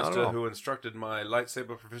Yeah, not at Master all. who instructed my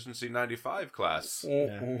lightsaber proficiency 95 class.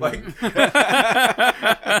 Yeah. Like,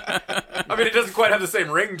 I mean, it doesn't quite have the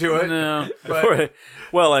same ring to it. No. But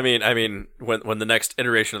Well, I mean, when the next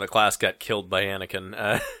iteration of the class got killed by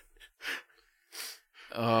Anakin,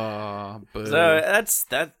 Oh, but so that's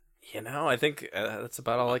that. I think that's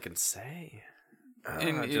about all I can say.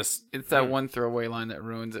 and Just it's that one throwaway line that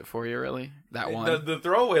ruins it for you, really. That one. the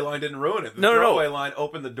throwaway line didn't ruin it. The No. throwaway line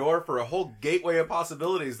opened the door for a whole gateway of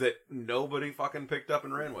possibilities that nobody fucking picked up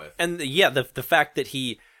and ran with. and yeah, the fact that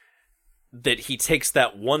he takes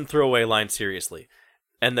that one throwaway line seriously,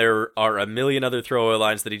 and there are a million other throwaway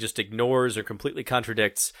lines that he just ignores or completely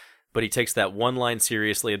contradicts, but he takes that one line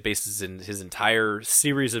seriously and bases in his entire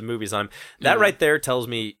series of movies on him. That right there tells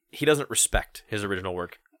me he doesn't respect his original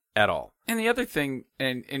work at all. And the other thing,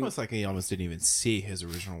 and Well, it's like he almost didn't even see his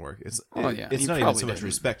original work. It's Oh, yeah, it's he not even probably so much didn't.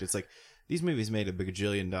 respect. It's like these movies made $1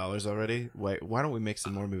 bajillion already. Why don't we make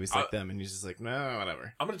some more movies like them? And he's just like, no,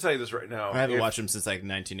 whatever. I'm going to tell you this right now. I haven't If- watched them since like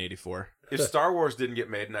 1984. If Star Wars didn't get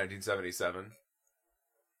made in 1977,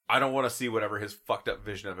 I don't want to see whatever his fucked up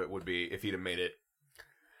vision of it would be if he'd have made it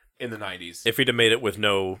in the 90s. If he'd have made it with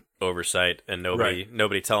no oversight and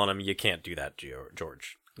nobody telling him you can't do that,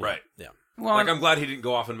 George. Right. Yeah. well, Like, I'm glad he didn't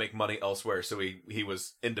go off and make money elsewhere, so he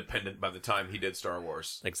was independent by the time he did Star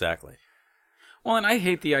Wars. Exactly. well, and I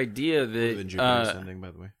hate the idea Than that Jupiter's ending,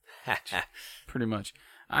 by the way. pretty much.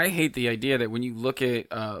 I hate the idea that when you look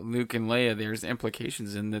at Luke and Leia, there's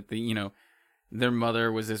implications in that their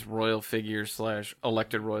mother was this royal figure /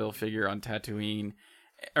 elected royal figure on Tatooine,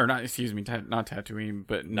 or not? Excuse me, not Tatooine,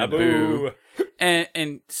 but Naboo.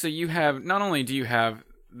 And so you have not only do you have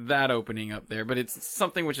that opening up there, but it's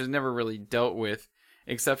something which is never really dealt with,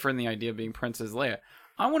 except for in the idea of being Princess Leia.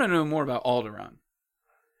 I want to know more about Alderaan.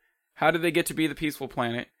 How did they get to be the peaceful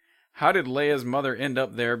planet? How did Leia's mother end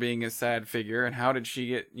up there being a sad figure? And how did she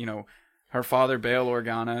get, her father Bail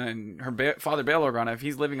Organa and her father Bail Organa, if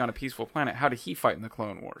he's living on a peaceful planet, how did he fight in the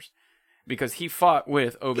Clone Wars? Because he fought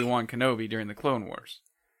with Obi-Wan Kenobi during the Clone Wars.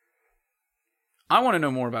 I want to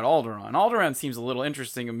know more about Alderaan. Alderaan seems a little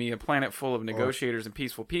interesting to me, a planet full of negotiators and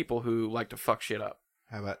peaceful people who like to fuck shit up.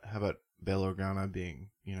 How about Bail Organa being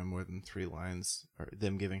more than 3 lines, or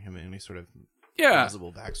them giving him any sort of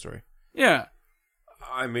plausible backstory? Yeah.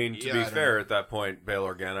 I mean, to Yeah, be I don't fair, at that point, Bail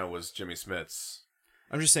Organa was Jimmy Smits.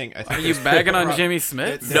 I'm just saying. I Are think you bagging on Jimmy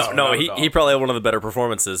Smith? No, not he at all. he probably had one of the better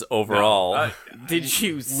performances overall. Did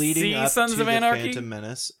you leading see up Sons to of the Anarchy? Phantom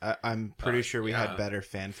Menace, I'm pretty sure we yeah. had better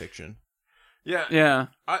fan fiction. Yeah, Yeah.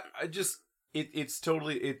 I just it's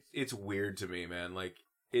totally it's weird to me, man. Like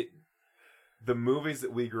the movies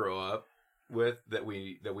that we grow up with that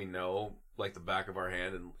we know like the back of our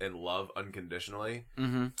hand and love unconditionally.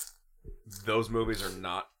 Mm-hmm. Those movies are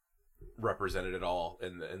not represented at all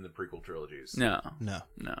in the prequel trilogies. No. No.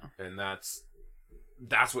 And that's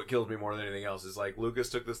what kills me more than anything else. Is like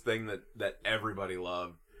Lucas took this thing that everybody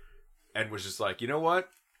loved and was just like, you know what?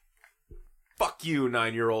 Fuck you,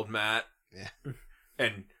 9-year-old Matt. Yeah.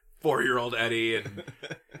 And 4-year-old Eddie and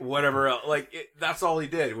whatever else. Like that's all he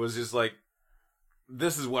did was just like,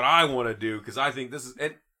 this is what I want to do because I think this is.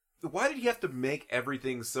 And why did he have to make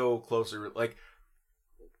everything so closer? Like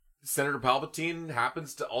Senator Palpatine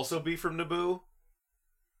happens to also be from Naboo.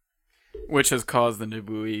 Which has caused the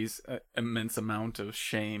Nabooies immense amount of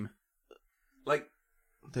shame. Like,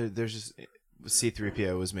 There's just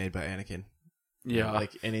C-3PO was made by Anakin. Yeah.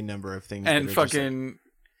 Like any number of things. And that are just, fucking...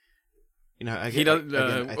 he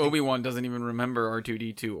does. Obi-Wan doesn't even remember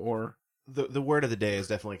R2-D2 or... The word of the day is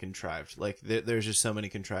definitely contrived. Like there's just so many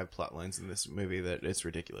contrived plot lines in this movie that it's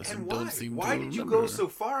ridiculous. and don't why? seem Why to did you remember. go so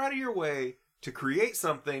far out of your way to create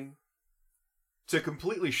something to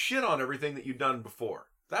completely shit on everything that you've done before?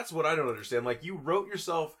 That's what I don't understand. Like, you wrote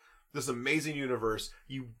yourself this amazing universe.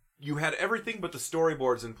 You had everything but the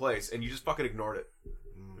storyboards in place, and you just fucking ignored it.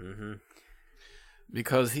 Mm-hmm.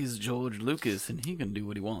 Because he's George Lucas and he can do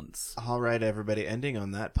what he wants. All right, everybody. Ending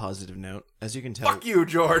on that positive note, as you can tell, Fuck you,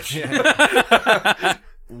 George.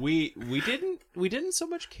 we didn't so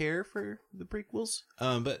much care for the prequels.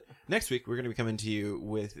 But next week we're going to be coming to you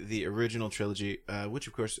with the original trilogy, which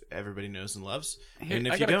of course everybody knows and loves. And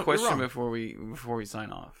if I you got don't, a question you're wrong. before we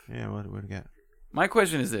sign off. Yeah, what do we got? My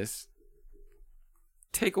question is this: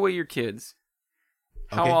 take away your kids.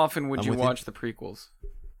 How Okay, often would I'm you with you. watch the prequels?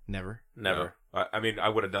 Never. Never. I mean, I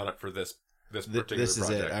would have done it for this particular This is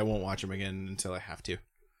project. it. I won't watch them again until I have to.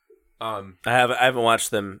 I haven't watched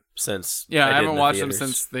them since. Yeah, I did in haven't the watched them theaters.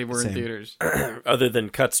 since they were Same. in theaters. Other than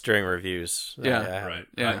cuts during reviews. Yeah. I haven't- Right.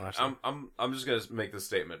 Yeah. I haven't watched them. I'm just gonna make this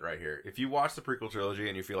statement right here. If you watch the prequel trilogy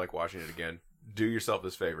and you feel like watching it again, do yourself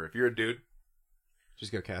this favor. If you're a dude,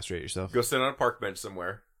 Just go castrate yourself. go sit on a park bench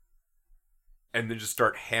somewhere, and then just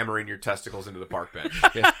start hammering your testicles into the park bench.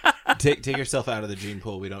 Yeah. Take yourself out of the gene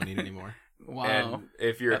pool. We don't need any more. Wow, And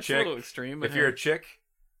if you're that's a chick, little extreme. But if you're a chick,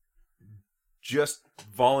 just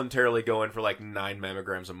voluntarily go in for like 9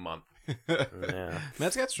 mammograms a month. Yeah.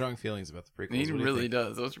 Matt's got strong feelings about the prequels. he What do you really think?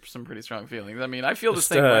 does. Those are some pretty strong feelings. I mean, I feel the Just,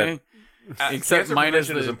 same way. Except Cancer minus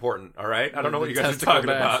prevention is the- important. All right, I don't know the what you guys are testicle talking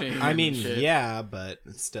about. bashing I and mean, shit. yeah, but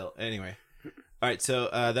still. Anyway. All right, so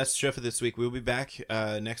that's the show for this week. We'll be back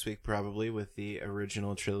next week probably with the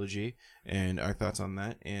original trilogy and our thoughts on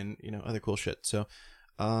that and, other cool shit. So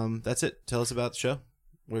that's it. Tell us about the show.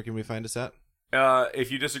 Where can we find us at?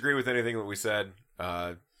 If you disagree with anything that we said,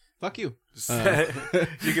 Fuck you.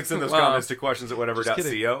 you can send those Well, comments to questions@whatever.co.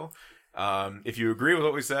 kidding. If you agree with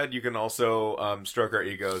what we said, you can also stroke our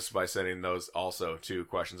egos by sending those also to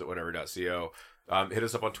questions@whatever.co. Hit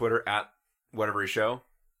us up on Twitter @whateveryshow.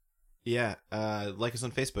 Yeah, like us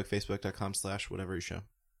on Facebook, facebook.com/whatevershow.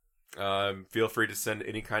 Feel free to send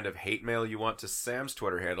any kind of hate mail you want to Sam's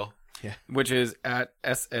Twitter handle, which is at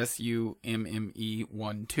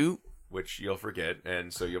SSUMME12. which you'll forget,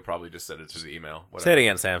 and so you'll probably just send it to the email. Say it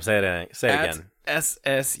again, Sam. Say it again. At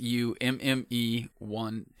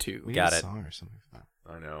SSUMME12. We Got need a it. song or something for that.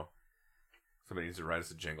 I know. Somebody needs to write us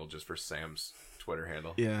a jingle just for Sam's Twitter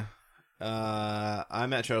handle. Yeah.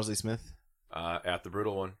 I'm at Charles Lee Smith. At the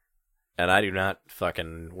brutal one. And I do not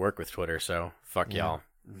fucking work with Twitter, so fuck Yeah. y'all.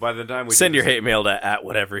 By the time we Send do your this- hate mail to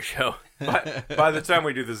 @whatevershow. by the time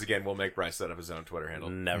we do this again, we'll make Bryce set up his own Twitter handle.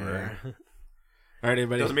 Never. All right,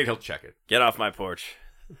 everybody. Doesn't mean he'll check it. Get off my porch.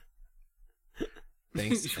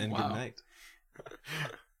 Thanks and Wow. good night.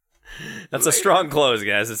 That's a strong close,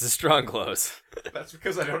 guys. It's a strong close. That's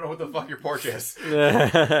because I don't know what the fuck your porch is I'm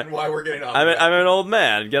and why we're getting off. I'm an old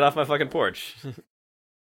man. Get off my fucking porch.